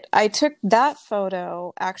 But I took that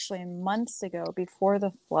photo actually months ago before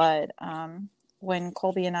the flood, when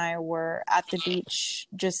Colby and I were at the beach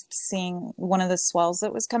just seeing one of the swells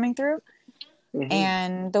that was coming through. Mhm.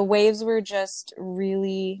 And the waves were just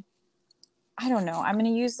really, I don't know, I'm going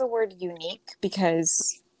to use the word unique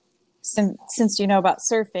because since you know about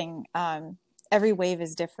surfing, every wave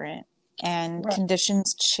is different and Right.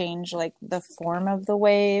 conditions change like the form of the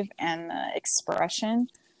wave and the expression.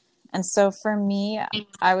 And so for me,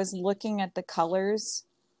 I was looking at the colors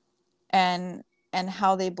and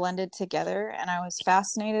how they blended together, and I was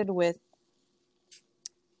fascinated with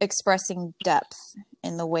expressing depth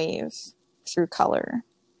in the wave through color.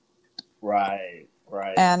 Right.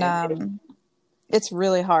 And it's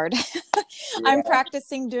really hard. Yeah. I'm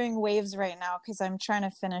practicing doing waves right now because I'm trying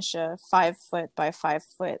to finish a 5-foot by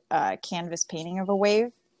 5-foot canvas painting of a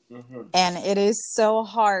wave. Mhm. And it is so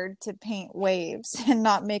hard to paint waves and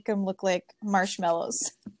not make them look like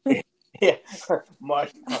marshmallows. Yeah.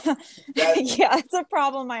 Marshmallow. That's Yeah, it's a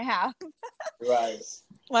problem I have. right.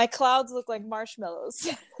 My clouds look like marshmallows.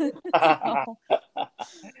 You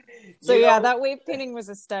So yeah, know, that wave painting was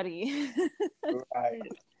a study. right.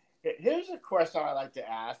 Here's a question I like to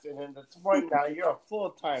ask, and at this point now, you're a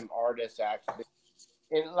full-time artist, actually.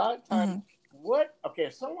 And a lot of times,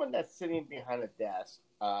 someone that's sitting behind a desk,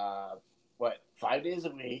 5 days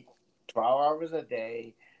a week, 12 hours a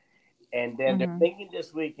day, and then they're thinking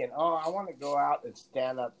this weekend, oh, I want to go out and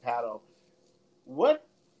stand up paddle. What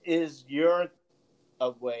is your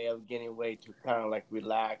way of getting away to kind of like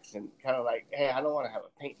relax and kind of like, hey, I don't want to have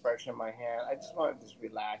a paintbrush in my hand. I just want to just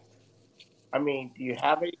relax. I mean, do you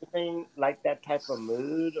have anything like that type of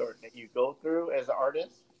mood or that you go through as an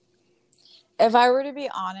artist? If I were to be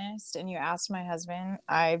honest and you ask my husband,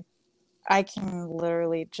 I can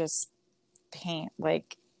literally just paint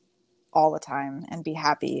like all the time and be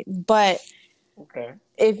happy. But Okay.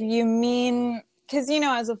 if you mean, because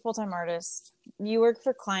as a full-time artist, you work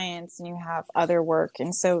for clients and you have other work,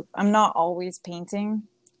 and so I'm not always painting.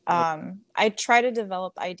 I try to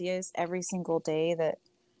develop ideas every single day that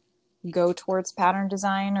go towards pattern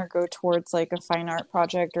design or go towards like a fine art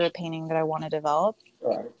project or a painting that I want to develop.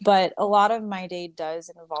 Right. But a lot of my day does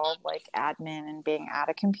involve like admin and being at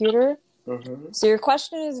a computer. Mm-hmm. So your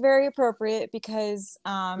question is very appropriate because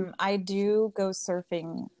I do go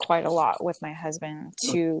surfing quite a lot with my husband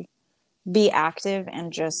to be active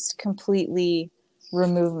and just completely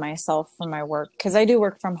remove myself from my work, because I do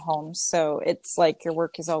work from home, so it's like your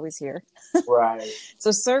work is always here. Right.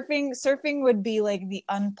 So surfing would be like the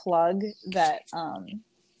unplug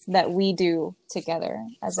that we do together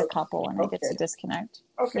as a couple, and I get to disconnect.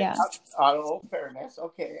 Okay. Yeah. Out of all fairness,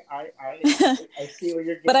 okay, I see where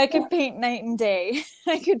you're getting. But I could paint night and day.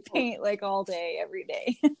 I could paint like all day, every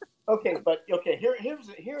day. Okay, but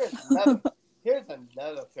here's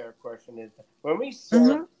another fair question: is when we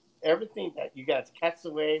surf, everything that you guys catch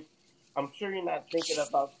the wave, I'm sure you're not thinking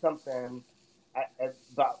about something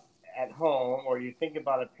about at home, or you think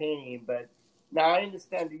about a painting. But now I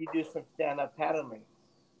understand that you do some stand-up paddling.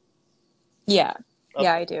 Yeah. Okay.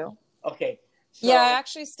 Yeah, I do. Okay. So, yeah, I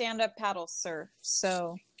actually stand up paddle surf.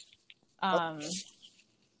 So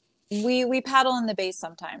we paddle in the bay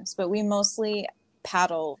sometimes, but we mostly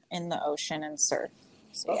paddle in the ocean and surf.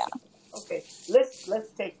 So yeah. Okay.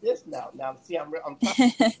 Let's take this now. Now, see, I'm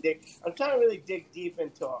trying to really dig deep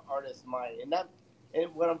into an artist's mind,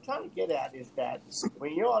 and what I'm trying to get at is that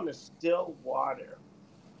when you're on the still water,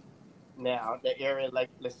 now the area like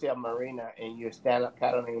let's say a marina, and you stand up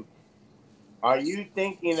paddling, are you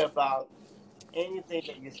thinking about anything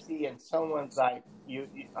that you see in someone's like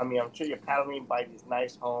I mean, I'm sure you're paddling by these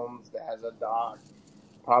nice homes that has a dock,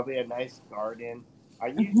 probably a nice garden. Are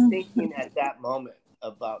you thinking at that moment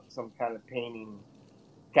about some kind of painting,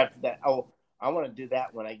 capture that? Oh, I want to do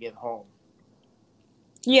that when I get home.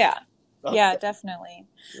 Yeah. Okay. Yeah, definitely.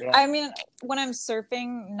 Yeah. I mean, when I'm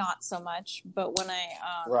surfing, not so much, but when I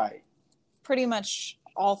right. Pretty much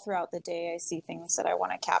all throughout the day, I see things that I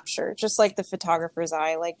want to capture, just like the photographer's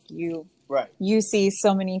eye. Like you, right? You see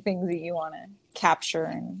so many things that you want to capture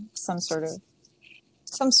in some sort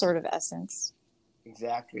of essence.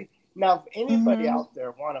 Exactly. Now, if anybody out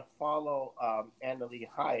there want to follow Annalie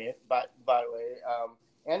Hyatt, by the way,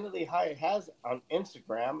 Annalie Hyatt has on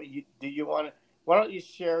Instagram. Why don't you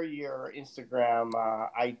share your Instagram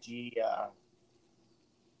IG?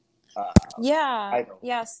 Idol.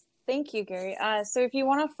 Yes. Thank you, Gary. So if you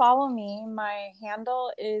want to follow me, my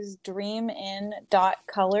handle is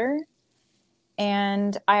dreamin.color.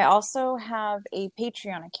 And I also have a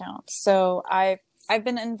Patreon account. So I I've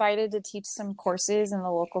been invited to teach some courses in the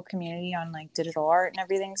local community on like digital art and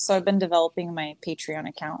everything. So I've been developing my Patreon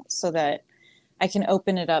account so that I can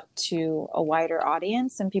open it up to a wider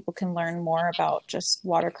audience and people can learn more about just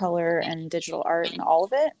watercolor and digital art and all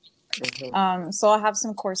of it. So I'll have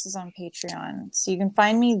some courses on Patreon. So you can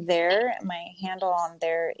find me there. My handle on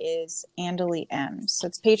there is AndalyM. So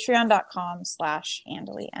it's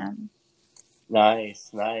patreon.com/AndalyM.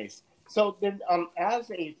 Nice. So then, as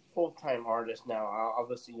a full-time artist now,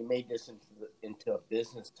 obviously you made this into a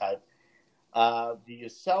business type. Do you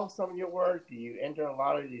sell some of your work? Do you enter a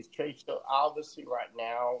lot of these trade shows? Obviously, right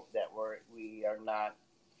now that we are not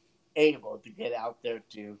able to get out there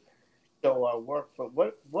to show our work. But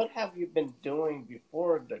what have you been doing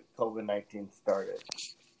before the COVID-19 started?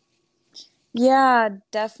 Yeah,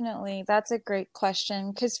 definitely. That's a great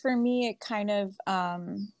question. Because for me, it kind of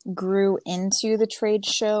grew into the trade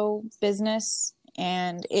show business.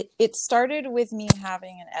 And it started with me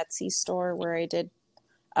having an Etsy store where I did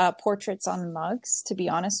portraits on mugs, to be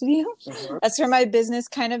honest with you. That's where my business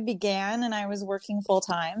kind of began, and I was working full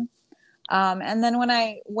time. And then when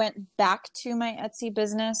I went back to my Etsy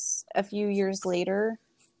business a few years later,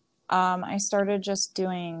 I started just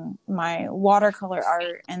doing my watercolor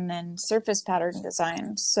art and then surface pattern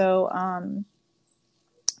design. So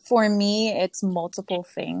for me, it's multiple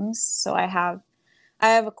things. So I have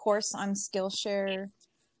a course on Skillshare.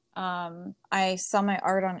 I sell my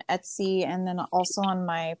art on Etsy and then also on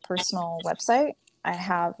my personal website. I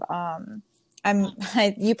have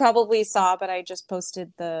you probably saw, but I just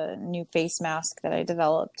posted the new face mask that I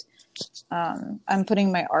developed. I'm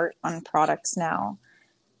putting my art on products now.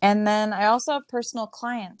 And then I also have personal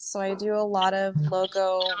clients. So I do a lot of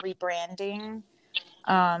logo rebranding.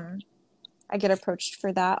 I get approached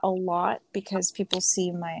for that a lot because people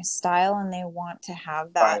see my style and they want to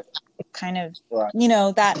have that kind of,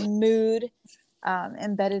 that mood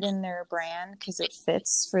embedded in their brand because it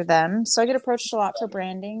fits for them. So I get approached a lot for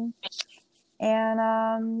branding. And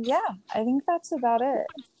I think that's about it.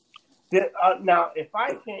 Now, if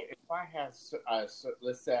I have,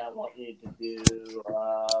 let's say I want you to do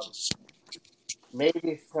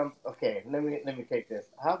maybe some. Okay, let me take this.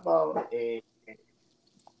 How about a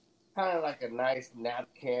kind of like a nice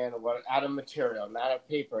napkin, out of material, not a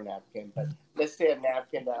paper napkin, but let's say a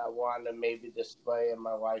napkin that I want to maybe display in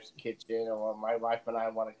my wife's kitchen, or my wife and I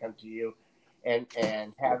want to come to you and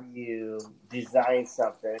have you design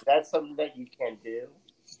something. Is that something that you can do?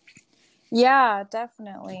 Yeah,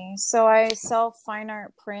 definitely. So I sell fine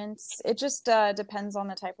art prints. It just depends on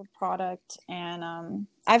the type of product. And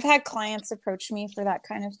I've had clients approach me for that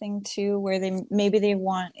kind of thing too, where they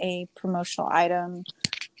want a promotional item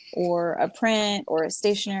or a print or a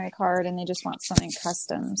stationery card, and they just want something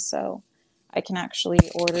custom. So I can actually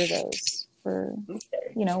order those for,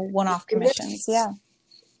 one-off commissions. Yeah.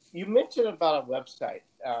 You mentioned about a website.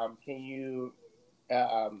 Can you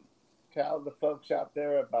tell the folks out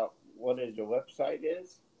there about what your website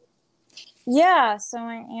is? Yeah, so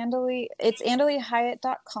it's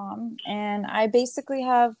AndalyHyatt.com, and I basically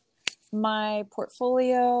have my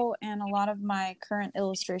portfolio and a lot of my current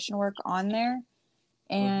illustration work on there.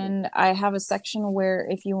 And I have a section where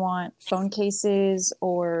if you want phone cases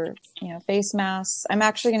or, face masks, I'm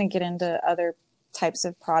actually going to get into other types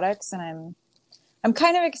of products, and I'm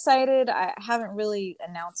kind of excited. I haven't really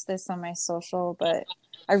announced this on my social, but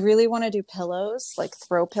I really want to do pillows, like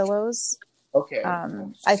throw pillows. Okay.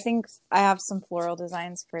 I think I have some floral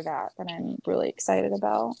designs for that I'm really excited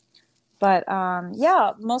about. But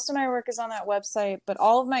most of my work is on that website, but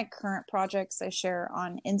all of my current projects I share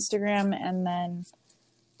on Instagram, and then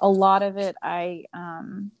a lot of it I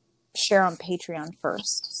share on Patreon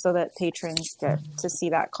first, so that patrons get to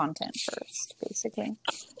see that content first, basically.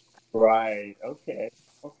 Right. Okay.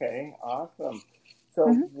 Awesome. So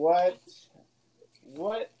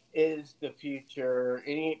what is the future?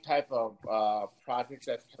 Any type of project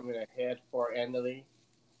that's coming ahead for Andaly?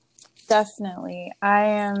 Definitely. I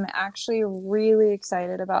am actually really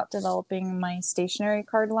excited about developing my stationery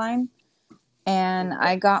card line. And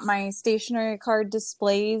I got my stationery card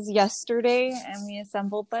displays yesterday and we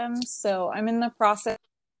assembled them. So I'm in the process.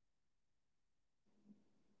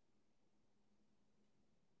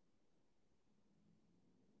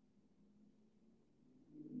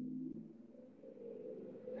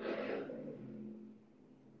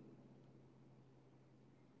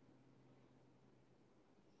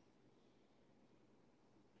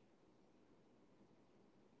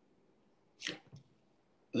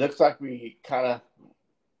 Looks like we kind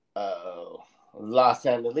of lost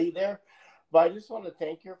Andaly there. But I just want to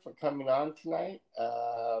thank you for coming on tonight.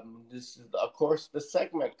 This is, of course, the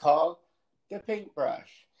segment called The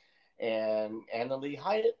Paintbrush. and Anna Lee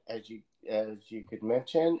Hyatt, as you could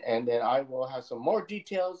mention, and then I will have some more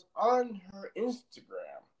details on her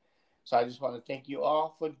Instagram. So I just want to thank you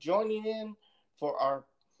all for joining in for our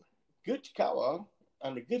Guchikawa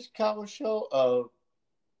on the Guchikawa show of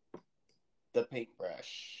the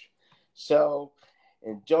Paintbrush. So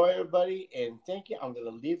enjoy, everybody, and thank you. I'm going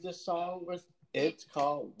to leave this song with, it's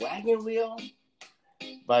called Wagon Wheel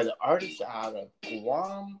by the artist out of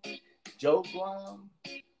Guam, Joe Guam.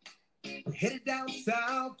 Headed down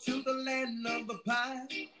south to the land of the pine,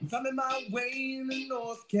 thumbing my way into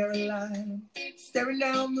North Carolina. Staring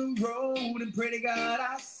down the road and pray to God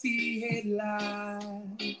I see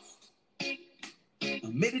headlights. I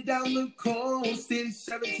made it down the coast in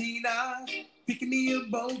 17 hours, picking me a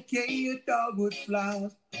bouquet of dogwood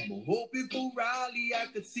flowers. I'm hoping for Raleigh I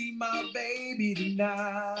could see my baby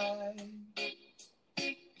tonight.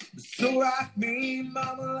 So rock me,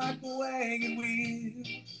 mama, like a wagon wheel.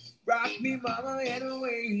 Rock me, mama, any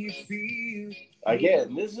way you feel.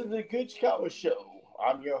 Again, this is the Guchikawa Show.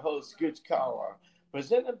 I'm your host, Guchikawa,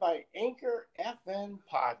 presented by Anchor FM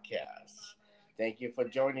Podcast. Thank you for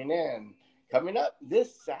joining in. Coming up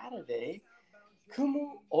this Saturday,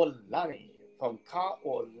 Kumu Olani from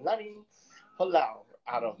Kaolani, Palau,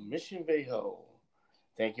 out of Mission Viejo.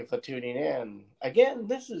 Thank you for tuning in. Again,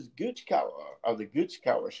 this is Guchikawa of the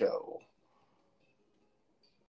Guchikawa Show.